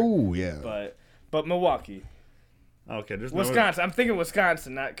here. Oh, yeah. But Milwaukee, Okay, there's Wisconsin. I'm thinking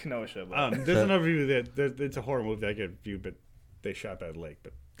Wisconsin, not Kenosha. But there's another view that it's a horror movie that I get view, but they shot by the lake.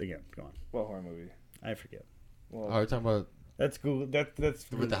 But again, go on. what horror movie? I forget. Well, Oh, you're talking about That's Google. That's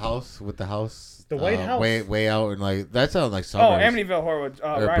with the house? The White House. Way out, and like, that sounds like oh, suburbs. Amityville Horror with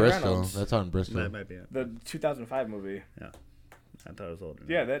Or Ryan Bristol. Reynolds. That's out in Bristol. That might be it. The 2005 movie. Yeah, I thought it was older.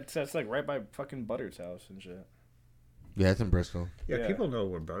 Yeah, that's like right by fucking Butter's house and shit. Yeah, it's in Bristol. Yeah, Yeah. people know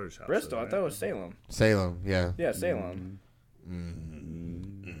where Brother's house Bristol. is. I thought it was Salem. Salem, yeah. Yeah, Salem.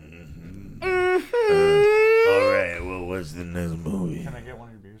 All right, well, what's the next movie? Can I get one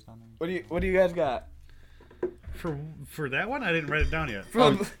of your beers down there? What do you guys got? For that one, I didn't write it down yet.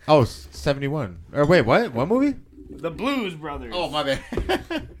 Oh, 71. Or wait, what? What movie? The Blues Brothers. Oh, my bad.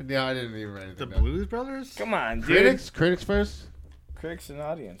 No, I didn't even write it The down. Blues Brothers? Come on, dude. Critics first? Critics and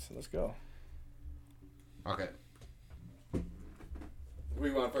audience. Let's go. Okay. Who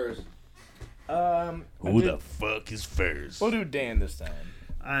you want first? Who the fuck is first? We'll do Dan this time.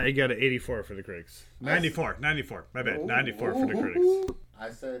 I got an 84 for the critics. 94. My bad. 94 for the critics. I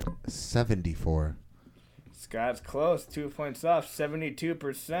said 74. Scott's close. 2 points off.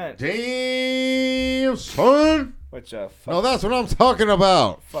 72%. Damn, son. Which fuck, No, that's what I'm talking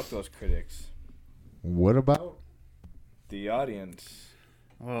about. fuck those critics. What about? The audience.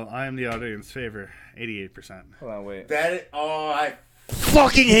 Well, I am the audience favor. 88%. Hold on, wait. I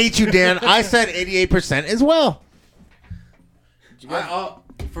fucking hate you, Dan. I said 88% as well. Did you guys,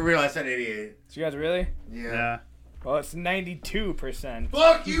 For real, I said 88. did you guys really? Yeah. Well, it's 92%.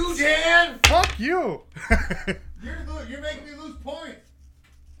 Fuck you, Dan. Fuck you. You're making me lose points.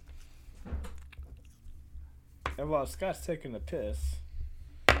 And while Scott's taking a piss.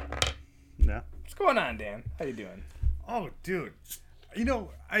 No. What's going on, Dan? How you doing? Oh, dude. You know,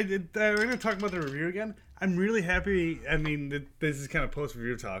 we're going to talk about the review again. I'm really happy. I mean, this is kind of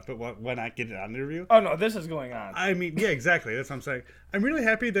post-review talk, but why not get it on the review? Oh, no, this is going on. I mean, yeah, exactly. That's what I'm saying. I'm really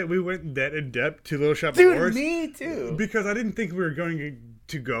happy that we went that in-depth to Little Shop of Dude, Horrors. me too. Because I didn't think we were going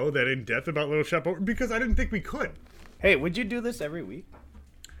to go that in-depth about Little Shop of Horrors, because I didn't think we could. Hey, would you do this every week?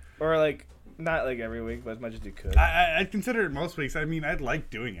 Or, like, not like every week, but as much as you could? I'd consider it most weeks. I mean, I'd like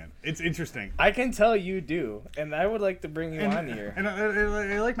doing it. It's interesting. I can tell you do, and I would like to bring you on here. And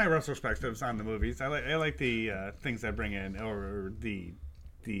I like my retrospectives on the movies. I like the things I bring in, or the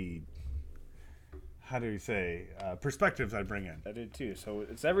how do you say, perspectives I bring in. I do too. So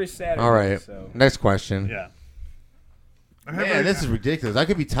it's every Saturday. All right. So. Next question. Yeah. Man, this is ridiculous. I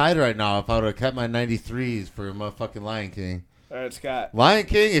could be tied right now if I would have kept my 93s for motherfucking Lion King. All right, Scott. Lion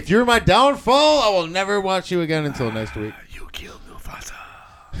King, if you're my downfall, I will never watch you again until next week. You killed Mufasa.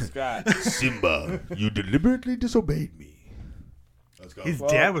 Scott. Simba, you deliberately disobeyed me. Let's go. His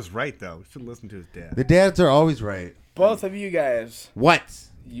dad was right, though. We should listen to his dad. The dads are always right. Both of you guys. What?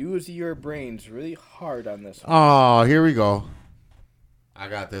 Use your brains really hard on this one. Oh, here we go. I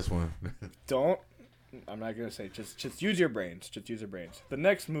got this one. Don't. I'm not going to say. Just use your brains. Just use your brains. The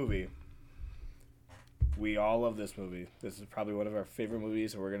next movie. We all love this movie. This is probably one of our favorite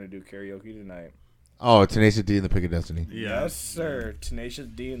movies, and we're going to do karaoke tonight. Oh, Tenacious D and the Pick of Destiny. Yeah. Yes, sir. Tenacious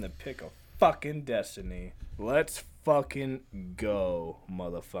D and the Pick of fucking Destiny. Let's fucking go,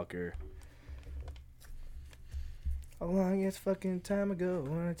 motherfucker. A longest fucking time ago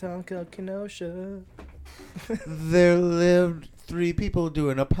when I talk of Kenosha. There lived 3 people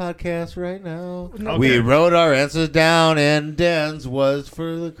doing a podcast right now. Okay. We wrote our answers down, and Dan's was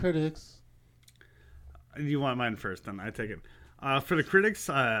for the critics. You want mine first, then I take it. For the critics,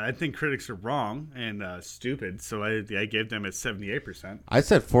 I think critics are wrong and stupid, so I gave them a 78%. I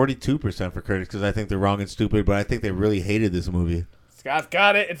said 42% for critics because I think they're wrong and stupid, but I think they really hated this movie. Scott's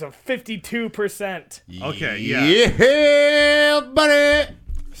got it. It's a 52%. Okay, yeah. Yeah, buddy.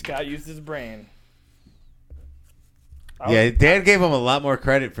 Scott used his brain. Yeah, Dan gave him a lot more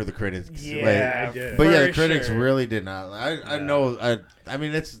credit for the critics. Yeah, I did. But yeah, the for critics sure. really did not. I know. I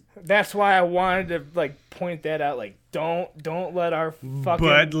mean, it's. That's why I wanted to like point that out. Like, don't let our fucking.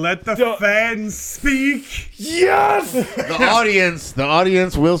 But let the fans speak. Yes. The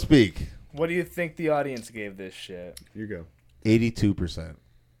audience will speak. What do you think the audience gave this shit? You go. 82%.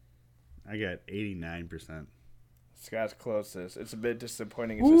 I got 89%. Scott's closest. It's a bit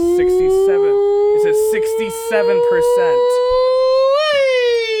disappointing. It's a 67. It's a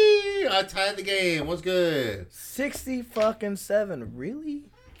 67%. I tied the game. What's good? 60-fucking-7. Really?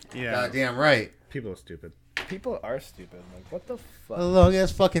 Yeah. Goddamn right. People are stupid. People are stupid. Like, what the fuck? A long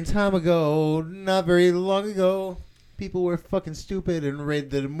ass fucking time ago, not very long ago, people were fucking stupid and rated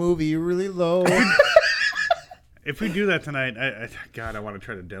the movie really low. If we do that tonight, God, I want to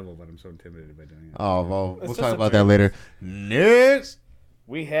try the devil, but I'm so intimidated by doing it. Oh, well, It's we'll just talk a about joke. that later. Next.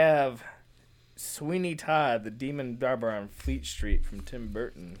 We have Sweeney Todd, the Demon Barber on Fleet Street from Tim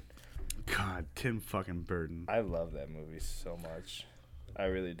Burton. God, Tim fucking Burton. I love that movie so much. I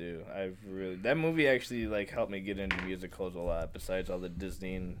really do. That movie actually like helped me get into musicals a lot. Besides all the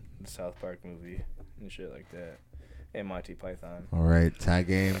Disney and the South Park movie and shit like that, and Monty Python. All right, tie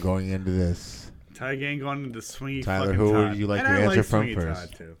game going into this. Ty Gang going into Sweeney Tyler, fucking who Todd. would you like And your I answer like from Sweeney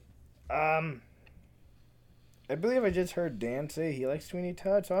first? Todd, too. I believe I just heard Dan say he likes Sweeney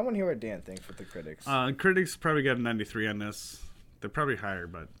Todd, so I want to hear what Dan thinks with the critics. Critics probably got a 93 on this. They're probably higher,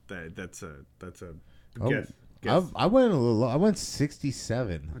 but that's a guess. I went a little low. I went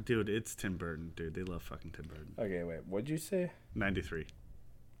 67. Dude, it's Tim Burton. Dude, they love fucking Tim Burton. Okay, wait. What'd you say? 93.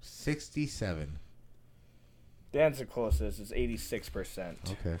 67. Dan's the closest. It's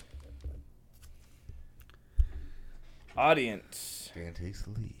 86%. Okay. Audience. Dan takes the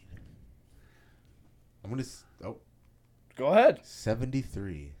lead. I'm gonna. Go ahead.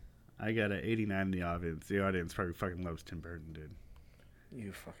 73. I got an 89 in the audience. The audience probably fucking loves Tim Burton, dude.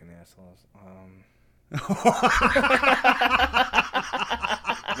 You fucking assholes.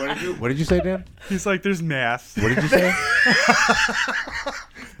 What did you say, Dan? He's like, there's math. What did you say?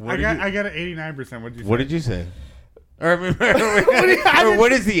 I got an 89%. What did you say? What did you say? Or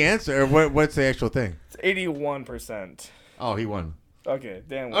what is the answer? Or what's the actual thing? It's 81%. Oh, he won. Okay,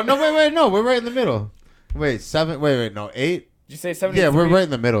 Dan. Oh, no, wait, no. We're right in the middle. Wait, 7. Wait, no, 8. Did you say 73? Yeah, we're right in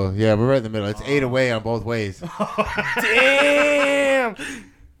the middle. It's 8 away on both ways. Damn.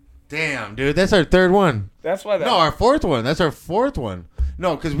 Damn, dude. That's our third one. That's why. No, our fourth one. That's our fourth one.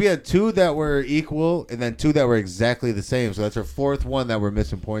 No, because we had 2 that were equal and then 2 that were exactly the same. So that's our fourth one that we're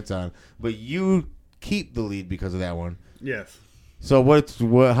missing points on. But you keep the lead because of that one. Yes. So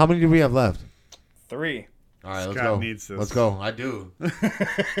how many do we have left? 3. All right, let's Scott go. needs this. Let's go. I do. All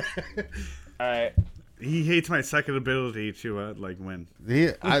right. He hates my second ability to win.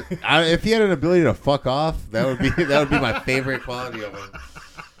 If he had an ability to fuck off, that would be my favorite quality of him.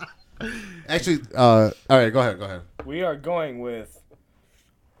 Actually, all right, go ahead. We are going with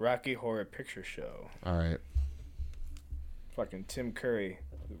Rocky Horror Picture Show. All right. Fucking Tim Curry,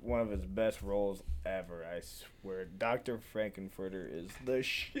 one of his best roles ever. I swear, Dr. Frankenfurter is the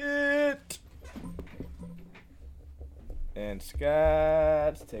shit. And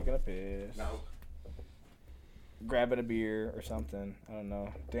Scott's taking a piss. No. Grabbing a beer or something. I don't know.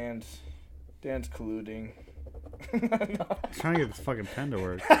 Dan's colluding. Trying to get this fucking pen to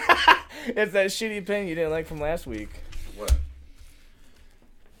work. It's that shitty pen you didn't like from last week. What?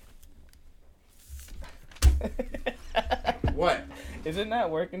 What? Is it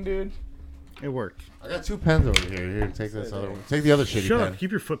not working, dude? It worked. I got 2 pens over here. Here, take this other one. Take the other shitty Shut pen. up. Keep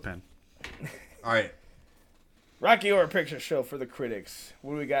your foot pen. All right. Rocky Horror Picture Show for the critics.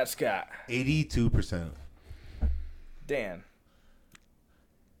 What do we got, Scott? 82%. Dan.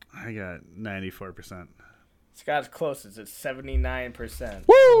 I got 94%. Scott's closest. It's 79%.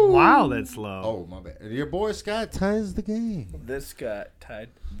 Woo! Wow, that's low. Oh, my bad. Your boy Scott ties the game. This Scott tied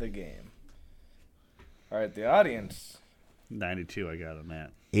the game. All right, the audience. 92 I got on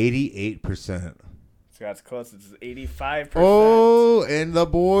that. 88%. Scott's closest. It's 85%. Oh, and the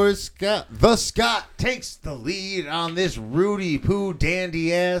boy Scott. The Scott takes the lead on this Rudy Poo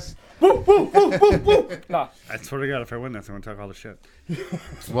dandy ass. Woo, woo, woo, woo, woo. Nah. I swear to God, if I win this, I'm going to talk all the shit.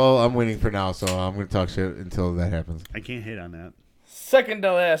 Well, I'm winning for now, so I'm going to talk shit until that happens. I can't hate on that. Second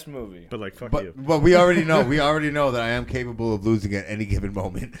to last movie. But fuck you. But we already know. We already know that I am capable of losing at any given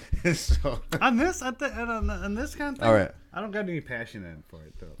moment. So on this kind of thing, all right. I don't got any passion in for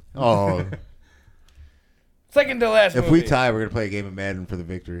it, though. Oh. Second to last movie. If we tie, we're going to play a game of Madden for the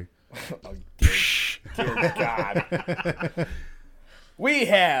victory. Oh, dear God. We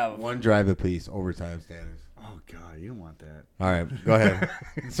have 1 drive apiece, overtime standards. Oh, God, you don't want that. All right, go ahead.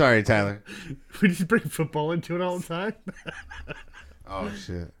 Sorry, Tyler. We just bring football into it all the time? Oh,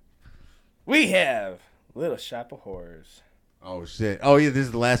 shit. We have Little Shop of Horrors. Oh, shit. Oh, yeah, this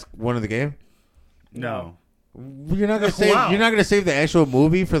is the last one of the game? No. You're not gonna save. You're not gonna save the actual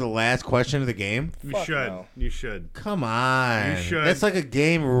movie for the last question of the game. You should. No. You should. Come on. You should. That's like a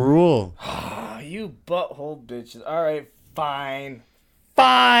game rule. You butthole bitches. All right, fine.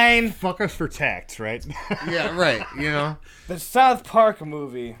 Fine. Fuck us for tact, right? Yeah, right. You know. The South Park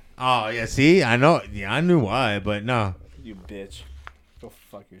movie. Oh yeah. See, I know. Yeah, I knew why, but no. You bitch. Go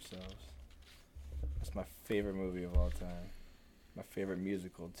fuck yourselves. That's my favorite movie of all time. My favorite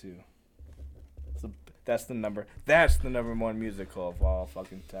musical too. That's the number 1 musical of all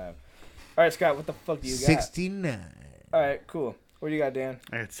fucking time. All right, Scott, what the fuck do you got? 69. All right, cool. What do you got, Dan?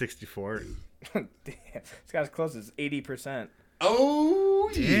 I got 64. Damn. Scott's closest, 80%. Oh,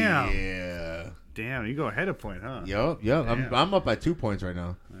 damn. Yeah. Damn, you go ahead a point, huh? Yup. I'm up by 2 points right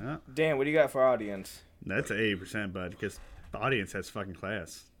now. Yeah. Dan, what do you got for our audience? That's 80%, bud, because the audience has fucking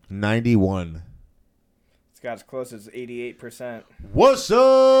class. 91. Scott's closest, 88%. What's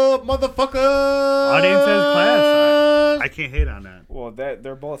up, motherfucker? Audience has class. I can't hate on that. Well,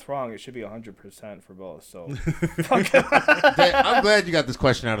 they're both wrong. It should be 100% for both. So, I'm glad you got this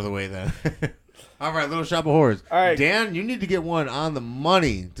question out of the way then. All right, Little Shop of Horrors. All right, Dan, you need to get one on the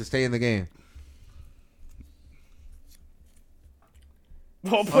money to stay in the game.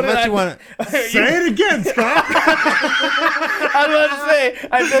 Well, put it on. Say it again, Scott. I was about to say,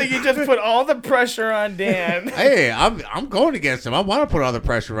 I feel like you just put all the pressure on Dan. Hey, I'm going against him. I want to put all the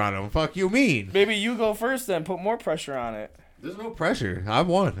pressure on him. Fuck you mean? Maybe you go first then. Put more pressure on it. There's no pressure. I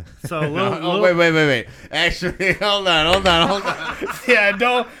won. So wait. Actually, hold on. Yeah,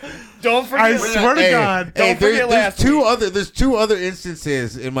 don't forget. I swear to God, don't forget last week. There's two other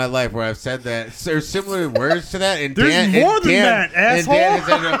instances in my life where I've said that. There's similar words to that. And There's more than that,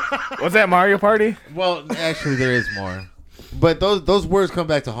 asshole. Was that Mario Party? Well, actually, there is more. But those words come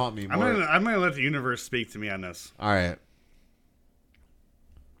back to haunt me more. I'm gonna let the universe speak to me on this. All right.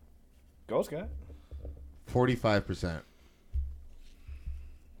 Go, Scott. 45%.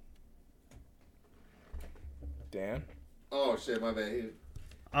 Dan? Oh, shit, my bad.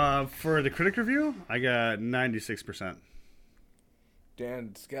 For the critic review, I got 96%.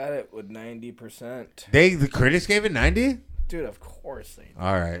 Dan's got it with 90%. The critics gave it 90? Dude, of course they did.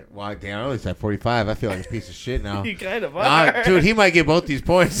 All right. Well, Dan, I only said 45. I feel like a piece of shit now. You kind of are. Dude, he might get both these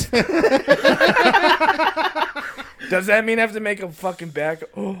points. Does that mean I have to make a fucking back?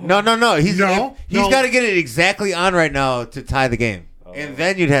 Oh. No. He's got to get it exactly on right now to tie the game. And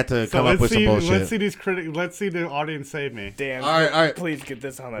then you'd have to come up with some bullshit. Let's see these critics. Let's see the audience save me. Damn. All right. Please get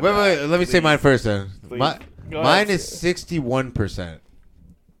this on the Wait. Let me say mine first then. Go mine ahead. is 61%.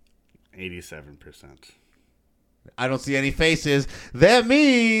 87%. I don't see any faces. That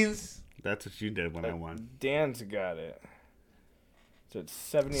means that's what you did when I won. Dan's got it. So it's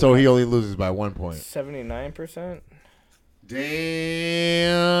 79. So he only loses by 1 point. 79%.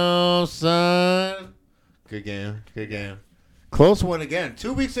 Damn, son. Good game. Close one again.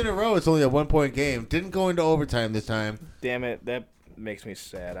 2 weeks in a row. It's only a 1 point game. Didn't go into overtime this time. Damn it. That makes me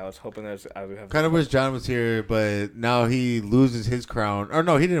sad. I was hoping I would have. Kind of wish John was here, but now he loses his crown. Or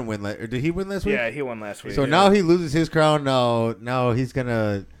no, he didn't win. Did he win last week? Yeah, he won last week. So now he loses his crown. Now he's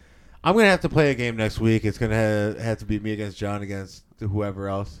gonna. I'm gonna have to play a game next week. It's gonna have to be me against John against whoever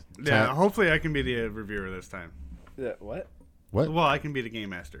else. Yeah, hopefully I can be the reviewer this time. What? What? Well, I can be the game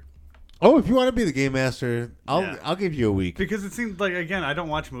master. Oh, if you want to be the game master, I'll give you a week. Because it seems like, again, I don't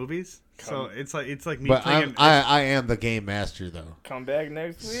watch movies, so it's like me but playing. I am the game master though. Come back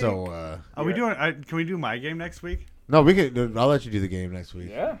next week. So are we doing? Can we do my game next week? No, we can. I'll let you do the game next week.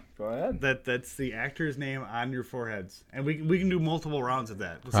 Yeah, go ahead. That's the actor's name on your foreheads, and we can do multiple rounds of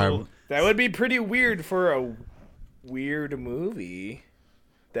that. So, that would be pretty weird for a weird movie.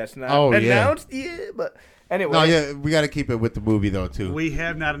 That's not announced yet, but. Anyway. No, yeah, we got to keep it with the movie though too. We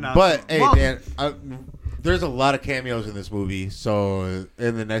have not announced. But hey, Dan, there's a lot of cameos in this movie. So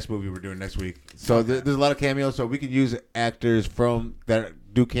in the next movie we're doing next week, so there's a lot of cameos. So we can use actors from that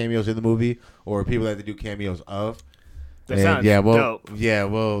do cameos in the movie or people that they do cameos of. That sounds dope. Yeah,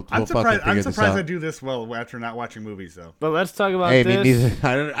 we'll. I'm surprised. I'm surprised I do this well after not watching movies though. But let's talk about this. Me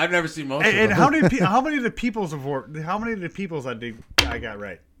neither. I've never seen most. And of them. how many of the peoples I got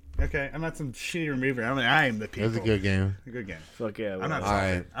right? Okay, I'm not some shitty remover. I am the people. It was a good game. A good game. Fuck yeah. I'm not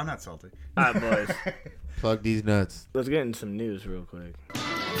salty. Right. I'm not salty. All right, boys. Plug these nuts. Let's get into some news real quick.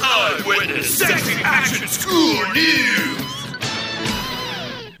 Eyewitness Sexy Action School News.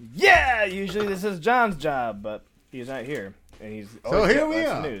 Yeah, usually this is John's job, but he's not here. And he's so here we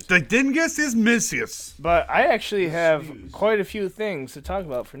are. News. The dingus is Misius. But I actually have quite a few things to talk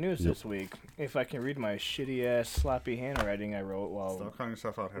about for news this week. If I can read my shitty ass sloppy handwriting I wrote while stop calling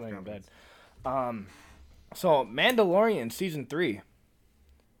yourself out laying in bed. So Mandalorian season 3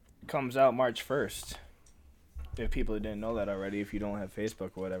 comes out March 1st. If people didn't know that already, if you don't have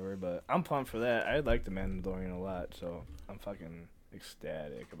Facebook or whatever, but I'm pumped for that. I like the Mandalorian a lot, so I'm fucking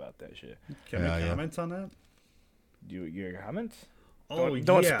ecstatic about that shit. Can I comment on that? Your comments? Oh,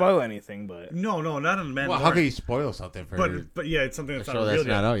 don't spoil anything, but no, not on the Mandalorian. Well, how can you spoil something for? But yeah, it's something that's not real real that's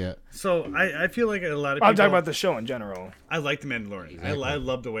yet. not out yet. So I feel like a lot of people. I'm talking about the show in general. I like the Mandalorian. Exactly. I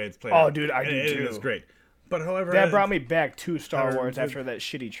love the way it's played. Oh, out. dude, I do too. It's great. But however, that brought me back to Star Wars after that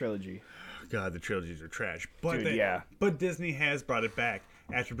shitty trilogy. God, the trilogies are trash. But dude, yeah. But Disney has brought it back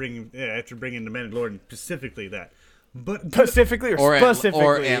after bringing the Mandalorian, specifically that. But specifically or specifically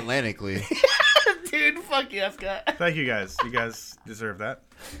or Atlantically. Dude, fuck yeah, Scott. Thank you guys. You guys deserve that.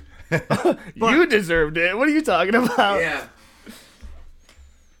 You deserved it. What are you talking about? Yeah.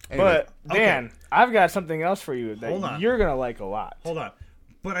 Anyway, but Dan, I've got something else for you that you're gonna like a lot. Hold on.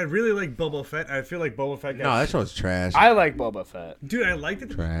 But I really like Boba Fett. I feel like Boba Fett. No, that show's trash. I like Boba Fett. Dude, I liked it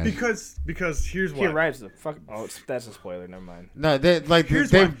trash. because here's why. He rides the fuck. Oh, that's a spoiler. Never mind. No, they're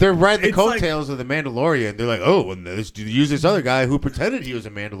riding the coattails of the Mandalorian. They're like, oh, and use this other guy who pretended he was a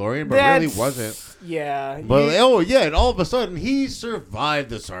Mandalorian, but really wasn't. Yeah. But and all of a sudden he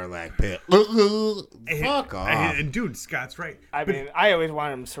survived the Sarlacc pit. Fuck off. And dude, Scott's right. I mean, I always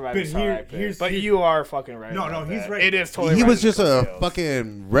wanted him to survive the Sarlacc pit. But you are fucking right. No, he's right. It is totally. He right was just a fucking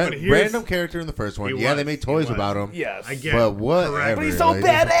fucking But here's- random character in the first one. He Yeah, was, they made he toys was. about him. Yes. I get But it. whatever. Correct. But he's so it's a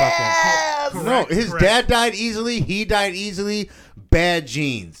fucking- badass. No, his Correct. dad died easily. He died easily. Bad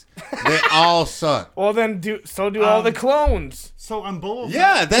genes. They all suck. Well, then do all the clones. So on Boba Fett,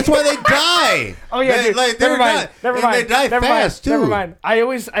 Yeah, that's why they die. Oh yeah, dude. They're Never mind. not- Never and mind. They die Never fast mind. too. Never mind.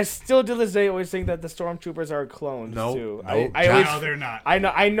 I still to this day always think that the stormtroopers are clones No, too. no, I always, no, they're not. I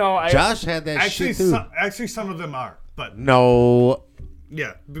know. Josh had that Actually, shit too. actually, some of them are, but No.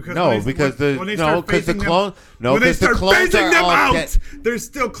 yeah, because No, when they- because when- the when they no, start because the phasing them- clone. No, when they because the start clones phasing are them all out, dead. there's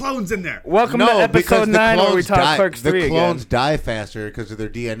still clones in there. Welcome to No, because episode the 9 where we clones talk die. Clerks 3 The clones again. die faster because of their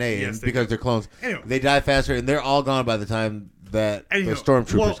DNA, Yes, and they because do. they're clones. Anyway. They die faster, and they're all gone by the time that the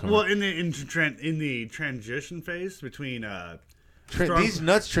stormtroopers come. Well, in the transition phase between These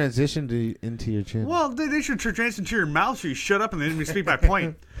nuts transition into your chin. well, they should transition to your mouth so you shut up and let me speak my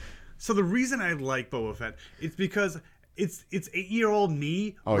point. So the reason I like Boba Fett is because it's 8-year-old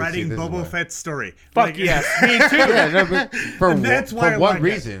me Oh, you see, writing this is Boba why. Fett's story. Fuck yes, me too. Yeah, no, but for And that's why I what like it.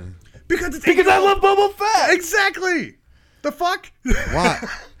 reason? Because it's Because I love Boba Fett. exactly the fuck. Why?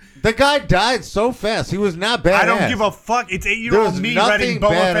 The guy died so fast. He was not badass. I don't give a fuck. It's There 8-year-old was me nothing writing Boba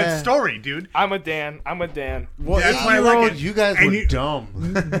badass. Fett's story, dude. I'm with Dan. Well, That's why I like 8-year-old, it. you guys And were you- dumb.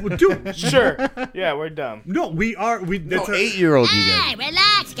 Dude, Sure. Yeah, we're dumb. no, we are. We No, that's a, 8-year-old, you guys. Hey,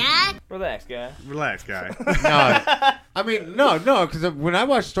 relax, guy. Relax, guy. relax, guy. No, I mean, no, because when I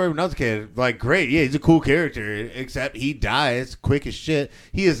watched the story when I was a kid, like, great, yeah, he's a cool character, except he dies quick as shit.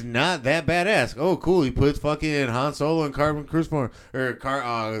 He is not that badass. Oh, cool, he puts fucking Han Solo in carbon cruise form, or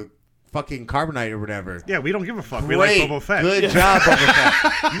fucking carbonite or whatever. Yeah, we don't give a fuck. We Great, like Boba Fett. good job, Boba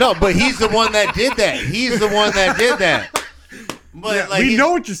Fett. No, but he's the one that did that. He's the one that did that. But Yeah, like, we he's-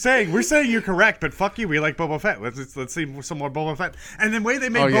 know what you're saying. We're saying you're correct, but fuck you. We like Boba Fett. Let's see some more Boba Fett. And the way they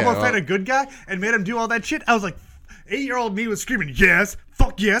made Oh, yeah, Boba Fett well- a good guy and made him do all that shit, I was like, 8-year-old me was screaming, yes,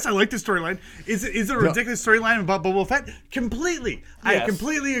 fuck yes, I like this storyline. Is it a ridiculous storyline about Boba Fett? Completely. I Yes.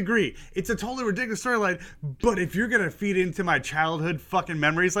 completely agree. It's a totally ridiculous storyline, but if you're going to feed into my childhood fucking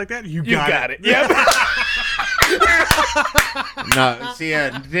memories like that, you got it. Yep. No, see,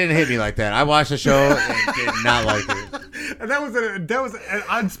 it didn't hit me like that. I watched the show and did not like it. And that was an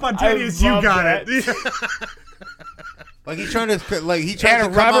unspontaneous, I you love got that. it. Like he's trying to, like he tries to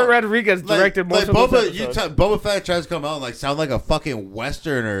And come Robert out, Rodriguez directed most of Boba, those you episodes. Boba Fett tries to come out and like sound like a fucking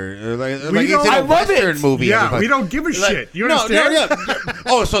western or like We he's don't- in I a love western it. movie. Yeah, Like- we don't give a like, shit. You no, understand? yeah.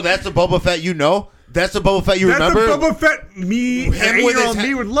 Oh, so that's the Boba Fett you know? That's the Boba Fett you That's remember? the Boba Fett me, Him with 8-year-old his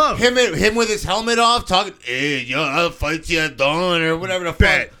me would love. him with his helmet off, talking. Hey, yo, I'll fight you at dawn or whatever the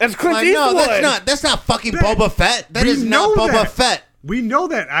fuck. That's Clint Like, no, Eastwood. that's not fucking Bet. Boba Fett. That We is not know Boba that. Fett. We know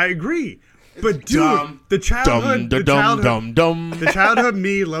that. I agree. But dude, Dumb. the childhood, Dumb. the childhood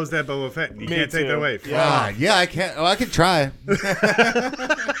me loves that Boba Fett. You can't take that too. away. God, yeah, I can't. Oh, I can try. All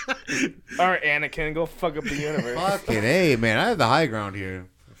right, Anakin, go fuck up the universe. Fucking hey, man, I have the high ground here.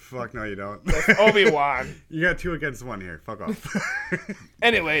 Fuck no, you don't. Obi-Wan. You got 2 against 1 here. Fuck off.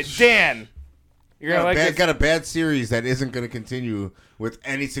 Anyway, Dan. You're gonna like this. Got a bad series that isn't going to continue with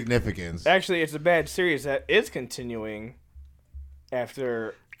any significance. Actually, it's a bad series that is continuing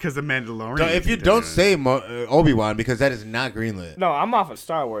after. Because the Mandalorian. So if you don't say Obi-Wan, because that is not greenlit. No, I'm off of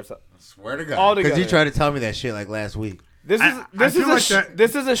Star Wars. Swear to God. Altogether. Because you tried to tell me that shit like last week. This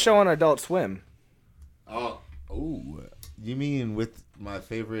is a show on Adult Swim. Oh, ooh. You mean with my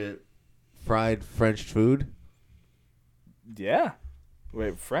favorite fried French food? Yeah.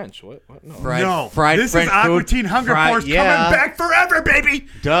 Wait, French? What? No. Fried this French is Aqua food. Teen Hunger Fried- Force yeah. coming back forever, baby.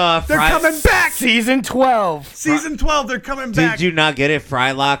 Duh. They're coming back. Season 12. Season 12, they're coming back. Did you not get it?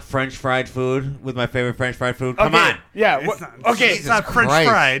 Frylock French fried food with my favorite French fried food. Come Okay, on. Yeah. It's What, not, okay. it's not French Christ.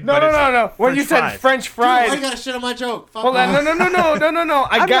 fried. No, but no, it's no, no. When French you said fried. French Dude, fried. why you got shit on my joke? Fuck Hold on, off. no.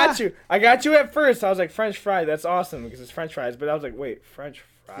 I I'm got not- you. I got you at first. I was like, French fry. That's awesome because it's French fries. But I was like, wait, French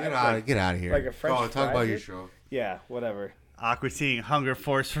fries? Get out of here. Like a French Go, talk fry, about your dude? show. Yeah, whatever. Aqua Teen Hunger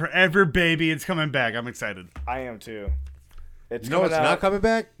Force forever, baby. It's coming back. I'm excited. I am too. It's No, it's coming not out coming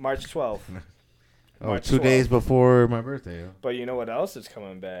back? March 12th. Oh, March 2 days 12th. before my birthday. But you know what else is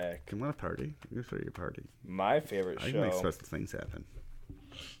coming back? Can we have a party? You throw your party. My favorite I can make show. special things happen.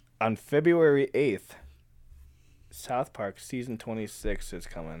 On February 8th, South Park Season 26 is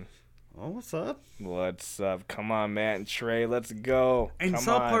coming. Oh, what's up? What's up? Come on, Matt and Trey. Let's go. And Come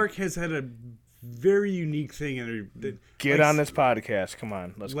South on. Park has had a very unique thing. And Get on this podcast. Come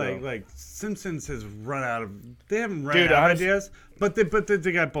on. Let's go. Like Simpsons has run out of. They haven't run Dude, out of honest- ideas, but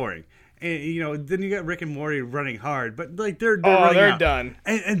they got boring. And then you got Rick and Morty running hard, but like they're running out. Done.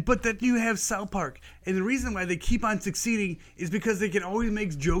 But then you have South Park, and the reason why they keep on succeeding is because they can always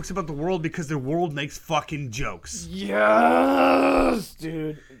make jokes about the world because their world makes fucking jokes. Yes,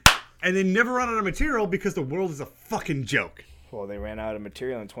 dude. And they never run out of material because the world is a fucking joke. Well, they ran out of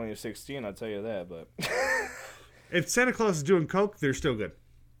material in 2016. I'll tell you that. But if Santa Claus is doing coke, they're still good.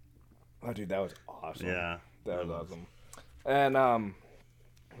 Oh, dude, that was awesome. Yeah, that was awesome. And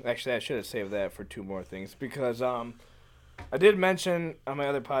actually, I should have saved that for two more things because I did mention on my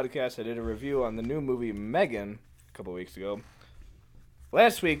other podcast, I did a review on the new movie Megan a couple weeks ago.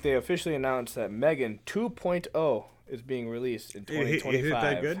 Last week, they officially announced that Megan 2.0 is being released in 2025. Is it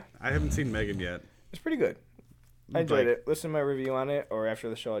that good? I haven't seen Megan yet. It's pretty good. I enjoyed it. Listen to my review on it, or after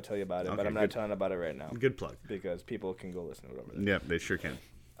the show, I'll tell you about it. Okay, but I'm not telling about it right now. Good plug. Because people can go listen to it over there. Yeah, they sure can.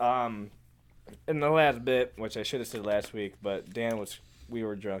 In the last bit, which I should have said last week, but we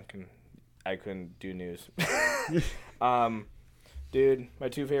were drunk and I couldn't do news. Dude, my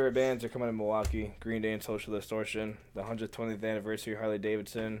two favorite bands are coming to Milwaukee: Green Day and Social Distortion. The 120th anniversary of Harley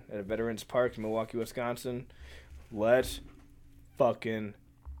Davidson at Veterans Park in Milwaukee, Wisconsin. Let's fucking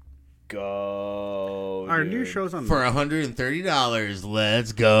go. Our new show's on for $130.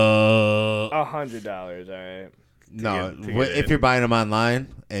 Let's go. $100, all right. No, if you're buying them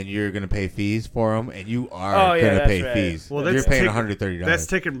online and you're gonna pay fees for them, and you are gonna pay fees, well, you're paying $130. That's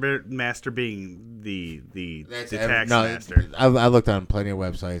Ticketmaster being the tax master. I looked on plenty of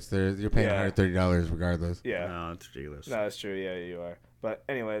websites. You're paying $130 regardless. Yeah, no, it's ridiculous. No, that's true. Yeah, you are. But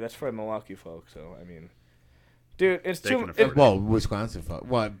anyway, that's for Milwaukee folks. So I mean, dude, it's too. Well, Wisconsin folks.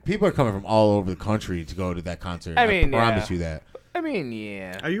 Well, people are coming from all over the country to go to that concert. I mean, I promise you that. I mean,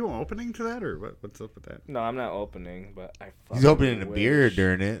 yeah. Are you opening to that, or what's up with that? No, I'm not opening, but he's opening a beer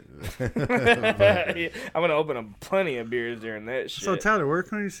during it. I'm gonna open plenty of beers during that shit. So Tyler, where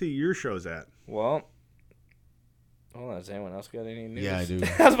can you see your shows at? Well, hold on. Has anyone else got any news? Yeah, I do.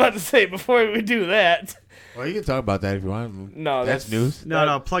 I was about to say before we do that. Well, you can talk about that if you want. No, that's news.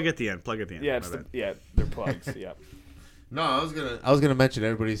 No, plug at the end. Plug at the end. Yeah, they're plugs. Yeah. No, I was gonna mention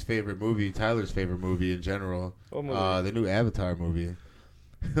everybody's favorite movie, Tyler's favorite movie in general. What movie? The new Avatar movie.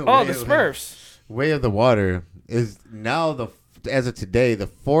 The Smurfs. Way of the Water is now as of today the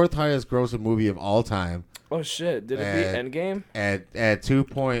fourth highest grossing movie of all time. Oh shit! Did it beat Endgame? At 2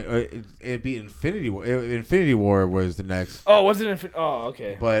 point, it beat Infinity War. Infinity War was the next. Oh, was it? Oh,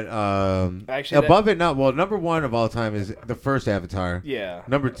 okay. But actually, above it now. Well, number one of all time is the first Avatar. Yeah.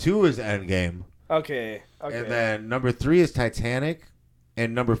 Number two is Endgame. Okay. And then number 3 is Titanic,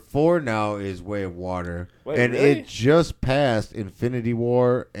 and number 4 now is Way of Water. Wait, and really? it just passed Infinity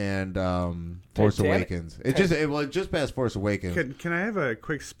War and Force Awakens. It just passed Force Awakens. Can I have a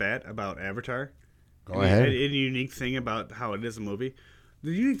quick spat about Avatar? Go ahead. A unique thing about how it is a movie.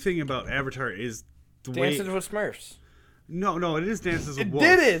 The unique thing about Avatar is the way Dances with Smurfs. No, it is Dances with Wolves.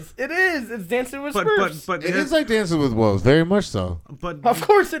 It is. It's Dancing with Smurfs. But it is like Dancing with Wolves, very much so. But of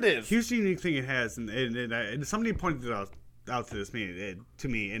course it is. Here's the unique thing it has, and somebody pointed it out to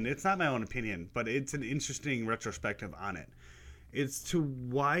me, and it's not my own opinion, but it's an interesting retrospective on it. It's to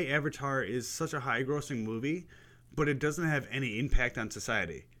why Avatar is such a high-grossing movie, but it doesn't have any impact on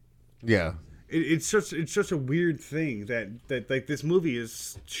society. Yeah. It's such a weird thing that like this movie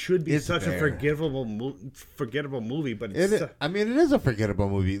should be such a forgettable movie, but it is a forgettable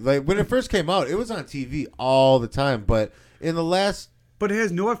movie. Like when it first came out, it was on TV all the time, but in the last. But it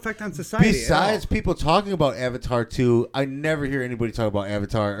has no effect on society. Besides people talking about Avatar 2, I never hear anybody talk about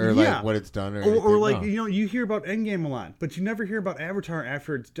Avatar or like what it's done or like you hear about Endgame a lot, but you never hear about Avatar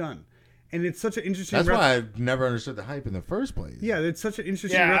after it's done. And it's such an interesting. That's why I've never understood the hype in the first place. Yeah, it's such an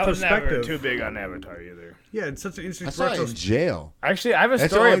interesting retrospective. I was never too big on Avatar either. Yeah, it's such an interesting. I saw it in jail. Actually, I have a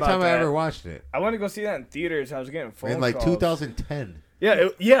That's story about that. That's the only time that. I ever watched it. I wanted to go see that in theaters. I was getting phone in like calls. 2010.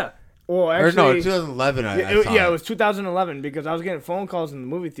 Yeah. Well, actually, or no, 2011. It was 2011 because I was getting phone calls in the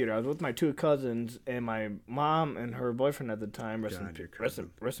movie theater. I was with my two cousins and my mom and her boyfriend at the time. Rest in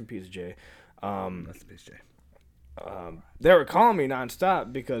peace, Jay. Rest in peace, Jay. They were calling me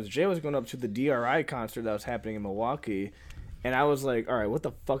nonstop because Jay was going up to the DRI concert that was happening in Milwaukee, and I was like, all right, what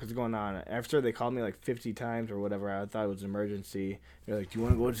the fuck is going on? After they called me like 50 times or whatever, I thought it was an emergency. They're like, do you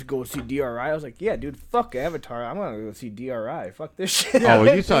want to go see DRI? I was like, yeah, dude, fuck Avatar. I'm going to go see DRI. Fuck this shit. Oh,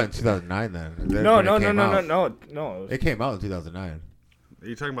 well, you saw it in 2009 then. No. It came out in 2009. Are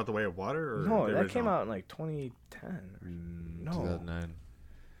you talking about The Way of Water? Or no, that came out in like 2010. No. 2009.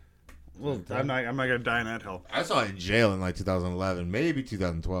 Well, I'm not gonna die in that hell. I saw it in jail in like 2011, maybe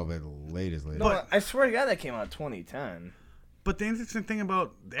 2012 at the latest. No, I swear to God, that came out in 2010. But the interesting thing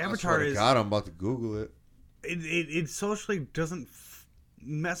about Avatar is, God, I'm about to Google it. It socially doesn't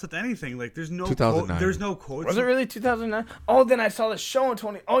mess with anything. Like there's no 2009. there's no quotes. Was it really 2009? Oh, then I saw the show in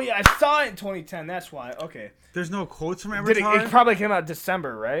 20. Oh yeah, I saw it in 2010. That's why. Okay. There's no quotes from Did Avatar. it probably came out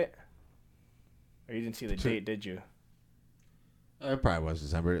December, right? Or you didn't see the date, did you? It probably was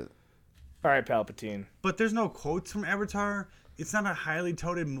December. All right, Palpatine. But there's no quotes from Avatar. It's not a highly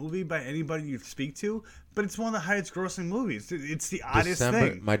touted movie by anybody you speak to, but it's one of the highest grossing movies. It's the oddest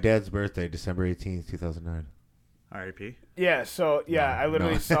thing. My dad's birthday, December 18th, 2009. R.I.P. Yeah, so yeah, I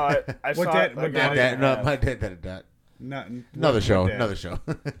literally saw it. I What saw dad- it. what Like, dad- a month and a half. My dad did that. Another show. dad? Another show.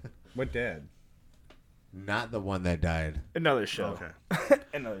 What dad? Not the one that died. Another show. Okay.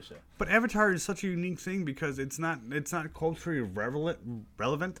 Another show. But Avatar is such a unique thing because it's not culturally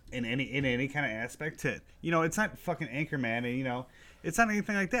relevant in any kind of aspect to it. You know, it's not fucking Anchorman, and you know, it's not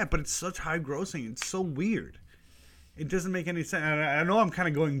anything like that. But it's such high grossing. It's so weird. It doesn't make any sense. And I know I'm kind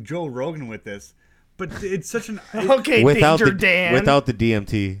of going Joe Rogan with this, but it's such an Okay, without Danger the, Dan. Without the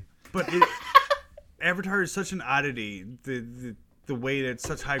DMT. But Avatar is such an oddity. The way that it's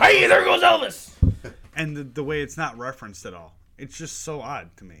such high. Hey, there goes Elvis. And the way it's not referenced at all. It's just so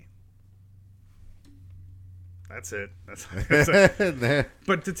odd to me. That's it. That's it.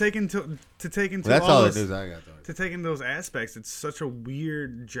 But to take into That's all the news I got, though. To take in those aspects, it's such a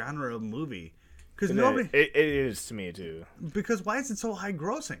weird genre of movie. Because It is to me too. Because why is it so high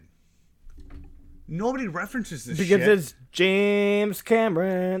grossing? Nobody references this Because shit. it's James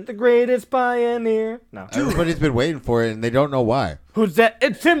Cameron, the greatest pioneer. No, Everybody's been waiting for it, and they don't know why. Who's that?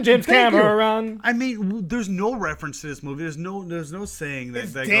 It's him, James Thank you. Cameron. I mean, there's no reference to this movie. There's no saying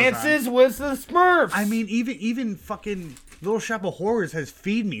that. That Dances goes on. with the Smurfs. I mean, even fucking Little Shop of Horrors has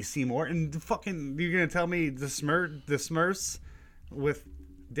Feed Me Seymour, and the fucking you're gonna tell me the Smurfs with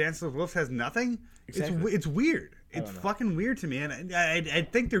Dance with Wolves has nothing? Exactly. It's weird. It's fucking weird to me, and I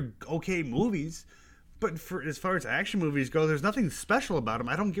think they're okay movies, but for as far as action movies go, there's nothing special about them.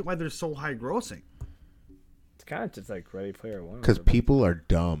 I don't get why they're so high grossing. It's kind of just like Ready Player One. Because people are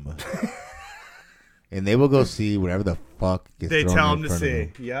dumb. And they will go see whatever the fuck gets They thrown tell in them to front of see.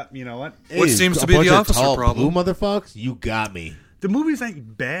 them. Yep, you know what? What Hey, seems a to be bunch the of opposite tall problem. Blue motherfuckers, you got me. The movies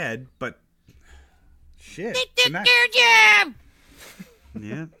ain't bad, but shit. they're not-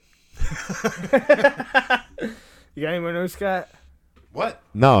 Yeah. You got any more news, Scott? What?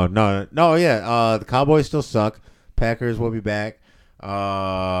 No. Yeah, the Cowboys still suck. Packers will be back.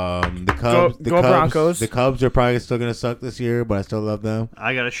 The Cubs. Go Broncos. The Cubs are probably still gonna suck this year, but I still love them.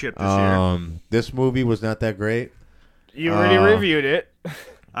 I got a ship this year. This movie was not that great. You already reviewed it.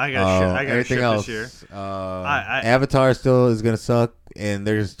 I got a everything ship else. this year. Avatar still is gonna suck, and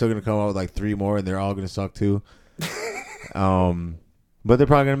they're still gonna come out with like 3 more, and they're all gonna suck too. But they're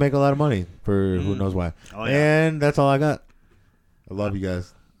probably gonna make a lot of money for who knows why. Oh, yeah. And that's all I got. I love you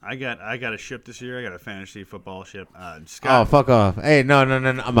guys. I got a ship this year. I got a fantasy football ship. Oh, Scott, fuck off! Hey, no,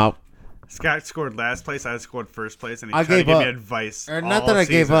 I'm out. Scott scored last place. I scored first place, and he I tried to gave give up. me advice. Or not all that I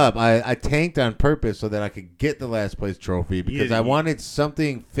gave season. up. I tanked on purpose so that I could get the last place trophy because Yeah, I wanted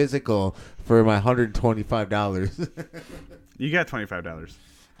something physical for my $125. You got $25.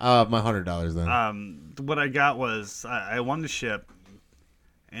 My $100 then. What I got was I won the ship,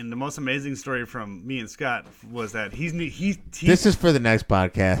 and the most amazing story from me and Scott was that he This is for the next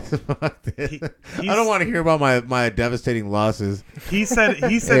podcast. Fuck this. I don't want to hear about my devastating losses. He said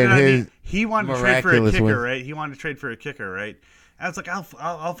And he wanted to trade for a miraculous kicker, wins. right? He wanted to trade for a kicker, right? I was like,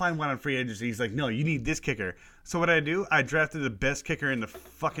 I'll find one on free agency. He's like, no, you need this kicker. So what I do? I drafted the best kicker in the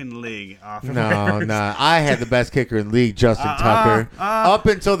fucking league. Off of waivers. No. I had the best kicker in the league, Justin Tucker, up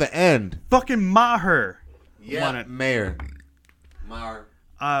until the end. Fucking Maher. Yeah, won it. Maher.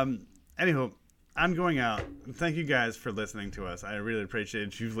 Anywho, I'm going out. Thank you guys for listening to us. I really appreciate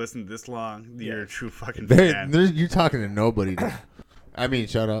it. You've listened this long. You're a true fucking fan. You're talking to nobody. I mean,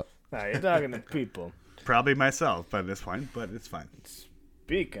 shut up. Nah, you're talking to people. Probably myself by this point, but it's fine.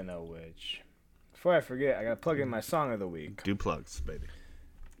 Speaking of which, before I forget, I gotta plug in my song of the week. Do plugs, baby.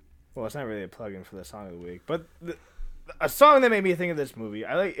 Well, it's not really a plug-in for the song of the week, but a song that made me think of this movie.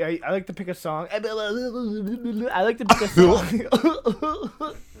 I like to pick a song. I like to pick a song.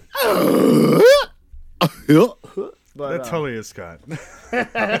 But, That totally is Scott. No,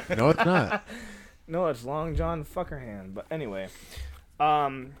 it's not. No, it's Long John Fuckerhand. But anyway,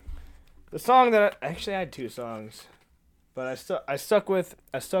 the song that I had 2 songs, but I stuck with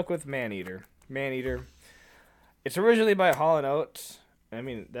Maneater. Maneater. It's originally by Hall & Oates. I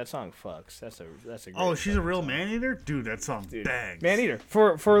mean, that song fucks. That's a great Oh, she's a real song. man-eater? Dude, that song bangs. Man-eater.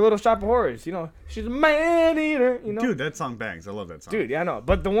 For Little Shop of Horrors, you know. She's a man-eater, you know. Dude, that song bangs. I love that song. Dude, yeah, I know.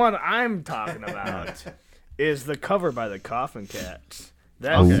 But the one I'm talking about is the cover by the Coffin Cats.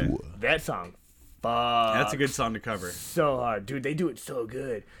 That song fuck. That's a good song to cover. So hard, dude. They do it so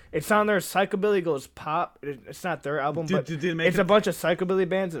good. It's on their Psychobilly Goes Pop. It's not their album, but it's a bunch of psychobilly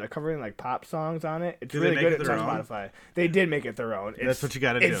bands that are covering like pop songs on it. It's really good. It's on Spotify. They did make it their own. That's what you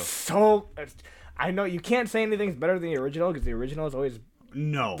got to do. I know you can't say anything's better than the original because the original is always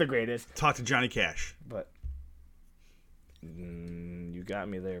the greatest. Talk to Johnny Cash. But you got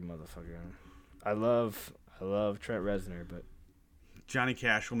me there, motherfucker. I love Trent Reznor, but Johnny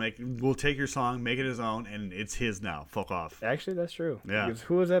Cash will take your song, make it his own, and it's his now. Fuck off. Actually, that's true. Yeah. Because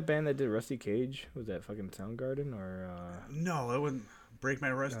who was that band that did Rusty Cage? Was that fucking Soundgarden or? No, it wouldn't. Break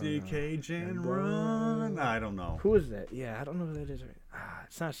my rusty cage and run. I don't know. Who is that? Yeah, I don't know who that is.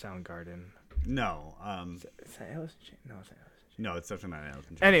 It's not Soundgarden. No. Is that Alice in Chains? No, it's not Alice in Chains. No, it's definitely not Alice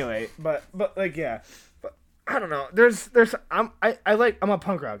in Chains. Anyway, but like yeah, but I don't know. I'm a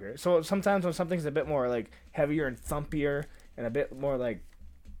punk rocker, so sometimes when something's a bit more like heavier and thumpier and a bit more like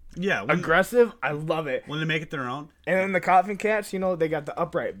aggressive, I love it. When they make it their own. And then the Coffin Cats, they got the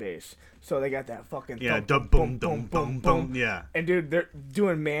upright bass, so they got that fucking boom boom boom boom. Yeah. And dude, they're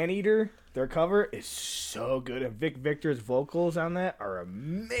doing Maneater. Their cover is so good, and Vic Victor's vocals on that are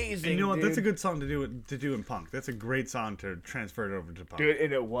amazing. And you know what? Dude. That's a good song to do in punk. That's a great song to transfer it over to punk. Dude,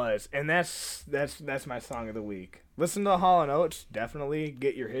 and it was, and that's my song of the week. Listen to Hall & Oates. Definitely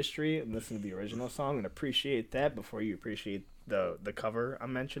get your history and listen to the original song and appreciate that before you appreciate the cover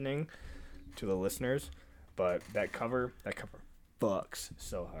I'm mentioning to the listeners. But that cover fucks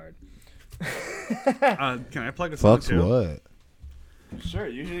so hard. Can I plug a song Fucks too? what? Sure.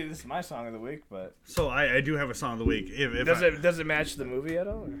 Usually this is my song of the week, but so I do have a song of the week. Does it match the movie at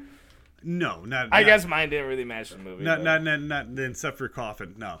all? Or? No, not. I guess mine didn't really match the movie. Not except for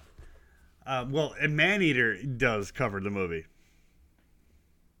Coffin. No. Well, and Maneater does cover the movie.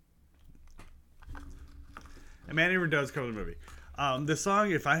 And Maneater does cover the movie. The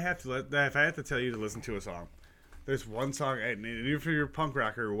song, if I have to tell you to listen to a song, there's one song, and if you're a punk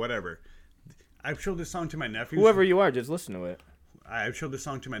rocker or whatever, I've showed this song to my nephews. Whoever you are, just listen to it. I've showed this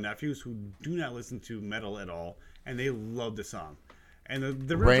song to my nephews who do not listen to metal at all, and they love the song. And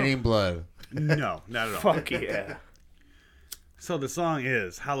the Raining Blood. No, not at all. Fuck yeah. So the song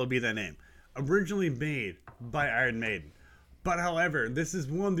is "Hallowed Be Thy Name," originally made by Iron Maiden. But however, this is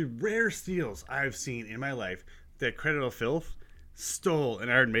one of the rare steals I've seen in my life that Cradle of Filth stole an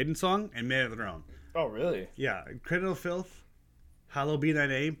Iron Maiden song and made it their own. Oh, really? Yeah, Cradle of Filth, "Hallowed Be Thy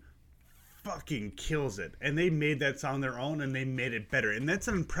Name," fucking kills it, and they made that song their own, and they made it better, and that's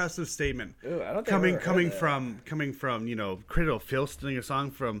an impressive statement. Ooh, I don't think coming from Cradle of Filth, stealing a song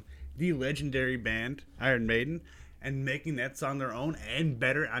from the legendary band Iron Maiden, and making that song their own and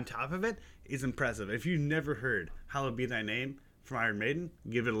better on top of it is impressive. If you've never heard "Hallowed Be Thy Name" from Iron Maiden,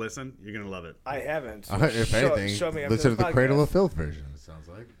 give it a listen. You're gonna love it. I haven't. So if anything, show me listen to the Cradle of Filth version. It sounds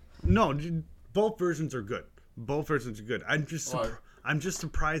like. No, both versions are good. Both versions are good. I'm just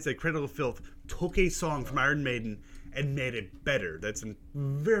surprised that Cradle of Filth took a song from Iron Maiden and made it better. That's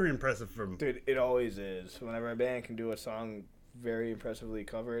very impressive from... Dude, it always is. Whenever a band can do a song very impressively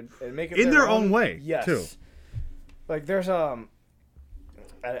covered and make it in their own way, yes. too. Like there's I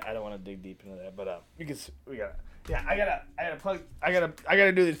don't want to dig deep into that, but I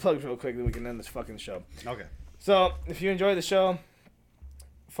gotta do these plugs real quick, then we can end this fucking show. Okay. So if you enjoy the show,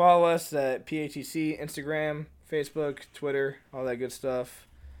 follow us at PATC, Instagram, Facebook, Twitter, all that good stuff.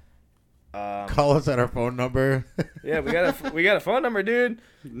 Call us at our phone number. Yeah, we got a phone number, dude.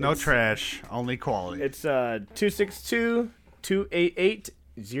 No trash, only quality. It's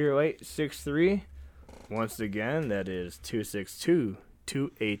 262-288-0863. Once again, that is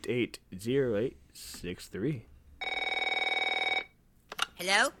 262-288-0863.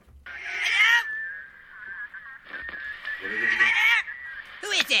 Hello?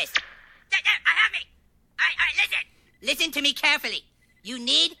 Who is this? I have me. All right, listen. Listen to me carefully. You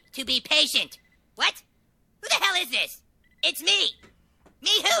need to be patient. What? Who the hell is this? It's me.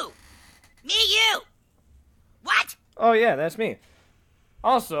 Me who? Me you. What? Oh, yeah, that's me.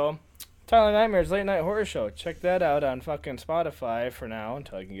 Also, Tyler Nightmare's Late Night Horror Show. Check that out on fucking Spotify for now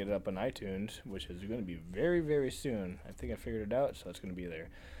until I can get it up on iTunes, which is going to be very, very soon. I think I figured it out, so it's going to be there.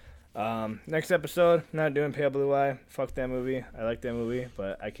 Next episode, not doing Pale Blue Eye. Fuck that movie. I like that movie,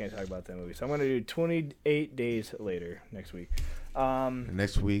 but I can't talk about that movie. So I'm going to do 28 Days Later next week.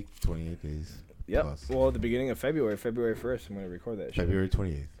 Next week, 28 days. Yep. Plus. Well, at the beginning of February 1st, I'm going to record that show. February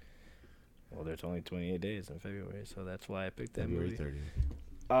 28th. Well, there's only 28 days in February, so that's why I picked that February movie.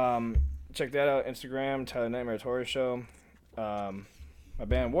 30th. Check that out. Instagram, Tyler Nightmare's Horror Show. My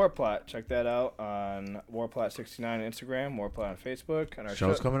band Warplot. Check that out on Warplot69 on Instagram, Warplot on Facebook. And our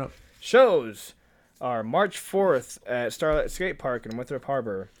Shows coming up. Shows are March 4th at Starlight Skate Park in Winthrop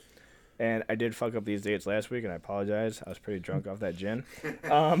Harbor. And I did fuck up these dates last week, and I apologize. I was pretty drunk off that gin.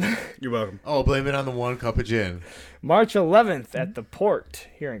 You're welcome. Oh, blame it on the 1 cup of gin. March 11th at the Port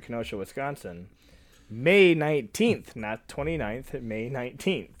here in Kenosha, Wisconsin. May 19th, not 29th, May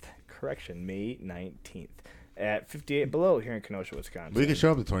 19th. Correction, May 19th. At 58 Below here in Kenosha, Wisconsin. We can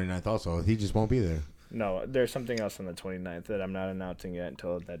show up the 29th also. He just won't be there. No, there's something else on the 29th that I'm not announcing yet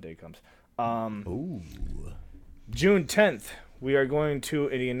until that day comes. Ooh. June 10th, we are going to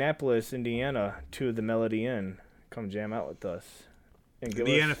Indianapolis, Indiana, to the Melody Inn. Come jam out with us. And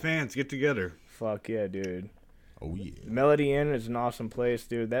Indiana fans, get together. Fuck yeah, dude. Oh, yeah. Melody Inn is an awesome place,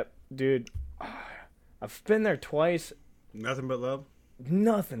 dude. I've been there twice. Nothing but love?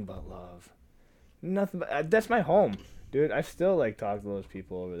 Nothing but love. Nothing but... that's my home. Dude, I still, talk to those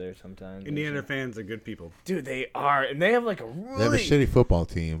people over there sometimes. Indiana fans are good people. Dude, they are. And they have, a really... They have a shitty football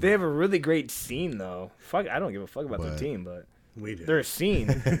team. They have a really great scene, though. Fuck, I don't give a fuck about their team, but... We do. Their scene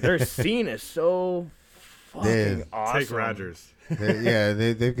is so fucking awesome. Take Rogers.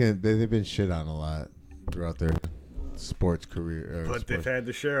 They've been shit on a lot throughout their sports career. But they've had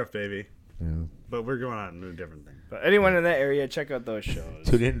the sheriff, baby. Yeah. But we're going on to a different thing. But anyone in that area, check out those shows.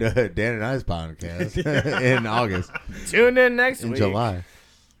 Tune in to Dan and I's podcast in August. Tune in next week. In July.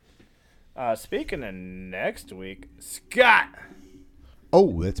 Speaking of next week, Scott.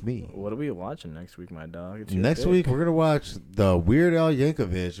 Oh, that's me. What are we watching next week, my dog? Next week, we're going to watch the Weird Al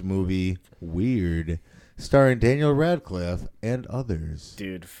Yankovic movie, Weird, starring Daniel Radcliffe and others.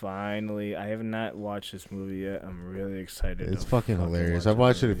 Dude, finally. I have not watched this movie yet. I'm really excited. It's fucking hilarious. I've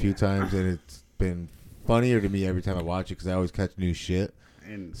watched it a few times, and it's been funnier to me every time I watch it because I always catch new shit.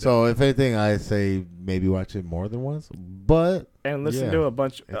 So, if anything, I say maybe watch it more than once. And listen to a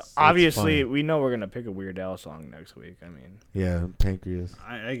bunch. Obviously, we know we're going to pick a Weird Al song next week. I mean. Yeah, Pancreas.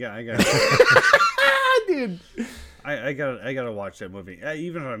 I got dude. I gotta watch that movie.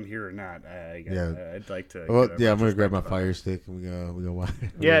 Even if I'm here or not, I'd like to. Well, I'm gonna grab my Fire Stick and we go watch.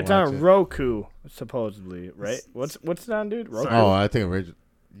 Yeah, it's on Roku supposedly, right? What's it on, dude? Roku? Oh, I think original.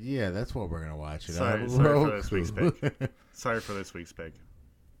 Yeah, that's what we're gonna watch. Sorry for this week's pick. Sorry for this week's pick.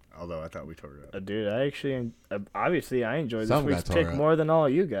 Although I thought we tore it up. Dude, I actually obviously I enjoyed this week's pick more than all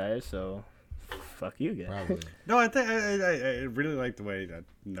you guys. So, fuck you guys. Probably. No, I think I really like the way that.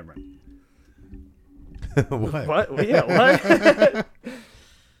 Never mind. What? Yeah, what?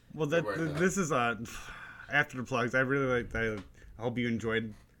 Well, this is after the plugs. I really like. I hope you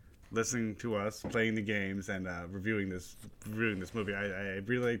enjoyed listening to us playing the games and reviewing this movie. I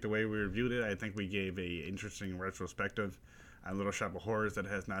really like the way we reviewed it. I think we gave a interesting retrospective on Little Shop of Horrors that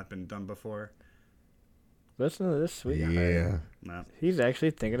has not been done before. Listen to this, sweet. Yeah. No. He's actually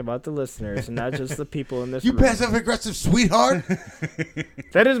thinking about the listeners and not just the people in this You room. passive-aggressive sweetheart!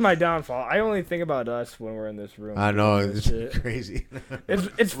 That is my downfall. I only think about us when we're in this room. I know. It's crazy.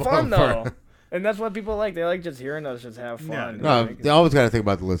 It's fun, though. And that's what people like. They like just hearing us just have fun. No, they always got to think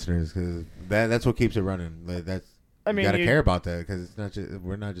about the listeners because that's what keeps it running. You got to care about that because it's not just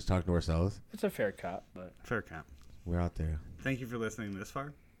we're not just talking to ourselves. It's a fair cop, but fair cop. We're out there. Thank you for listening this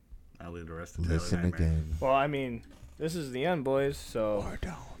far. I'll leave the rest of Listen again. Well, I mean, this is the end, boys. So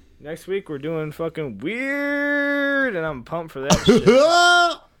next week we're doing fucking Weird, and I'm pumped for that shit.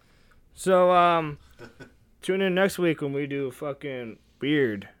 So tune in next week when we do fucking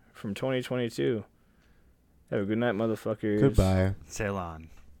Weird from 2022. Have a good night, motherfuckers. Goodbye. Sail on.